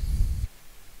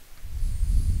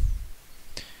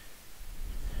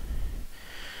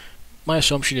 My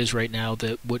assumption is right now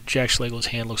that what Jack Schlegel's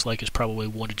hand looks like is probably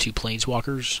 1 to 2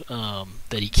 Planeswalkers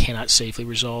that he cannot safely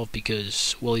resolve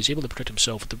because, well, he's able to protect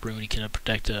himself with the rune. He cannot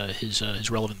protect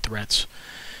his relevant threats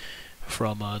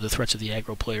from the threats of the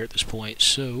aggro player at this point.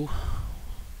 So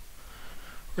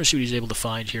we're going to see what he's able to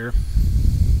find here.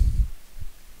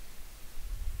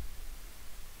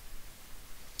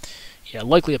 Yeah,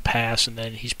 likely a pass, and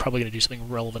then he's probably going to do something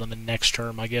relevant on the next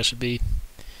turn, I guess would be.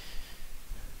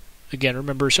 Again,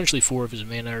 remember, essentially 4 of his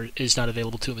mana is not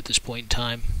available to him at this point in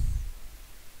time.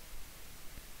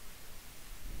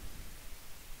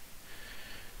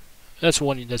 That's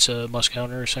a must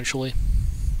counter, essentially.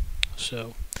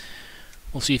 So,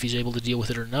 we'll see if he's able to deal with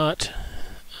it or not.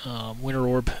 Winter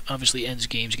Orb obviously ends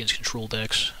games against control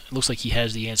decks. It looks like he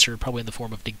has the answer, probably in the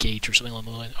form of Negate or something along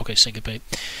the line. Okay, Syncopate.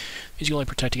 He's going to only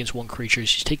protect against 1 creature.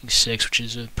 He's taking 6, which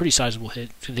is a pretty sizable hit.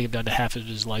 It's going to take him down to half of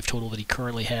his life total that he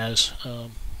currently has.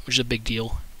 Which is a big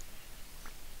deal.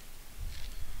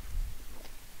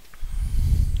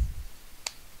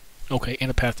 Okay,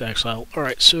 and a Path to Exile.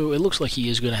 Alright, so it looks like he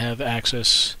is going to have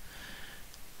access.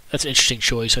 That's an interesting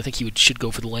choice. I think he should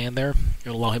go for the land there.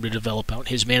 It'll allow him to develop out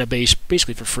his mana base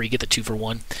basically for free, get the 2 for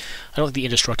 1. I don't think the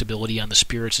indestructibility on the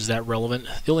spirits is that relevant.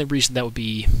 The only reason that would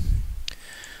be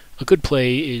a good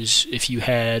play is if you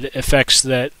had effects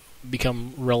that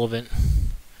become relevant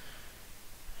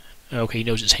Okay, he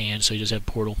knows his hand, so he does have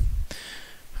portal.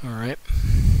 Alright.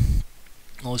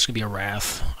 Well, this is going to be a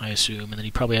Wrath, I assume, and then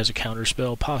he probably has a counter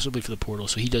spell, possibly for the portal,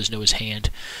 so he does know his hand.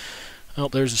 Oh,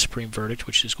 there's the Supreme Verdict,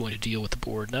 which is going to deal with the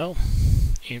board now.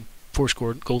 And force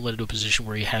Golden into a position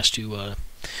where he has to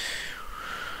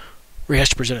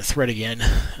present a threat again.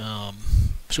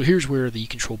 So here's where the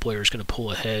control player is going to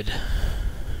pull ahead.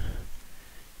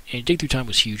 And Dig Through Time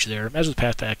was huge there, as was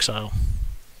Path to Exile.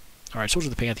 Alright, Soldier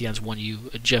of the Pantheon's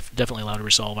 1U. Jeff definitely allowed to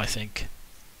resolve, I think.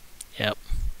 Yep.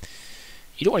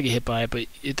 You don't want to get hit by it, but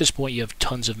at this point you have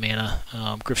tons of mana.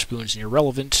 Grif Spoon's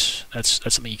irrelevant. That's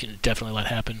something you can definitely let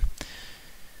happen.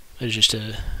 That is just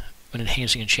an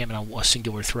enhancing enchantment on a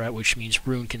singular threat, which means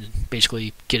Rune can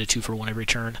basically get a 2-for-1 every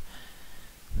turn.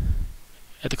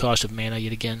 At the cost of mana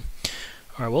yet again.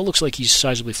 Alright, well, it looks like he's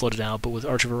sizably floated out, but with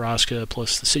Arch of Araska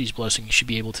plus the City's Blessing, he should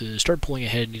be able to start pulling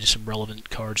ahead and need some relevant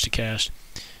cards to cast.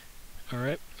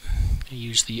 Alright,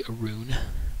 use the Rune.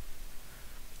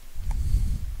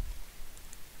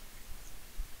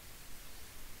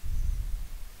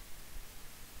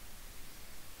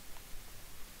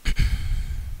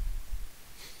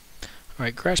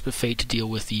 Alright, Grasp of Fate to deal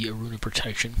with the Rune of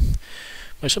Protection.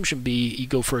 My assumption would be you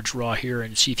go for a draw here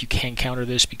and see if you can counter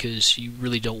this, because you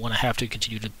really don't want to have to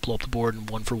continue to blow up the board in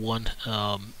 1-for-1.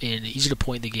 And he's at a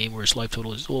point in the game where his life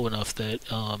total is low enough that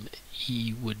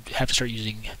he would have to start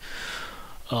using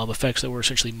effects that were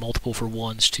essentially multiple for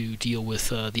ones to deal with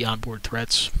the onboard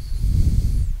threats,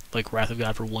 like Wrath of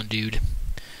God for one dude.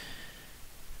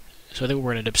 So I think what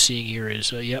we're going to end up seeing here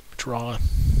is, yep, draw.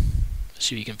 Let's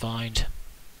see what you can find.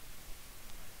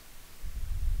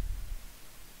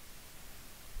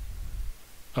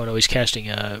 Oh no, he's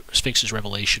casting Sphinx's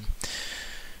Revelation.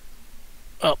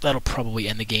 Well, that'll probably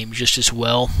end the game just as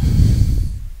well.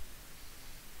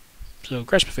 So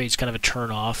Grasp of Fate's kind of a turn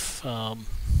off.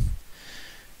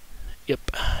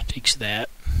 Yep, takes that.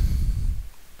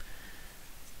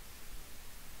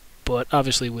 But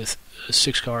obviously with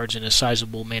 6 cards and a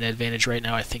sizable mana advantage right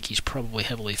now, I think he's probably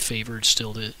heavily favored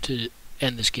still to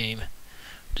end this game.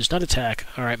 Does not attack.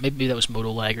 Alright, maybe that was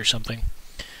Moto lag or something.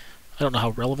 I don't know how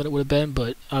relevant it would have been,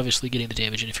 but obviously getting the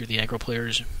damage in if you're the aggro player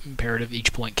is imperative.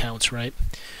 Each point counts, right?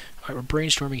 Alright, we're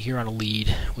brainstorming here on a lead,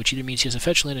 which either means he has a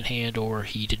fetch land in hand or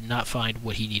he did not find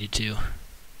what he needed to.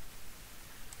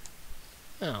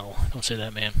 Oh, don't say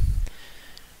that, man.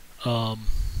 So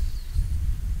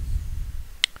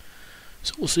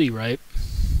we'll see, right?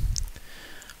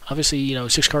 Obviously, you know,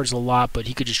 6 cards is a lot, but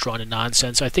he could just draw into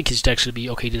nonsense. I think his deck's going to be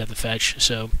okay to have the fetch,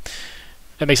 so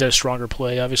that makes that a stronger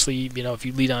play. Obviously, you know, if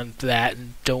you lead on that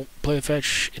and don't play a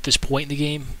fetch at this point in the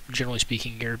game, generally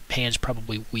speaking, your hand's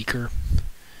probably weaker.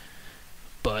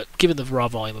 But given the raw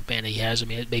volume of mana he has, I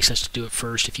mean, it makes sense to do it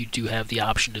first if you do have the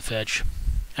option to fetch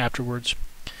afterwards.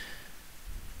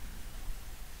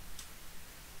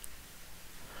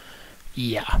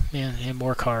 Yeah, man, and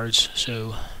more cards.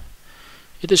 So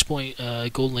at this point,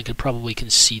 Golden Link could probably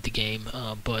concede the game,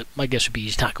 but my guess would be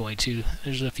he's not going to.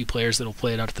 There's a few players that'll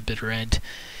play it out at the bitter end,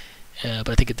 but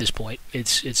I think at this point,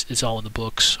 it's all in the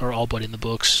books, or all but in the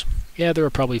books. Yeah, there are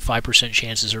probably 5%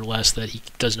 chances or less that he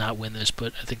does not win this,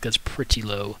 but I think that's pretty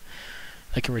low.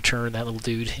 I can return that little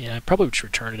dude. Yeah, I probably would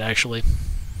return it actually.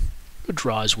 Would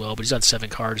draw as well, but he's on 7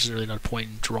 cards. There's really no point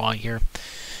in drawing here.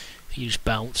 You just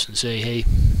bounce and say, hey,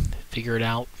 figure it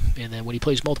out. And then when he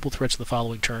plays multiple threats in the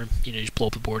following turn, you know, just blow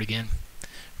up the board again.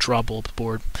 Draw, blow up the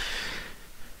board.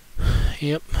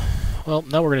 Yep. Well,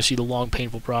 now we're going to see the long,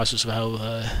 painful process of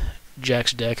how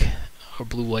Jack's deck, or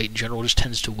blue-white in general, just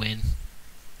tends to win.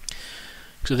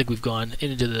 Because I think we've gone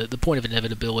into the point of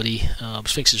inevitability.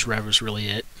 Sphinx's Rev was really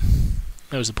it.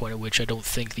 That was the point at which I don't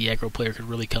think the aggro player could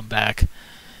really come back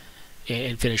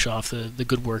and finish off the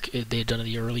good work they had done in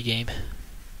the early game.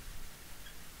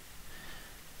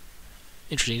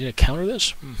 Interesting. Did I counter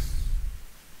this?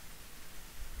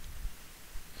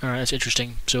 Alright, that's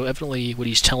interesting. So evidently what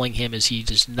he's telling him is he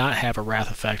does not have a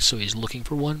Wrath effect, so he's looking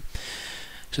for one.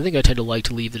 So I think I tend to like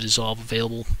to leave the Dissolve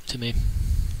available to me.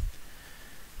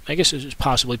 I guess it's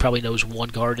possibly probably knows 1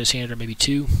 card in his hand, or maybe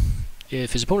 2.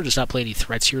 If his opponent does not play any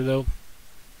threats here, though,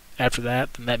 after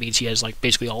that, then that means he has like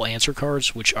basically all answer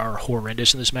cards, which are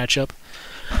horrendous in this matchup.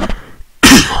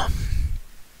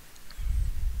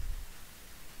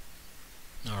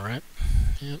 Alright.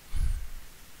 Yep.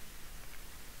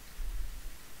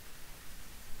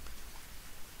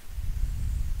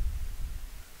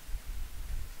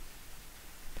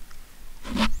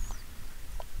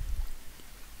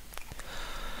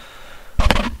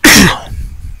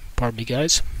 Pardon me,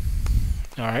 guys.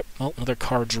 Alright, well, another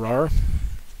card drawer.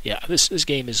 Yeah, this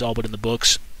game is all but in the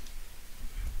books.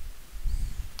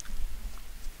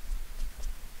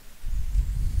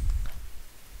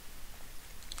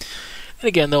 And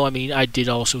again, though, I mean, I did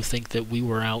also think that we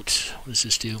were out. What does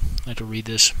this do? I have to read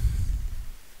this.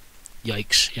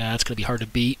 Yikes. Yeah, that's going to be hard to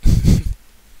beat.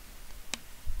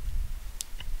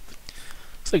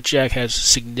 Looks like Jack has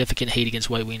significant hate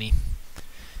against White Weenie.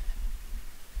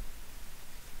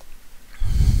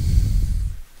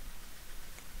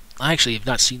 I actually have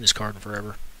not seen this card in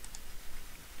forever.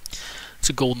 It's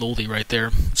a golden oldie right there.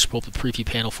 Let's pull up the preview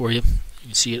panel for you. You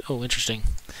can see it. Oh, interesting.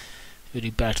 Maybe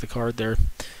back to the card there.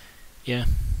 Yeah,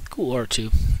 cool art too.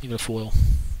 Even a foil.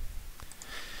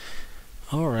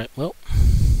 Alright, well.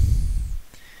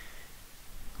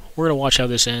 We're going to watch how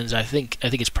this ends. I think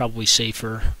it's probably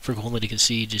safer for Golden to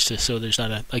concede just so there's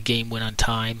not a game win on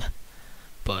time.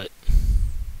 But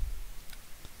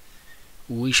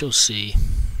we shall see.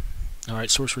 Alright,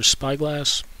 Sorcerer's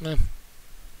Spyglass. Could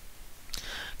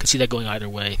see that going either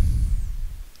way.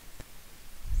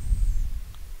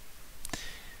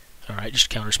 Alright, just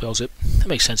counterspells it. That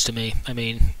makes sense to me. I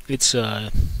mean, it's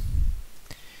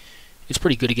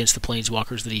pretty good against the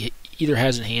Planeswalkers that he either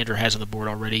has in hand or has on the board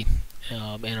already,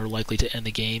 and are likely to end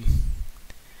the game.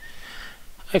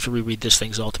 I have to reread this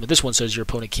thing's ultimate. This one says your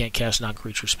opponent can't cast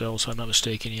non-creature spells, so I'm not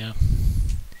mistaken, yeah.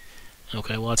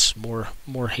 Okay, well that's more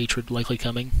hatred likely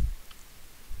coming.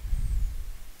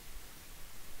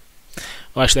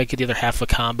 Well, actually, I get the other half of a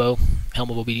combo.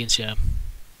 Helm of Obedience, yeah.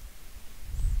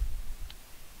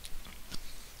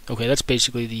 Okay, that's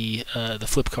basically the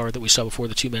flip card that we saw before,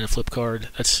 the 2-mana flip card.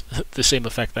 That's the same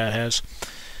effect that has.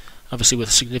 Obviously with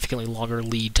a significantly longer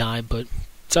lead time, but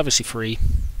it's obviously free.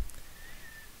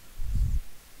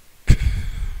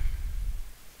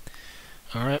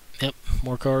 Alright, yep,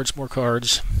 more cards, more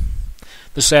cards.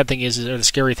 The sad thing is, or the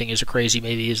scary thing is, or crazy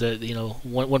maybe, is that, you know,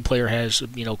 one player has,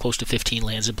 you know, close to 15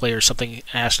 lands in play or something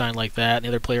asinine like that, and the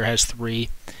other player has 3.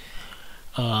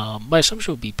 My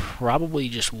assumption would be probably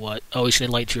just what? Oh, he's going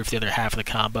to Enlighten Fear for the other half of the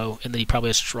combo, and then he probably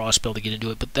has to draw a spell to get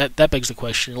into it. But that begs the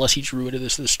question, unless he drew into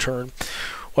this turn,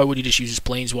 why would he just use his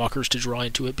Planeswalkers to draw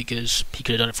into it? Because he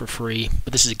could have done it for free,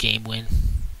 but this is a game win.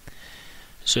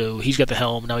 So he's got the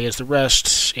Helm, now he has the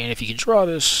rest, and if he can draw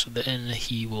this, then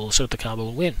he will set up the combo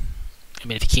and win. I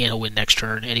mean, if he can't, he'll win next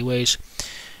turn anyways.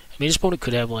 I mean, his opponent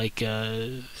could have, like,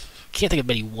 can't think of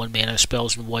many 1-mana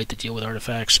spells in white that deal with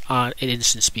artifacts at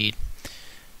instant speed.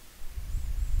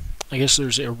 I guess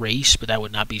there's Erase, but that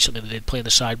would not be something that they'd play in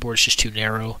the sideboard. It's just too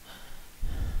narrow.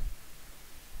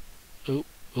 Oh,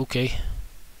 okay.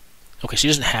 Okay, so he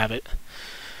doesn't have it.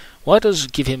 Well, that does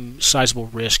give him sizable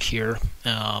risk here.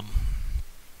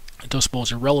 Those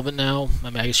balls are irrelevant now. I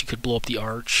mean, I guess you could blow up the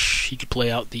Arch. He could play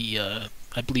out the,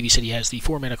 I believe he said he has the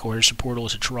 4-mana Coercion Portal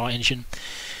as a draw engine.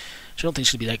 So I don't think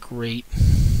it's going to be that great. I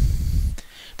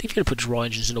think if you're going to put draw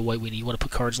engines into White Weenie, you want to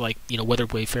put cards like, you know,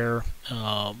 Weathered Wayfarer.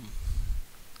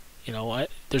 You know,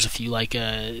 there's a few like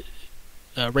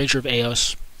Ranger of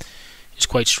Eos is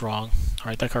quite strong.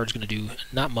 Alright, that card's going to do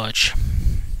not much.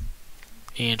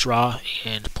 And draw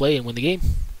and play and win the game.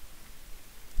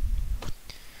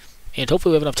 And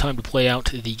hopefully we have enough time to play out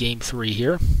the game 3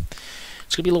 here.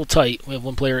 It's going to be a little tight. We have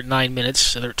one player at 9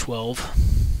 minutes, other at 12.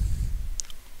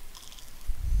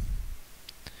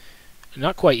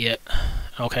 Not quite yet.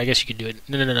 Okay, I guess you can do it.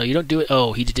 No, you don't do it.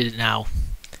 Oh, he did it now.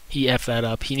 He effed that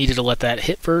up. He needed to let that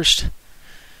hit first,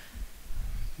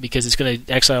 because it's going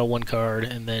to exile 1 card,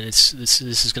 and then this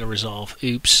is going to resolve.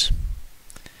 Oops.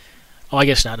 Oh, I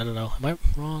guess not. No. Am I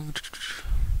wrong?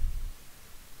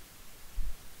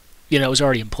 You know, it was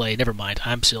already in play. Never mind.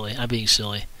 I'm silly. I'm being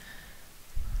silly.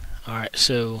 Alright,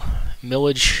 so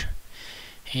Millage,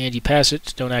 and you pass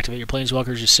it. Don't activate your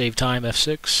Planeswalkers. Just save time.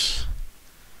 F6.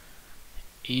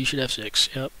 You should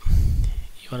F6. Yep.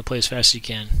 You want to play as fast as you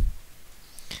can.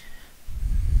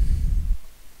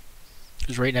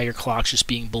 Because right now your clock's just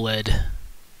being bled.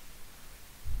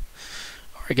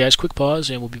 Alright guys, quick pause,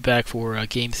 and we'll be back for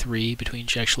Game 3 between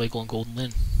Jack Schlegel and Golden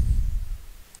Lynn.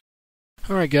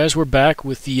 Alright guys, we're back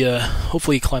with the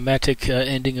hopefully climactic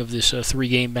ending of this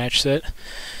 3-game match set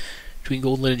between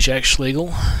Golden Lynn and Jack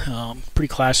Schlegel. Pretty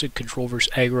classic control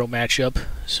versus aggro matchup.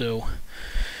 So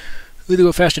we'll either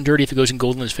go fast and dirty if it goes in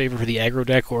Golden Lynn's favor for the aggro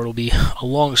deck, or it'll be a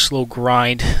long, slow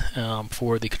grind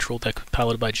for the control deck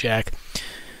piloted by Jack.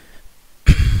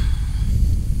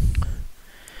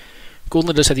 Golden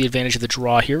Lynn does have the advantage of the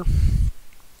draw here,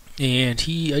 and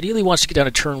he ideally wants to get down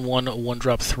to turn 1, a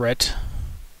 1-drop threat.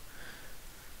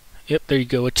 Yep, there you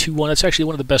go, a 2-1. That's actually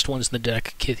one of the best ones in the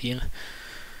deck, Kithian.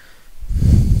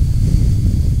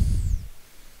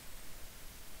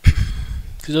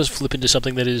 Because it does flip into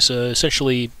something that is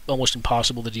essentially almost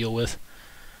impossible to deal with.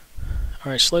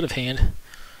 Alright, sleight of hand.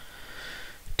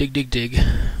 Dig.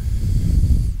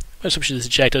 My assumption is that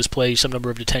Jack does play some number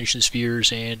of detention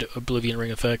spheres and Oblivion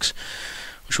Ring effects,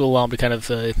 which will allow him to kind of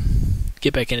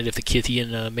get back in it if the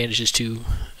Kithian manages to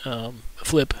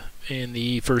flip in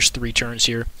the first 3 turns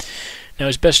here. Now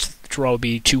his best draw would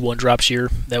be 2 1-drops here.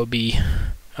 That would be...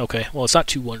 okay, well it's not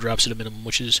 2 1-drops at a minimum,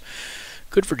 which is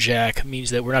good for Jack. It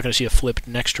means that we're not going to see a flip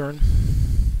next turn.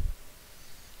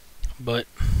 But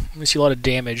I'm going to see a lot of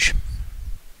damage.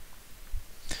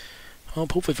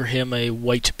 Hopefully for him a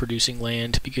white producing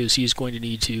land, because he's going to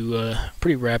need to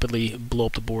pretty rapidly blow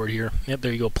up the board here. Yep,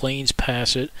 there you go. Plains,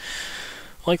 pass it.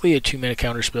 Likely a 2-mana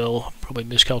counterspell, probably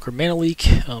miscalc or mana leak.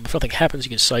 If nothing happens, you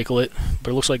can cycle it,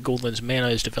 but it looks like Goldland's mana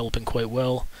is developing quite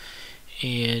well.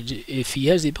 And if he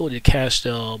has the ability to cast a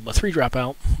 3-drop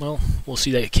out, well, we'll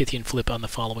see that Kithian flip on the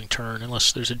following turn,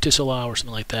 unless there's a disallow or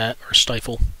something like that, or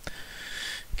stifle.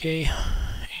 Okay,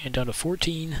 and down to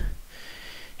 14.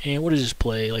 And what does this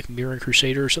play? Like Mirror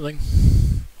Crusader or something?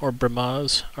 Or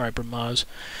Bramaz? Alright, Bramaz.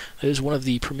 That is one of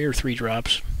the premier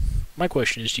 3-drops. My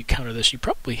question is, do you counter this? You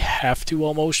probably have to,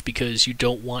 almost, because you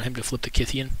don't want him to flip the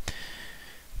Kithian.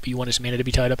 But you want his mana to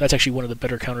be tied up. That's actually one of the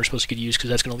better counter spells you could use, because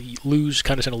that's going to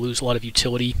lose a lot of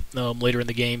utility later in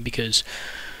the game, because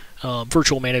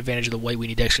virtual mana advantage of the white we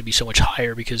need to actually be so much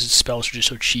higher, because its spells are just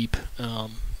so cheap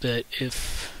that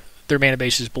if their mana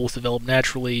base is both developed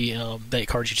naturally, that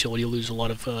card's utility will lose a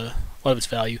lot of its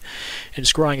value. And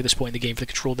scrying at this point in the game for the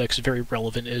control deck is very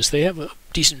relevant, as they have a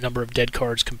decent number of dead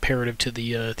cards comparative to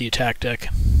the attack deck.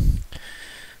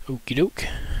 Okie doke.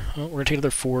 Well, we're going to take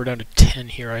another 4 down to 10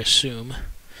 here, I assume.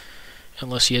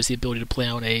 Unless he has the ability to play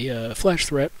on a flash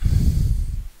threat,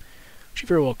 which he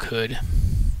very well could.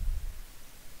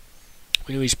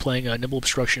 We know he's playing Nimble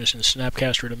Obstructionist and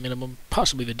Snapcaster at a minimum,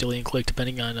 possibly Vidillion Click,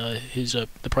 depending on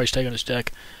the price tag on his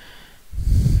deck.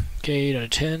 Okay, down to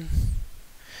 10.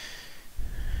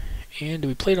 And do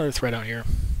we play another threat out here?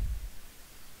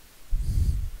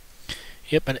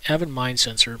 Yep, an Avid Mind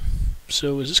Sensor.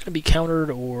 So is this going to be countered,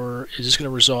 or is this going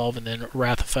to resolve and then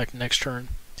Wrath effect next turn?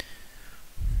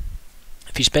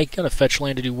 If he's banking on a fetch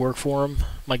land to do work for him,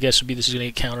 my guess would be this is going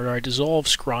to get countered. Alright, Dissolve,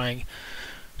 Scrying,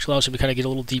 which allows him to kind of get a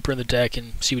little deeper in the deck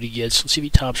and see what he gets. Let's see if he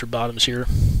tops or bottoms here.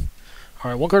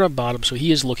 Alright, 1 card on bottom, so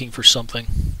he is looking for something,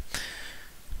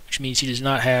 which means he does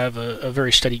not have a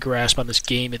very steady grasp on this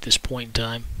game at this point in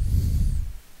time.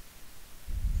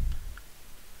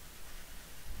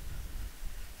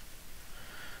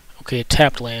 Okay, a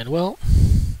tapped land. Well,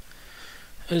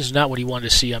 that is not what he wanted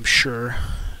to see, I'm sure.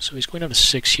 So he's going down to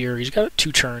 6 here. He's got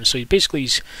 2 turns, so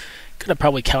he's going to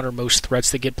probably counter most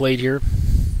threats that get played here.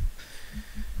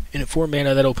 And at 4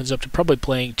 mana, that opens up to probably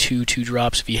playing 2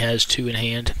 2-drops if he has 2 in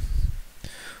hand.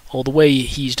 Well, the way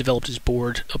he's developed his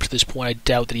board up to this point, I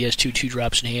doubt that he has 2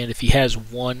 2-drops in hand. If he has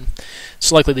 1,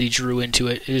 it's likely that he drew into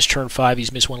it. It is turn 5,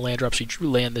 he's missed 1 land drop, so he drew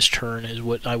land this turn, is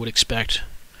what I would expect.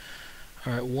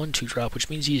 Alright, 1 2-drop,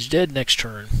 which means he's dead next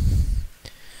turn.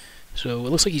 So it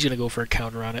looks like he's going to go for a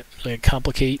counter on it, like a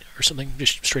Complicate or something,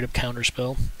 just straight up counter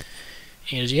spell.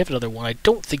 And does he have another one? I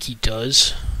don't think he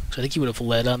does. So I think he would have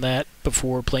led on that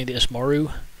before playing the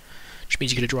Ismaru, which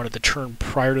means he could have drawn it the turn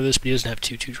prior to this, but he doesn't have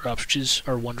 2 2-drops, which is,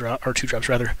 or 2-drops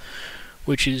rather,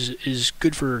 which is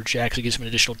good for Jack, because it gives him an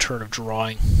additional turn of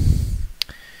drawing.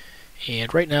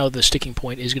 And right now the sticking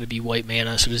point is going to be white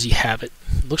mana, so does he have it?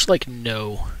 Looks like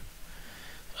no.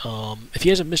 If he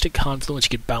has a Mystic Confluence, he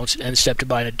could bounce it end step to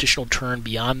buy an additional turn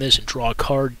beyond this and draw a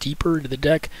card deeper into the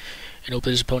deck, and hope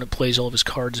that his opponent plays all of his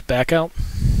cards back out.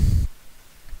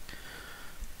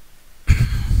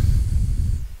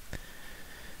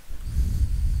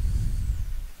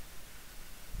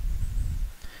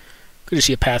 Good to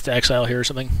see a Path to Exile here or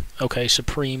something. Okay,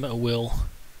 Supreme Will.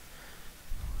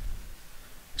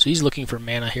 So he's looking for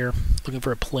mana here, looking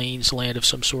for a Plains land of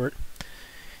some sort.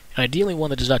 And ideally one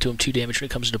that does not do him 2 damage when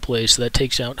it comes into play, so that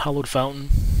takes out Hallowed Fountain.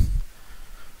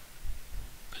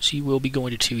 Because he will be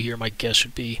going to 2 here, my guess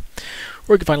would be.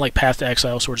 Or you can find like Path to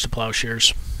Exile, Swords to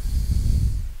Plowshares.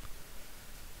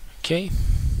 Okay.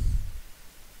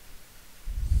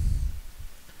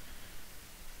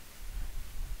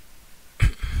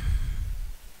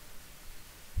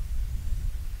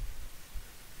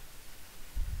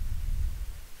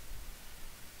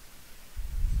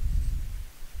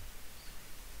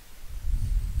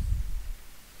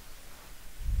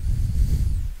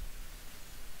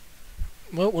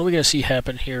 Well, what are we going to see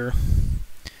happen here?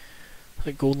 I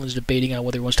think Goldland's debating on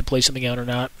whether he wants to play something out or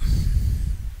not.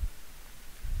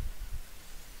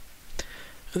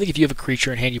 I think if you have a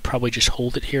creature in hand, you probably just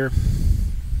hold it here.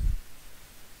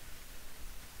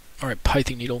 Alright,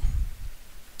 Pithing Needle.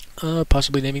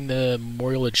 Possibly naming the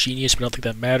Memorial of Genius, but I don't think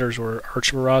that matters, or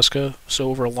Arch of Araska. So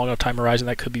over a long enough time horizon,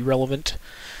 that could be relevant.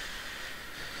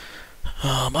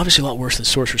 Obviously a lot worse than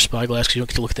Sorcerer's Spyglass because you don't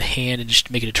get to look at the hand and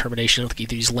just make a determination. I don't think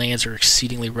either of these lands are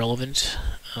exceedingly relevant.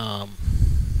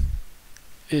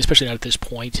 Especially not at this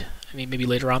point. I mean, maybe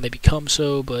later on they become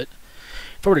so, but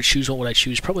if I were to choose one, would I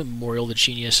choose? Probably Memorial the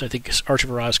Genius. I think Arch of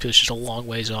Araska is just a long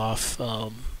ways off.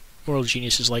 Memorial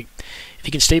Genius is like, if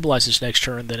he can stabilize this next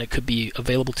turn, then it could be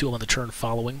available to him on the turn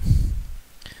following.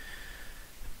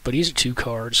 But he's a 2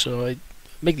 card, so I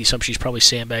make the assumption he's probably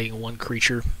sandbagging 1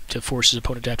 creature to force his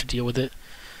opponent to have to deal with it.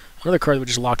 Another card that would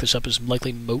just lock this up is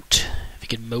likely Moat. If he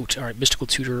can Moat, alright, Mystical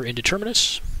Tutor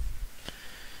Indeterminus.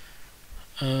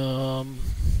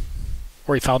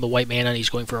 Or he found the white mana and he's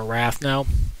going for a Wrath now.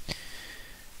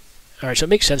 Alright, so it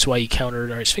makes sense why he countered.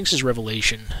 Alright, Sphinx's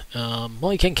Revelation. Well,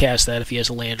 he can cast that if he has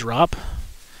a land drop.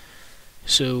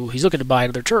 So he's looking to buy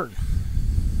another turn.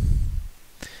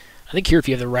 I think here if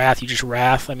you have the Wrath, you just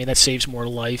Wrath. I mean, that saves more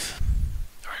life.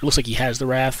 Alright, it looks like he has the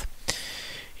Wrath.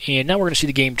 And now we're going to see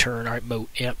the game turn. Alright, Moat.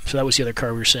 Yep, so that was the other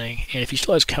card we were saying. And if he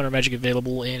still has counter magic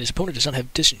available and his opponent does not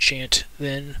have Disenchant,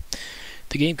 then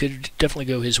the game could definitely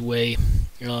go his way.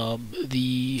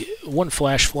 The one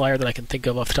flash flyer that I can think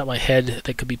of off the top of my head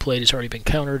that could be played has already been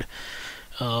countered.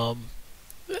 I'm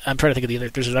trying to think of the other.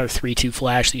 There's another 3/2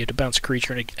 flash that you have to bounce a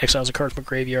creature and it exiles a card from a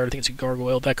graveyard. I think it's a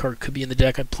Gargoyle. That card could be in the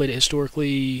deck. I played it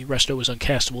historically. Resto was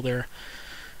uncastable there.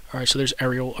 Alright, so there's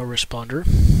Aerial a Responder.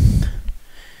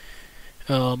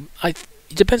 It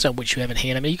depends on what you have in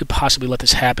hand. I mean, you could possibly let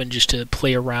this happen just to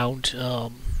play around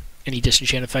any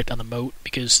disenchant effect on the Moat,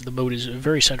 because the Moat is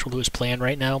very central to his plan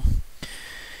right now.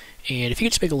 And if you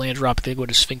could just make a land drop, they go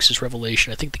to Sphinx's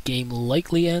Revelation. I think the game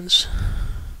likely ends,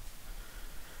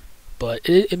 but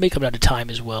it may come down to time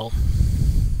as well.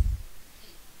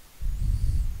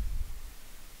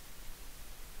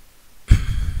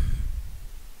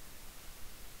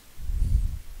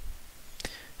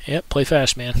 Yep, play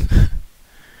fast, man.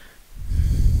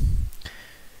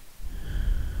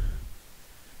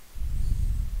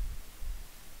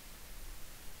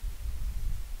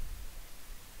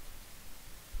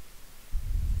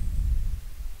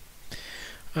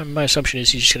 My assumption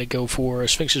is he's just going to go for a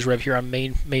Sphinx's Rev here on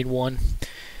main 1,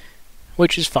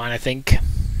 which is fine, I think.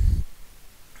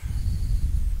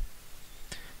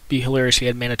 Be hilarious if he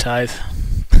had Mana Tithe.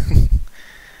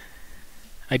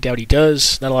 I doubt he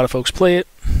does. Not a lot of folks play it.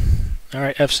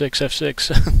 Alright, F6,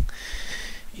 F6.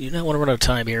 You do not want to run out of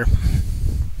time here.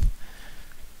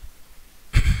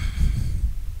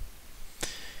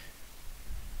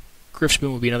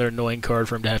 Grifspoon would be another annoying card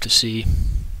for him to have to see.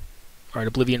 Alright,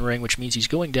 Oblivion Ring, which means he's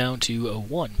going down to a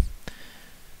 1.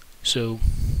 So,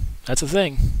 that's a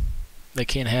thing. That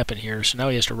can't happen here. So now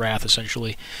he has to Wrath,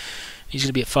 essentially. He's going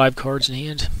to be at 5 cards in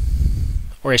hand.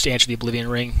 Or he has to answer the Oblivion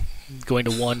Ring, going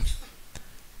to 1.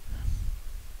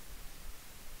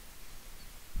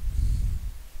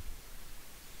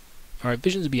 Alright,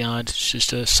 Visions Beyond. It's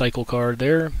just a cycle card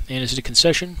there. And is it a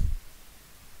concession?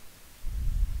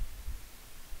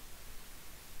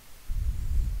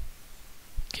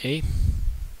 Okay.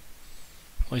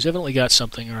 Well, he's evidently got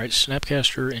something. Alright,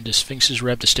 Snapcaster into Sphinx's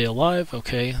Rev to stay alive.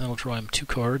 Okay, that'll draw him 2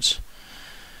 cards.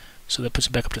 So that puts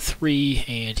him back up to 3,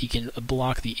 and he can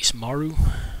block the Ismaru.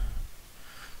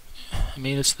 I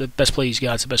mean, it's the best play he's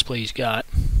got. It's the best play he's got.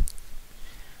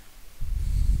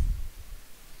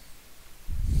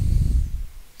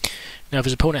 Now, if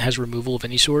his opponent has removal of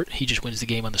any sort, he just wins the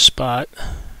game on the spot.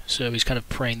 So he's kind of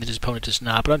praying that his opponent does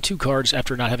not. But on 2 cards,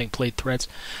 after not having played threats,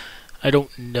 I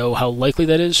don't know how likely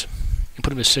that is. You can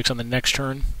put him to 6 on the next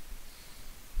turn.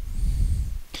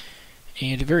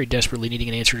 And very desperately needing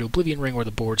an answer to Oblivion Ring or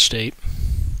the board state.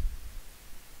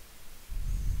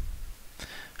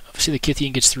 Obviously the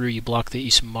Kithian gets through, you block the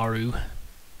Isamaru.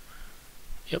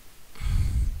 Yep.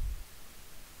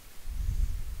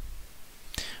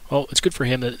 Well, it's good for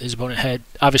him that his opponent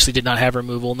obviously did not have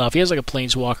removal. Now if he has like a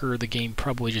Planeswalker, the game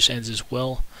probably just ends as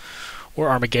well. Or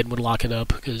Armageddon would lock it up,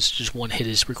 because just 1 hit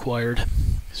is required.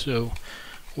 So,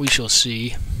 we shall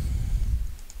see.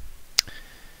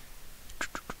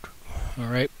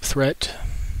 Alright, threat.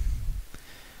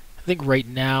 I think right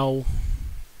now...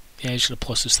 Yeah, I'm just going to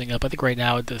plus this thing up. I think right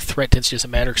now the threat density doesn't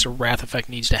matter, because the Wrath effect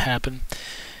needs to happen.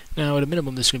 Now, at a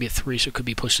minimum, this is going to be at 3, so it could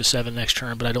be pushed to 7 next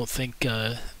turn, but I don't think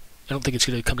it's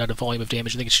going to come down to volume of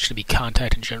damage. I think it's just going to be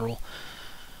contact in general.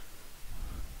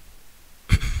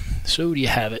 So, do you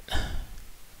have it?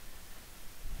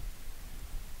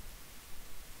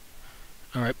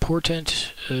 Alright,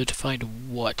 Portent to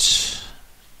find what?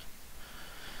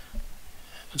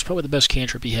 It's probably the best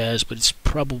cantrip he has, but it's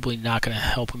probably not going to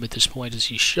help him at this point. Does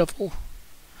he shuffle?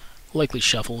 Likely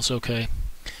shuffles, okay.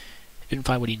 Didn't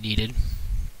find what he needed.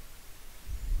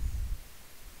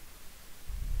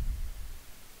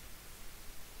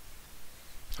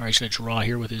 Alright, he's going to draw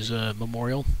here with his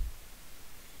memorial.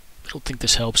 I don't think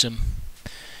this helps him.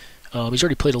 He's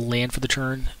already played a land for the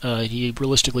turn. He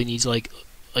realistically needs like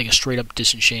a straight up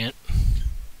disenchant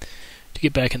to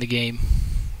get back in the game.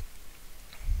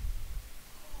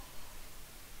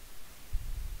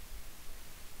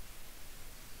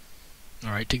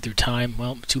 Alright, take their time.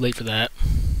 Well, too late for that.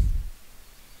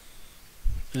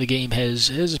 The game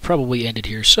has probably ended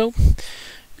here. So,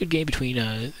 good game between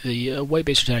the white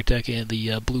base attack deck and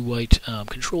the blue-white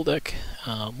control deck.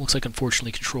 Looks like,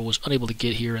 unfortunately, control was unable to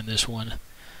get here in this one.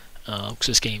 Because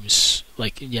this game's,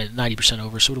 90%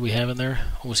 over. So what do we have in there?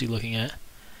 What was he looking at?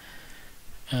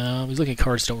 He's looking at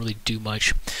cards that don't really do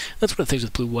much. That's one of the things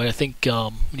with blue-white. I think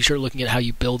when you start looking at how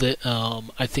you build it,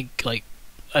 I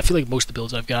feel like most of the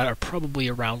builds I've got are probably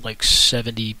around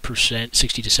 70%,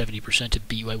 60 to 70% to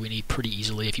beat what we need pretty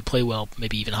easily. If you play well,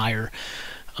 maybe even higher.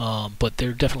 But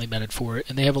they're definitely meted for it,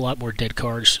 and they have a lot more dead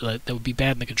cards that would be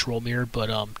bad in the control mirror, but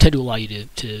tend to allow you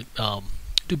to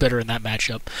do better in that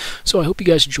matchup. So I hope you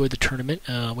guys enjoyed the tournament.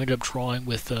 We ended up drawing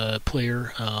with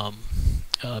player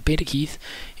Bandit Keith,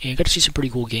 and got to see some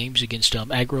pretty cool games against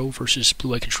aggro versus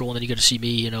blue-white control, and then you got to see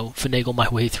me, finagle my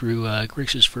way through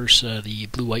Grixis versus the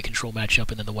blue-white control matchup,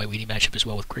 and then the white-weenie matchup as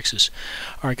well with Grixis.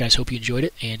 Alright guys, hope you enjoyed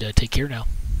it, and take care now.